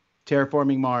is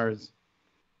Terraforming Mars.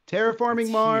 Terraforming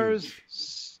It's Mars, huge.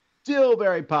 still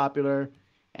very popular,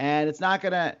 and it's not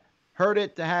going to hurt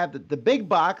it to have the big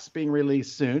box being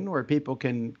released soon, where people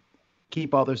can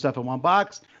keep all their stuff in one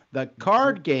box. The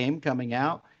card game coming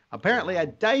out, apparently a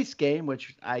dice game,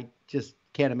 which I just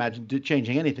can't imagine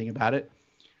changing anything about it.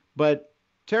 But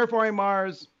Terraforming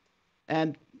Mars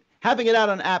and having it out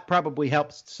on app probably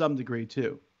helps to some degree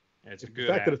too. It's a The good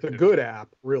fact that app, it's a too. good app,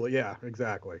 really, yeah,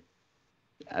 exactly.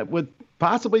 With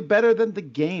possibly better than the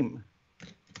game.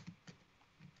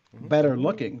 Better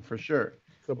looking for sure.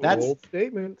 It's a That's- bold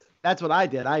statement. That's what I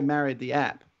did. I married the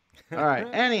app. All right.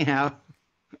 Anyhow.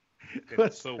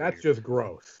 It's so That's weird. just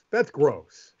gross. That's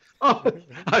gross. Oh,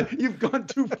 you've gone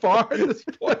too far at this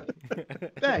point.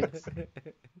 Thanks.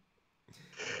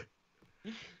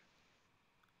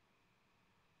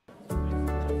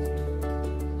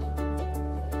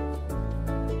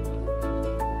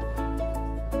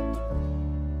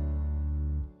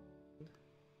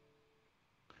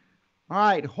 All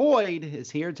right, Hoyd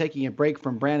is here taking a break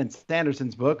from Brandon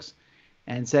Sanderson's books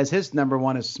and says his number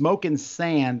 1 is Smoke and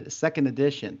Sand, 2nd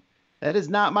edition. That is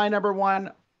not my number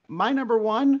 1. My number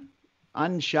 1,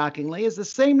 unshockingly, is the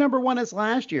same number 1 as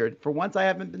last year. For once, I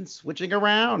haven't been switching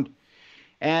around.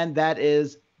 And that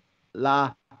is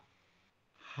the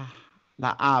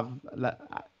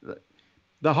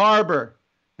harbor.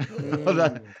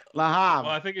 the La Havre. Well,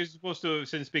 I think you're supposed to,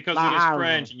 because La it is Havre.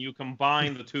 French and you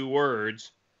combine the two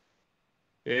words,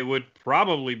 it would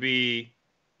probably be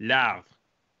Lave.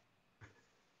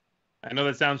 I know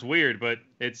that sounds weird, but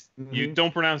it's you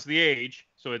don't pronounce the H,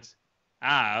 so it's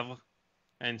Havre,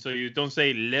 and so you don't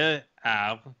say Le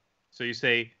Havre, so you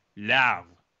say Lave.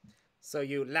 So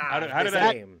you laugh. How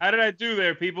did I do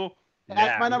there, people?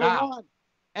 That's my number Lave. 1.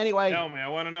 Anyway, Tell me, I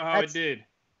want to know how I That's- did.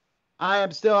 I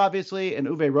am still obviously an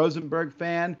Uwe Rosenberg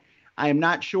fan. I am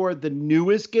not sure the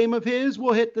newest game of his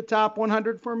will hit the top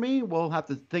 100 for me. We'll have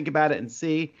to think about it and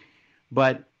see.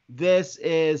 But this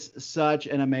is such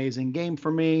an amazing game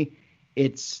for me.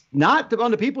 It's not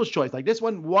on the people's choice. Like this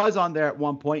one was on there at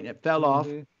one point and it fell off.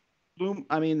 Not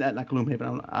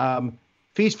Gloomhaven.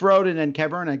 Feast for Odin and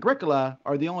Caverna Agricola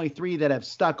are the only 3 that have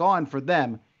stuck on for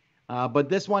them. But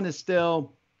this one is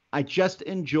still, I just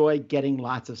enjoy getting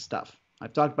lots of stuff.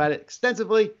 I've talked about it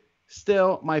extensively.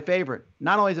 Still my favorite.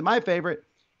 Not only is it my favorite,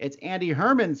 it's Andy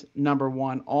Herman's number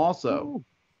 1 also.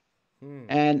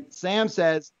 And Sam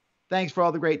says, thanks for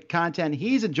all the great content.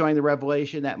 He's enjoying the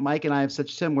revelation that Mike and I have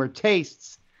such similar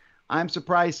tastes. I'm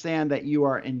surprised, Sam, that you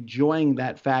are enjoying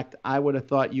that fact. I would have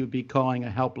thought you'd be calling a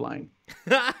helpline.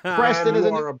 Preston is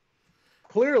You are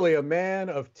clearly a man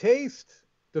of taste,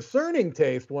 discerning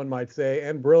taste, one might say,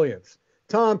 and brilliance.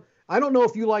 Tom, I don't know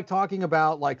if you like talking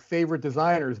about like favorite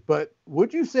designers, but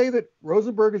would you say that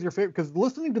Rosenberg is your favorite? Because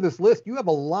listening to this list, you have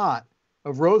a lot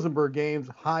of Rosenberg games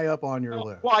high up on your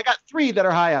list. Well, I got 3 that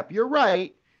are high up. You're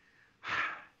right.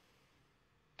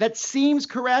 That seems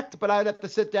correct, but I'd have to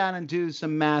sit down and do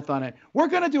some math on it. We're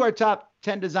going to do our top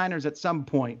 10 designers at some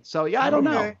point. So, yeah, I don't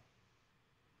know.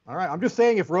 All right. I'm just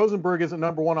saying if Rosenberg isn't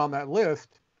number 1 on that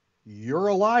list, you're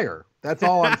a liar. That's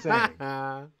all I'm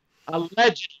saying.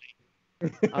 Allegedly.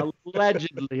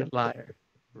 Allegedly a liar.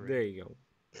 There you go.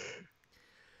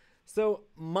 So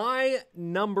my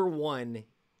number 1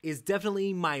 is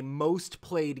definitely my most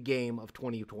played game of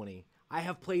 2020. I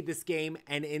have played this game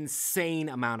an insane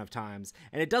amount of times,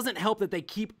 and it doesn't help that they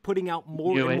keep putting out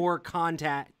more and more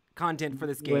content for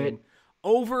this game.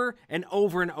 Over and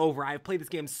over and over. I've played this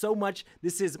game so much.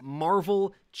 This is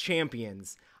Marvel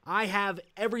Champions. I have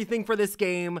everything for this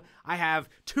game. I have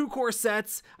 2 core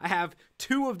sets. I have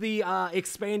 2 of the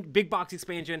big box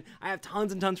expansion. I have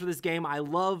tons and tons for this game. I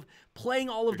love playing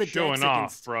all of the decks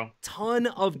against ton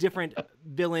of different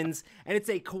villains, and it's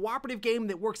a cooperative game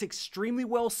that works extremely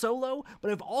well solo, but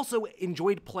I've also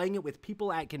enjoyed playing it with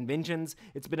people at conventions.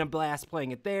 It's been a blast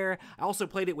playing it there. I also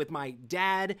played it with my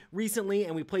dad recently,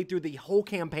 and we played through the whole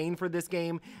campaign for this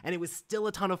game, and it was still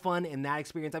a ton of fun in that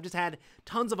experience. I've just had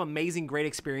tons of amazing, great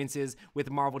experiences with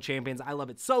Marvel Champions. I love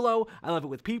it solo, I love it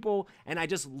with people, and I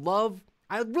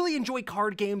really enjoy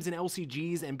card games and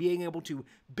LCGs and being able to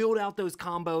build out those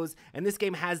combos, and this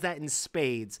game has that in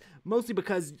spades, mostly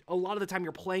because a lot of the time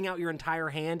you're playing out your entire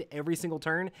hand every single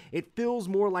turn. It feels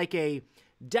more like a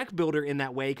deck builder in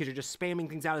that way because you're just spamming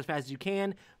things out as fast as you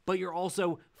can, but you're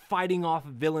also fighting off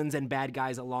villains and bad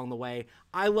guys along the way.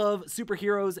 I love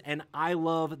superheroes, and I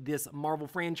love this Marvel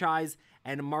franchise,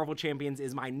 and Marvel Champions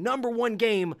is my number 1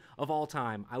 game of all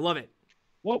time. I love it.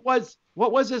 What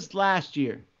was this last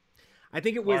year? I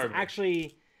think it was Marvelous.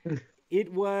 actually,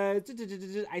 it was,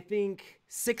 I think,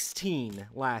 16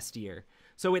 last year.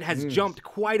 So it has jumped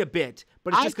quite a bit.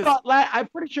 But it's just because I'm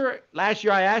pretty sure last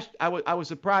year I was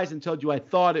surprised and told you I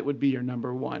thought it would be your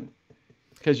number one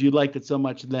because you liked it so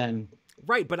much then.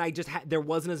 right, but I just there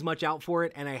wasn't as much out for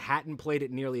it, and I hadn't played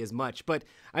it nearly as much. But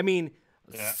I mean,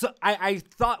 so I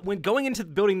thought when going into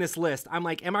building this list, I'm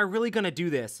like, am I really going to do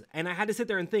this? And I had to sit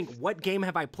there and think, what game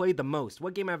have I played the most?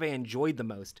 What game have I enjoyed the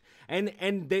most? And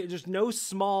there's no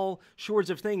small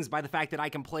shortage of things by the fact that I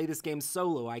can play this game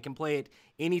solo. I can play it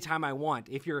anytime I want.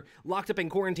 If you're locked up in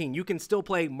quarantine, you can still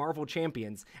play Marvel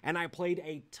Champions, and I played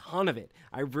a ton of it.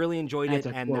 I really enjoyed it,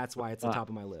 and that's why it's the top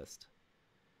of my list.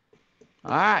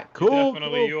 All right, cool.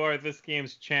 Definitely, you are this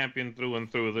game's champion through and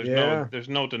through. There's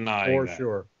no denying For that.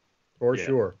 sure. For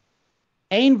sure.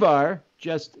 Ainvar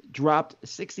just dropped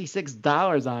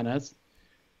 $66 on us,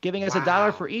 giving us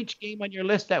 $1 for each game on your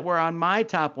list that were on my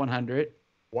top 100.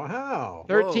 Wow.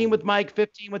 13 with Mike,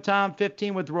 15 with Tom,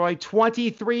 15 with Roy,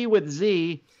 23 with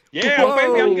Z. Yeah,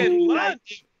 baby, I'm getting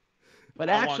lunch. But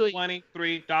I actually, want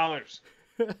 $23.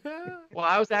 well,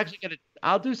 I was actually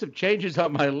I'll do some changes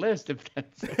on my list if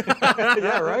that's.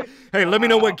 Yeah, right. Hey, let me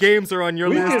know what games are on your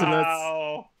list. And let's...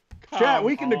 Wow. Chat,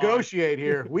 we can negotiate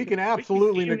here. We can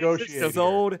absolutely negotiate.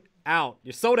 Sold out.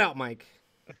 You're sold out, Mike.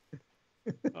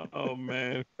 Oh,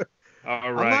 man. All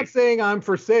I'm right. not saying I'm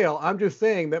for sale. I'm just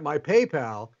saying that my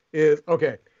PayPal is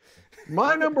okay.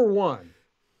 My number one,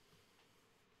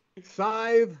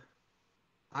 Scythe,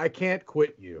 I Can't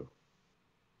Quit You.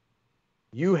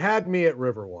 You had me at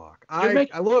Riverwalk. You're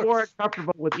making me more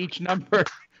comfortable with each number,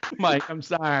 Mike. I'm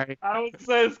sorry. I was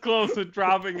this close to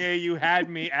dropping a "you had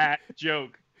me at"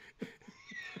 joke.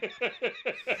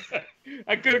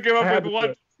 I couldn't come up with one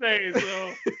to say,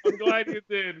 so I'm glad you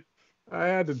did. I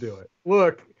had to do it.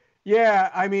 Look, yeah,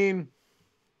 I mean,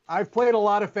 I've played a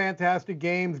lot of fantastic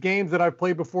games that I've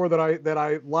played before that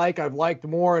I've liked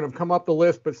more and have come up the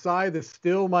list, but Scythe is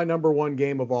still my number one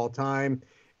game of all time.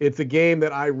 It's a game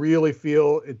that I really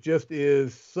feel it just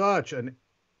is such an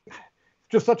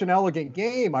elegant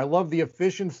game. I love the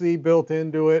efficiency built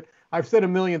into it. I've said a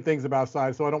million things about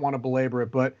Scythe, so I don't want to belabor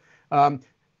it, but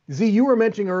Z, you were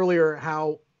mentioning earlier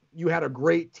how you had a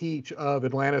great teach of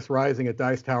Atlantis Rising at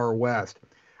Dice Tower West.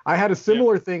 I had a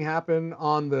similar thing happen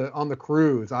on the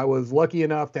cruise. I was lucky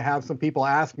enough to have some people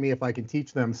ask me if I can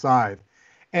teach them Scythe.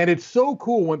 And it's so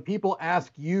cool when people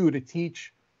ask you to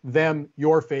teach them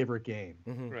your favorite game.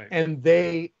 Mm-hmm. Right. And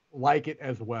they like it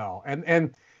as well.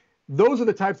 And those are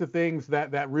the types of things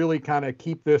that really kind of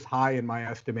keep this high in my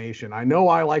estimation. I know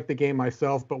I like the game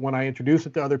myself, but when I introduce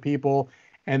it to other people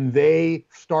and they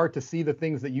start to see the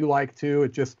things that you like too,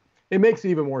 it makes it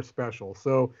even more special.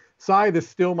 So Scythe is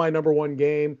still my number one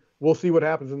game. We'll see what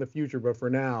happens in the future, but for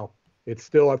now, it's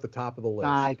still at the top of the list.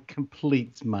 Scythe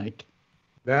completes, Mike.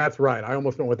 That's right. I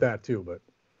almost went with that too,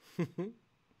 but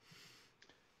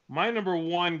My number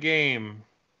one game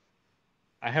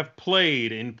I have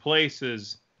played in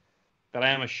places that I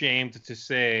am ashamed to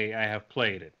say I have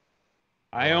played it.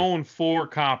 I own 4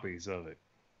 copies of it.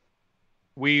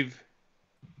 We've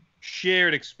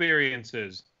shared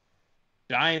experiences,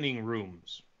 dining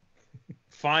rooms,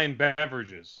 fine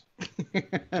beverages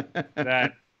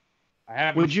that I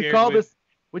haven't. Would you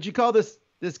call this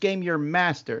game your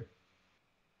master?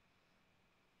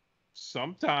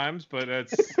 Sometimes, but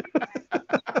it's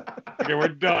okay. We're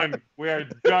done. We are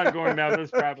done going down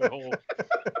this rabbit hole.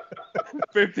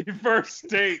 51st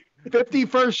State.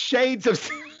 51st Shades of.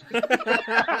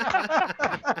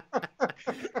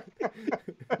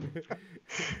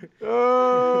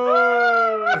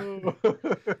 Oh.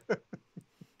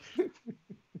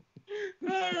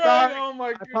 Right. Oh my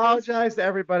I goodness. apologize to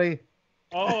everybody.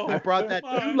 Oh, I brought that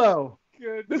my too low.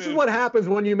 goodness. This is what happens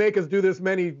when you make us do this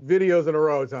many videos in a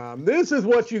row, Tom. This is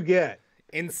what you get.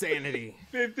 Insanity.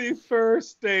 51st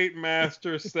State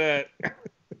Master Set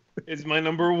is my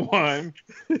number one.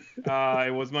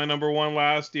 It was my number one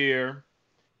last year.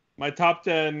 My top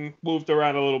 10 moved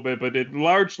around a little bit, but it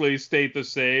largely stayed the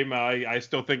same. I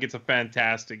still think it's a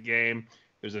fantastic game.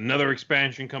 There's another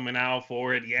expansion coming out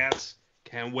for it. Yes,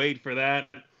 can't wait for that.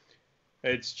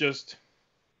 It's just,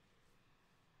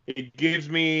 it gives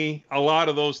me a lot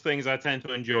of those things I tend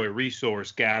to enjoy.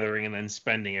 Resource gathering and then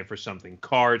spending it for something.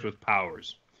 Cards with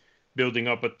powers. Building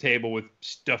up a table with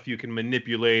stuff you can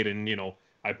manipulate and,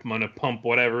 I'm going to pump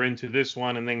whatever into this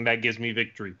one and then that gives me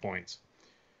victory points.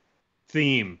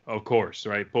 Theme, of course,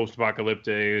 right?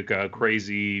 Post-apocalyptic,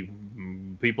 crazy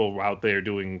people out there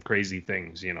doing crazy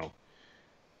things,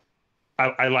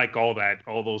 I like all that,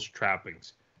 all those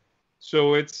trappings.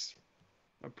 So it's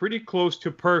pretty close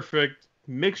to perfect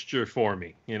mixture for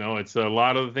me. It's a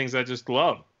lot of the things I just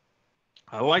love.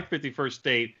 I like 51st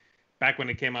State back when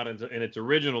it came out in its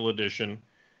original edition,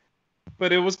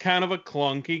 but it was kind of a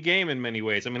clunky game in many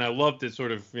ways. I mean, I loved it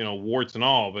sort of, warts and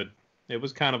all, but it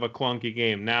was kind of a clunky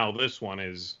game. Now this one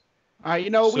is. All right,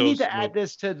 we need to add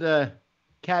this to the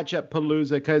catch-up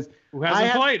Palooza because who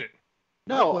hasn't played it?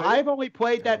 No, I've only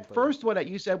played that first one that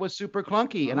you said was super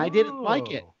clunky, and I didn't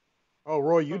like it. Oh,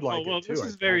 Roy, you'd like well, it too. This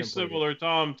is very similar,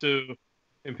 Tom, to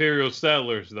Imperial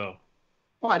Settlers, though.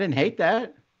 Well, I didn't hate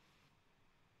that.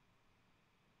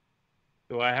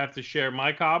 Do I have to share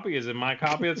my copy? Is it my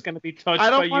copy that's going to be touched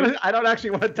by you? I don't actually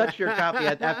want to touch your copy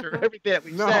after everything that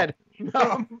we said.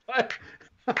 No, but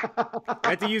I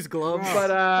have to use gloves.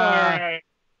 But all right,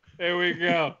 there we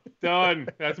go. Done.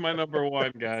 That's my number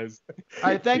one, guys.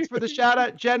 All right, thanks for the shout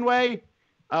out, Genway.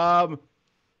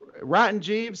 Rotten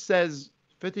Jeeves says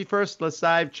 51st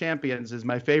Lasive Champions is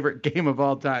my favorite game of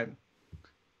all time.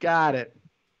 Got it.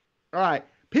 All right,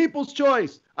 People's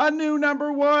Choice, a new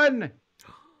number one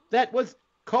that was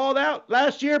called out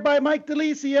last year by Mike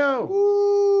DeLisio.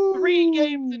 Ooh. 3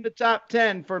 games in the top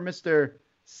 10 for Mr.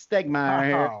 Stegmeyer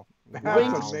here. Wow.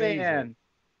 Wingspan.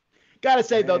 Gotta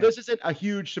say, though, this isn't a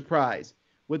huge surprise.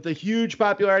 With the huge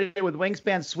popularity with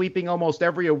Wingspan sweeping almost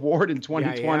every award in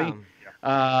 2020.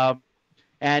 Yeah.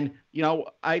 And,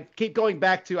 I keep going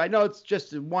back to, I know it's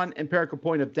just one empirical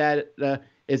point of data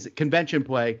is convention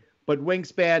play, but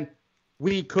Wingspan,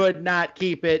 we could not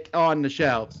keep it on the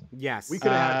shelves. Yes. We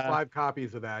could have had 5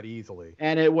 copies of that easily.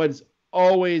 And it was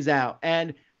always out.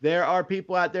 And there are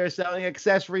people out there selling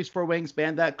accessories for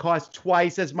Wingspan that cost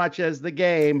twice as much as the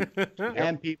game,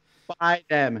 and people buy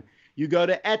them. You go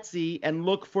to Etsy and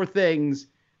look for things.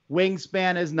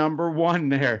 Wingspan is number 1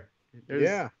 there. And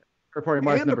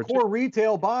the core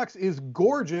retail box is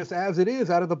gorgeous as it is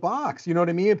out of the box. You know what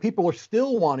I mean? And people are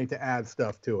still wanting to add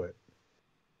stuff to it.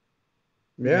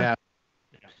 Yeah.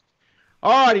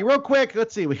 All righty, real quick.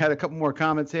 Let's see. We had a couple more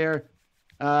comments here.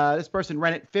 This person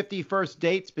rented 50 first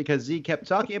dates because Z kept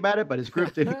talking about it, but his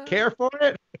group didn't care for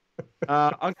it.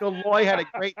 Uncle Loy had a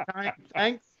great time.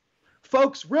 Thanks.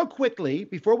 Folks, real quickly,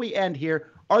 before we end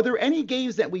here, are there any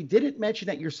games that we didn't mention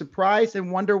that you're surprised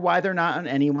and wonder why they're not on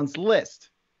anyone's list?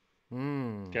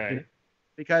 Okay.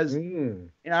 Because I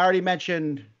already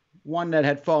mentioned one that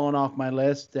had fallen off my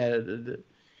list. Are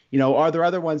there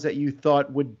other ones that you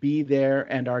thought would be there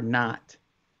and are not?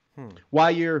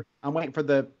 While I'm waiting for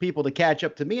the people to catch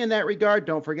up to me in that regard,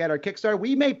 don't forget our Kickstarter.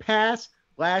 We may pass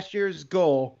last year's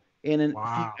goal in a few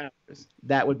hours.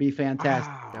 That would be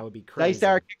fantastic. Wow. That would be crazy.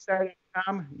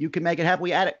 DiceTowerKickstarter.com. You can make it happen.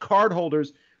 We added card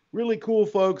holders. Really cool,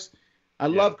 folks. I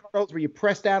love card holders where you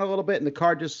press down a little bit and the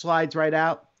card just slides right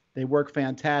out. They work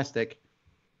fantastic.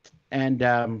 And,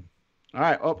 all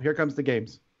right. Oh, here comes the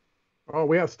games. Oh,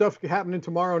 we have stuff happening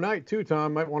tomorrow night, too,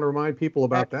 Tom. Might want to remind people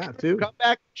about that, too. Come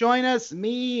back, join us.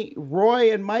 Me,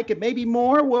 Roy, and Mike, and maybe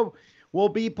more. We'll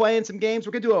be playing some games.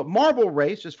 We're going to do a marble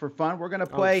race just for fun. We're going to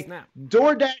play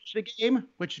DoorDash the game,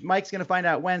 which Mike's going to find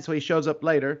out when, so he shows up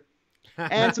later.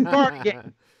 And some party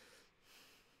games.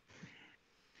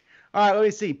 All right, let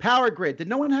me see. Power Grid. Did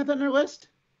no one have that on their list?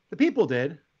 The people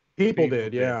did. People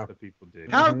did, yeah. The people did.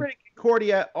 Power Grid and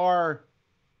Concordia are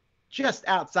just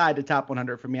outside the top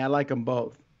 100 for me. I like them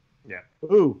both. Yeah.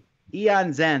 Ooh,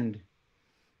 Eon's End.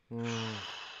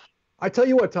 I tell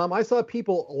you what, Tom, I saw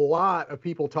a lot of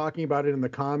people talking about it in the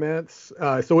comments.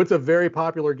 So it's a very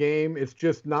popular game. It's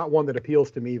just not one that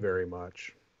appeals to me very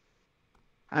much.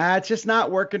 It's just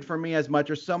not working for me as much.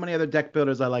 There's so many other deck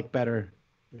builders I like better.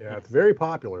 Yeah, it's very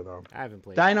popular, though. I haven't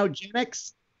played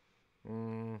Dinogenics.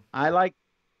 I like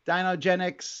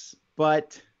Dinogenics,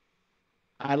 but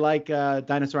I like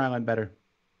Dinosaur Island better.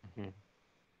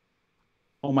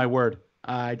 Oh, my word.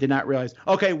 I did not realize.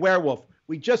 Okay, Werewolf.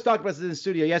 We just talked about this in the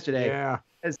studio yesterday. Yeah.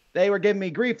 As they were giving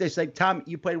me grief. They said, Tom,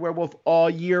 you played Werewolf all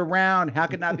year round. How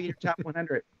could not be in your top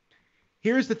 100?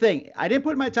 Here's the thing. I didn't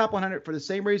put it in my top 100 for the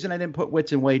same reason I didn't put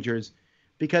Wits and Wagers,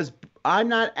 because I'm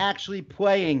not actually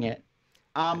playing it.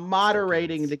 I'm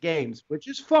moderating the games, which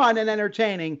is fun and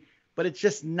entertaining, but it's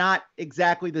just not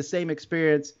exactly the same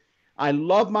experience. I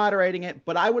love moderating it,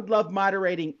 but I would love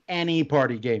moderating any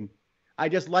party game. I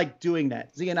just like doing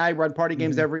that. Z and I run party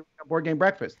games every week on Board Game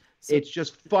Breakfast. So, it's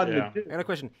just fun to do. I got a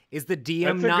question. Is the DM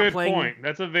That's a not good playing? point.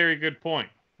 That's a very good point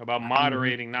about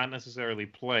moderating, not necessarily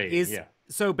playing.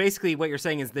 So basically what you're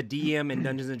saying is the DM in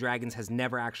Dungeons & Dragons has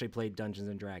never actually played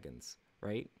Dungeons & Dragons,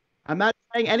 right? I'm not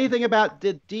saying anything about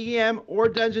the DM or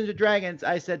Dungeons & Dragons.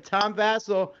 I said Tom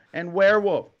Vassal and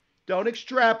Werewolf. Don't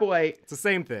extrapolate. It's the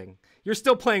same thing. You're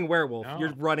still playing Werewolf. No.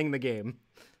 You're running the game.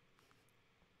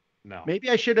 No. Maybe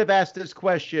I should have asked this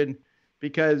question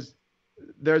because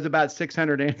there's about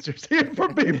 600 answers here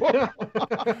for people.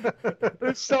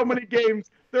 There's so many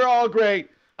games. They're all great.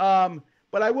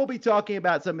 But I will be talking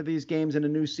about some of these games in a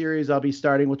new series I'll be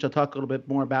starting, which I'll talk a little bit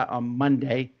more about on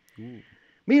Monday.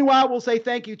 Meanwhile, we'll say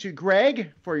thank you to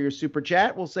Greg for your super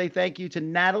chat. We'll say thank you to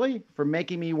Natalie for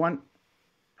making me want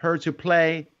her to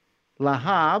play Le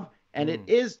Havre. And it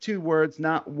is 2 words,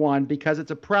 not 1, because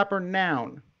it's a proper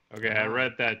noun. Okay, I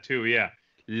read that too. Yeah,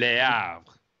 Le Havre.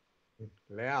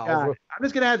 I'm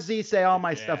just going to have Z say all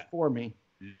my stuff for me.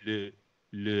 Le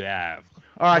Havre.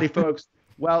 All righty, folks.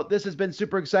 Well, this has been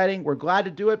super exciting. We're glad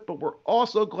to do it, but we're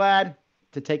also glad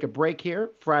to take a break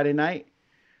here Friday night.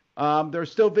 There are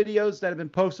still videos that have been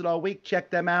posted all week. Check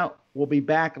them out. We'll be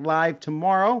back live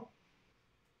tomorrow.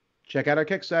 Check out our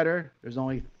Kickstarter. There's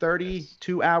only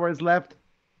 32 hours left.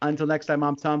 Until next time,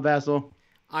 I'm Tom Vassell.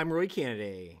 I'm Roy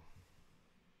Kennedy.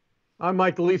 I'm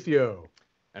Mike Delicio.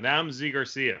 And I'm Z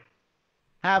Garcia.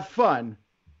 Have fun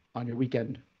on your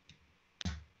weekend.